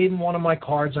just gave him one of my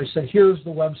cards. I said, here's the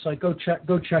website. Go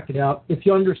check it out. If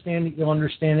you understand it, you'll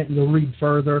understand it, and you'll read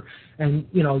further, and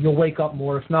you'll wake up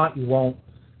more. If not, you won't.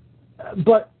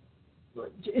 But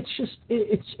it's just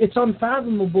it's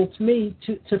unfathomable to me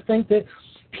to think that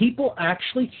people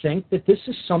actually think that this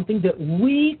is something that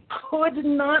we could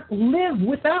not live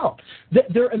without.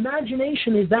 That their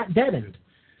imagination is that deadened.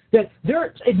 That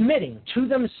they're admitting to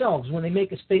themselves when they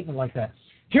make a statement like that.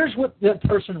 Here's what that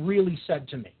person really said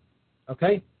to me,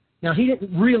 okay? Now, he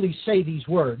didn't really say these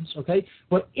words, okay?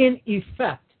 But in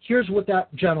effect, here's what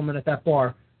that gentleman at that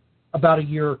bar about a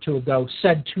year or two ago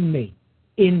said to me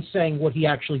in saying what he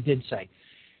actually did say.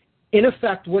 In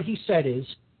effect, what he said is,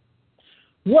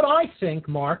 what I think,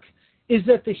 Mark, is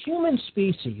that the human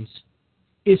species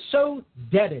is so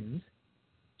deadened,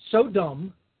 so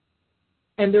dumb,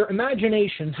 and their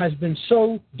imagination has been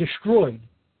so destroyed,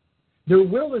 their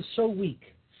will is so weak,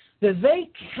 that they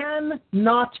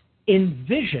cannot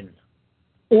envision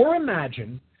or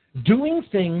imagine doing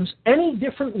things any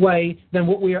different way than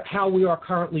how we are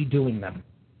currently doing them.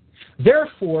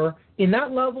 Therefore, in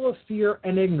that level of fear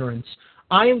and ignorance,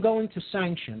 I am going to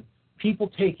sanction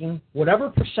people taking whatever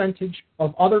percentage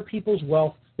of other people's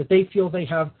wealth that they feel they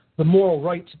have the moral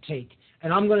right to take.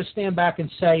 And I'm going to stand back and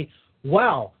say,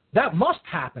 wow, that must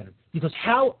happen, because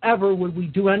how ever would we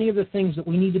do any of the things that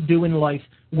we need to do in life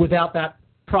without that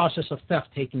process of theft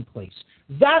taking place?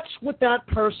 That's what that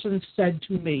person said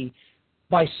to me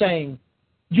by saying,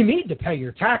 you need to pay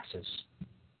your taxes.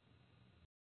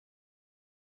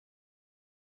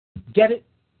 Get it?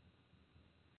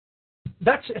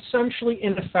 That's essentially,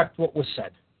 in effect, what was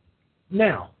said.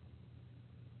 Now,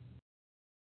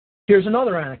 here's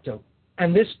another anecdote,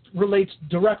 and this relates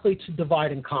directly to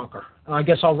divide and conquer. I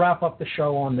guess I'll wrap up the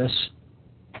show on this.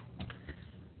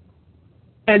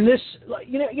 And this,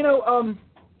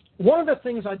 one of the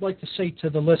things I'd like to say to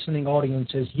the listening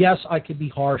audience is, yes, I could be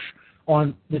harsh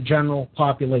on the general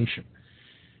population.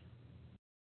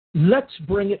 Let's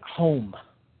bring it home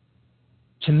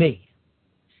to me.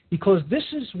 Because this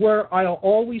is where I'll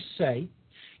always say,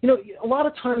 a lot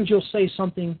of times you'll say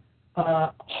something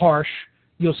harsh,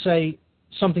 you'll say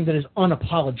something that is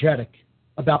unapologetic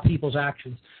about people's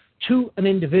actions to an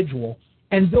individual,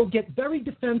 and they'll get very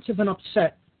defensive and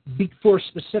upset for a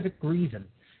specific reason.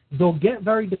 They'll get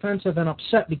very defensive and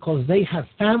upset because they have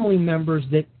family members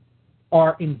that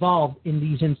are involved in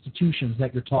these institutions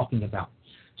that you're talking about.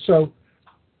 So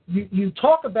you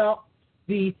talk about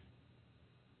the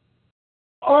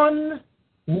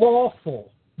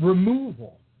unlawful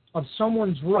removal of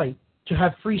someone's right to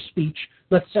have free speech,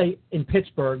 let's say in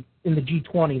Pittsburgh in the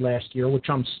G20 last year, which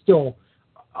I'm still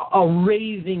a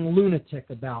raving lunatic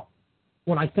about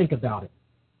when I think about it.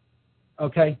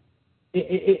 Okay?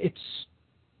 It's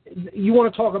you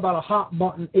want to talk about a hot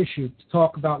button issue to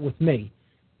talk about with me.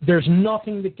 There's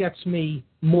nothing that gets me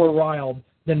more riled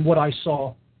than what I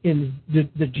saw in the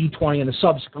G20 and the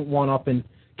subsequent one up in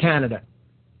Canada,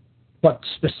 but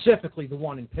specifically the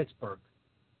one in Pittsburgh.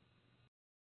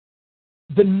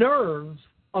 The nerve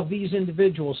of these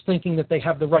individuals thinking that they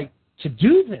have the right to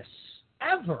do this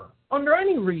ever, under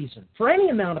any reason, for any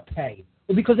amount of pay,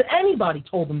 or because anybody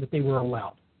told them that they were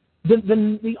allowed.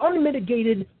 The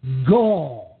unmitigated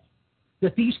gall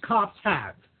that these cops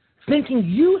have, thinking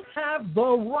you have the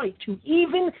right to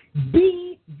even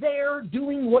be there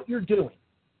doing what you're doing.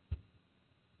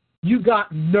 You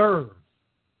got nerve.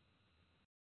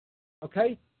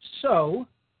 Okay? So,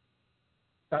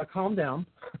 gotta calm down.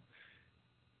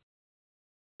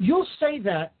 You'll say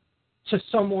that to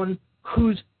someone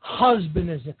whose husband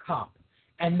is a cop,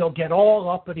 and they'll get all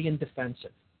uppity and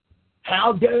defensive.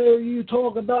 How dare you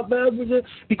talk about that?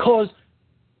 Because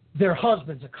their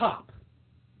husband's a cop.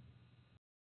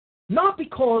 Not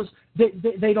because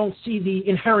they don't see the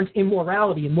inherent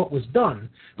immorality in what was done,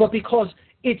 but because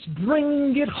it's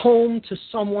bringing it home to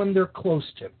someone they're close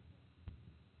to.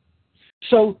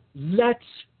 So let's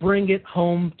bring it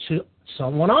home to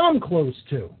someone I'm close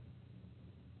to.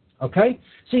 Okay?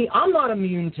 See, I'm not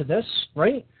immune to this,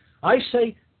 right? I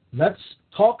say, let's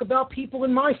talk about people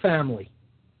in my family.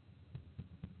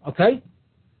 Okay?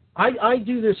 I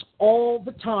do this all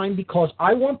the time because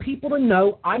I want people to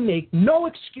know I make no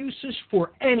excuses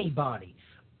for anybody.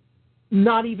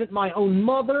 Not even my own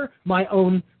mother, my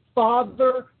own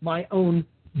father, my own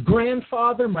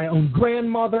grandfather, my own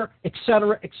grandmother,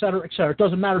 etc., etc., etc. It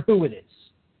doesn't matter who it is.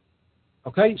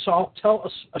 Okay? So I'll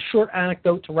tell a short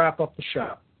anecdote to wrap up the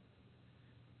show.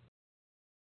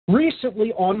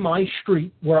 Recently on my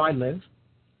street where I live,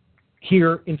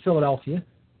 here in Philadelphia,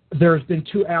 there's been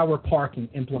 2-hour parking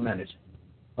implemented.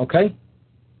 Okay?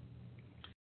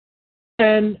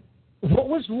 And what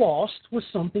was lost was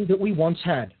something that we once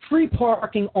had. Free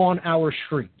parking on our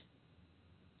street.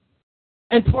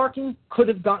 And parking could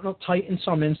have gotten uptight in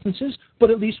some instances,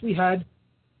 but at least we had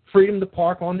freedom to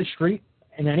park on the street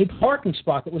in any parking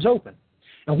spot that was open.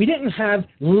 And we didn't have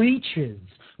leeches.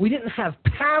 We didn't have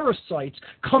parasites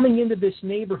coming into this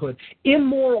neighborhood,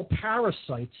 immoral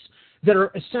parasites that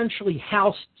are essentially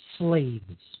house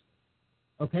slaves.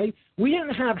 Okay? We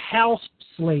didn't have house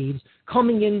slaves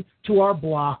coming into our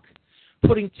block,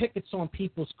 putting tickets on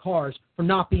people's cars for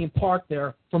not being parked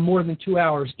there for more than 2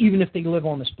 hours, even if they live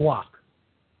on this block.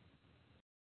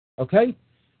 Okay?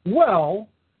 Well,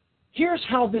 here's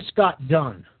how this got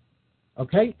done.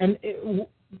 Okay? And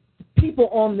people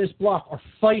on this block are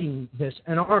fighting this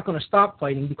and aren't going to stop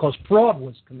fighting because fraud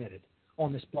was committed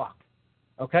on this block.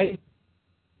 Okay?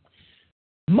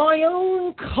 My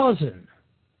own cousin,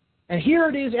 and here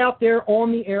it is out there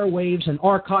on the airwaves and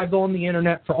archived on the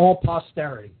internet for all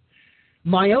posterity.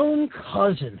 My own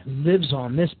cousin who lives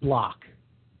on this block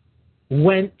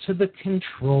went to the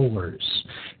controllers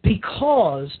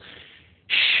because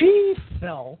she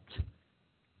felt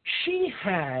she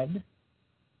had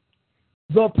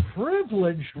the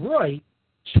privileged right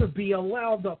to be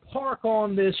allowed to park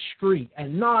on this street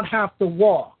and not have to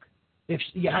walk if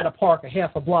you had to park a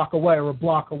half a block away or a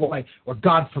block away or,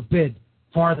 God forbid,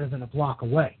 farther than a block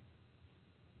away.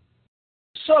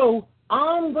 So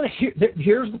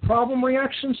here's the problem,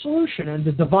 reaction, solution, and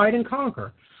the divide and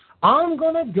conquer. I'm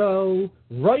going to go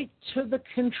right to the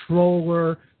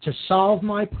controller to solve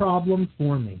my problem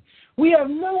for me. We have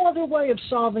no other way of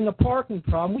solving a parking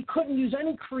problem. We couldn't use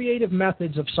any creative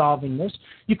methods of solving this.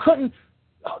 You couldn't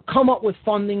come up with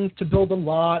funding to build a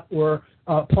lot or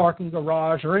a parking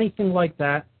garage or anything like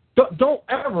that. Don't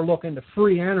ever look into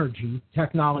free energy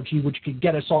technology, which could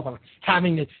get us off of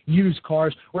having to use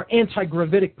cars, or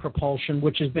anti-gravitic propulsion,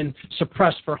 which has been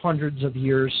suppressed for hundreds of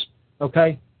years,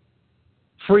 okay?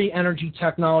 Free energy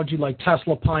technology like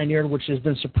Tesla pioneered, which has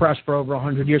been suppressed for over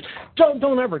 100 years.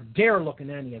 Don't ever dare look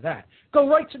into any of that. Go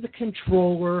right to the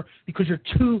controller because you're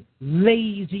too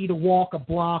lazy to walk a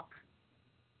block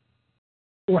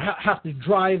or have to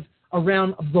drive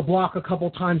around the block a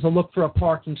couple times to look for a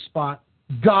parking spot.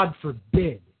 God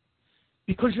forbid.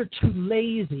 Because you're too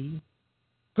lazy,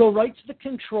 go right to the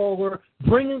controller,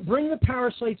 bring the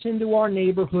parasites into our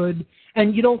neighborhood,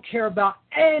 and you don't care about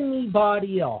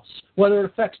anybody else, whether it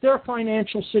affects their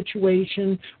financial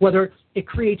situation, whether it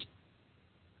creates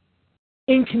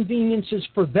inconveniences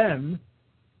for them.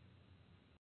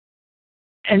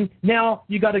 And now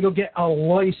you got to go get a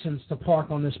license to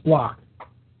park on this block.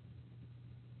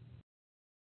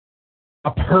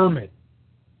 A permit.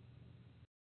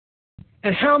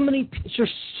 And there's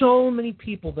so many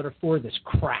people that are for this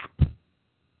crap,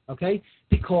 okay?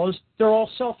 Because they're all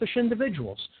selfish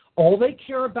individuals. All they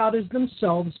care about is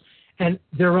themselves and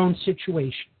their own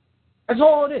situation. That's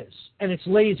all it is. And it's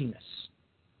laziness.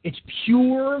 It's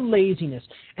pure laziness.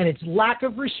 And it's lack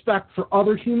of respect for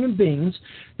other human beings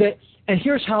and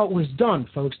here's how it was done,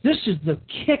 folks. This is the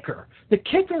kicker. The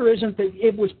kicker isn't that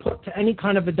it was put to any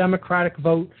kind of a democratic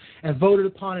vote and voted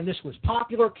upon, and this was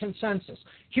popular consensus.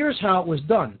 Here's how it was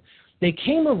done. They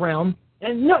came around,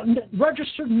 and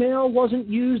registered mail wasn't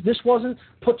used. This wasn't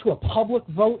put to a public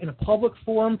vote in a public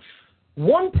forum.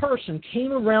 One person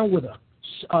came around with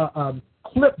a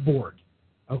clipboard,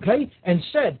 okay, and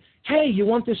said, hey, you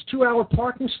want this 2-hour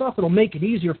parking stuff? It'll make it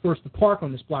easier for us to park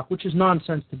on this block, which is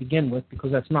nonsense to begin with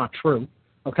because that's not true,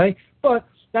 okay? But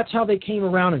that's how they came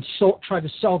around and tried to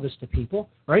sell this to people,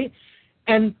 right?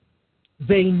 And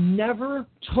they never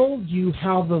told you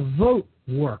how the vote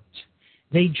worked.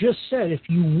 They just said, if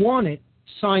you want it,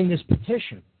 sign this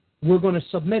petition. We're going to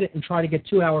submit it and try to get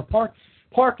 2-hour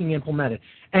parking implemented.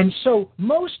 And so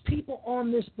most people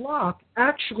on this block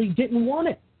actually didn't want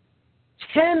it.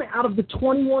 10 out of the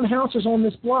 21 houses on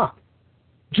this block,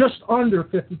 just under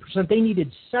 50%. They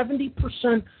needed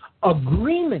 70%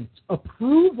 agreement,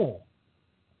 approval.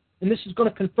 And this is going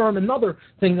to confirm another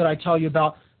thing that I tell you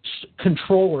about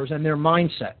controllers and their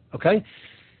mindset, okay?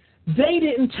 They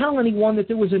didn't tell anyone that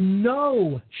there was a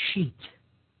no sheet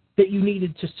that you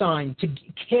needed to sign to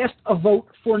cast a vote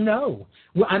for no.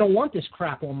 Well, I don't want this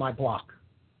crap on my block.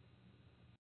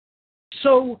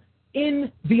 So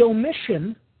in the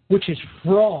omission, which is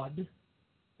fraud,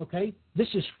 okay? This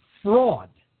is fraud.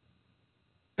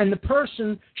 And the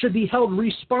person should be held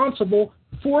responsible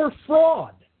for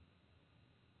fraud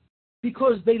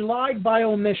because they lied by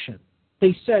omission.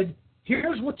 They said,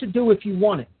 here's what to do if you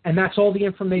want it, and that's all the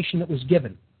information that was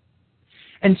given.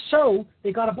 And so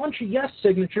they got a bunch of yes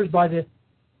signatures by the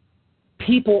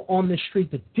people on the street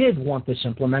that did want this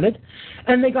implemented,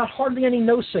 and they got hardly any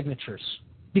no signatures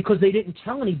because they didn't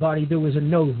tell anybody there was a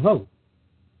no vote.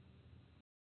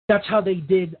 That's how they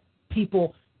did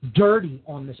people dirty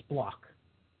on this block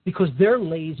because they're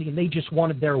lazy and they just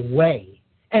wanted their way.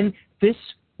 And this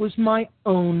was my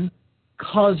own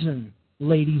cousin,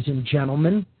 ladies and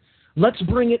gentlemen. Let's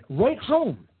bring it right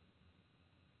home.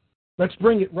 Let's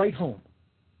bring it right home.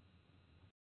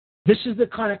 This is the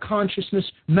kind of consciousness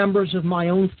members of my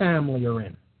own family are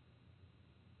in.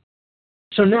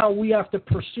 So now we have to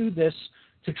pursue this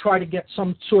to try to get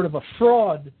some sort of a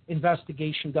fraud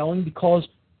investigation going because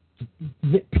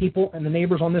the people and the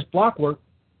neighbors on this block were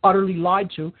utterly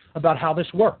lied to about how this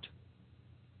worked.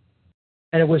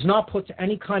 And it was not put to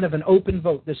any kind of an open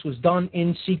vote. This was done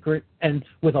in secret and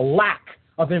with a lack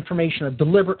of information, a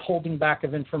deliberate holding back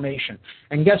of information.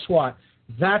 And guess what?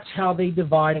 That's how they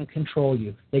divide and control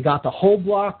you. They got the whole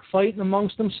block fighting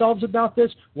amongst themselves about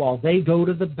this while they go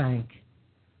to the bank.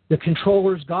 The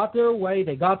controllers got their way.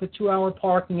 They got the 2-hour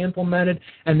parking implemented,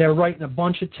 and they're writing a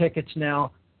bunch of tickets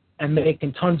now and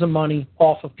making tons of money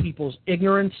off of people's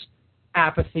ignorance,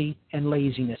 apathy, and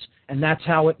laziness. And that's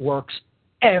how it works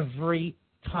every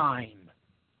time.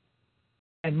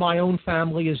 and my own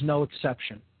family is no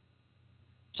exception.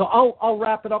 So I'll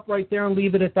wrap it up right there and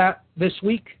leave it at that this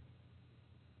week.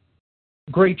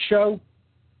 Great show.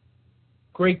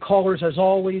 Great callers as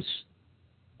always.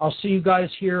 I'll see you guys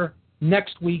here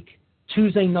next week,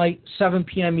 Tuesday night, 7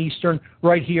 p.m. Eastern,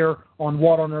 right here on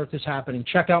What on Earth is Happening.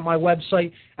 Check out my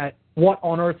website at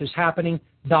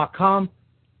whatonearthishappening.com.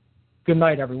 Good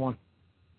night, everyone.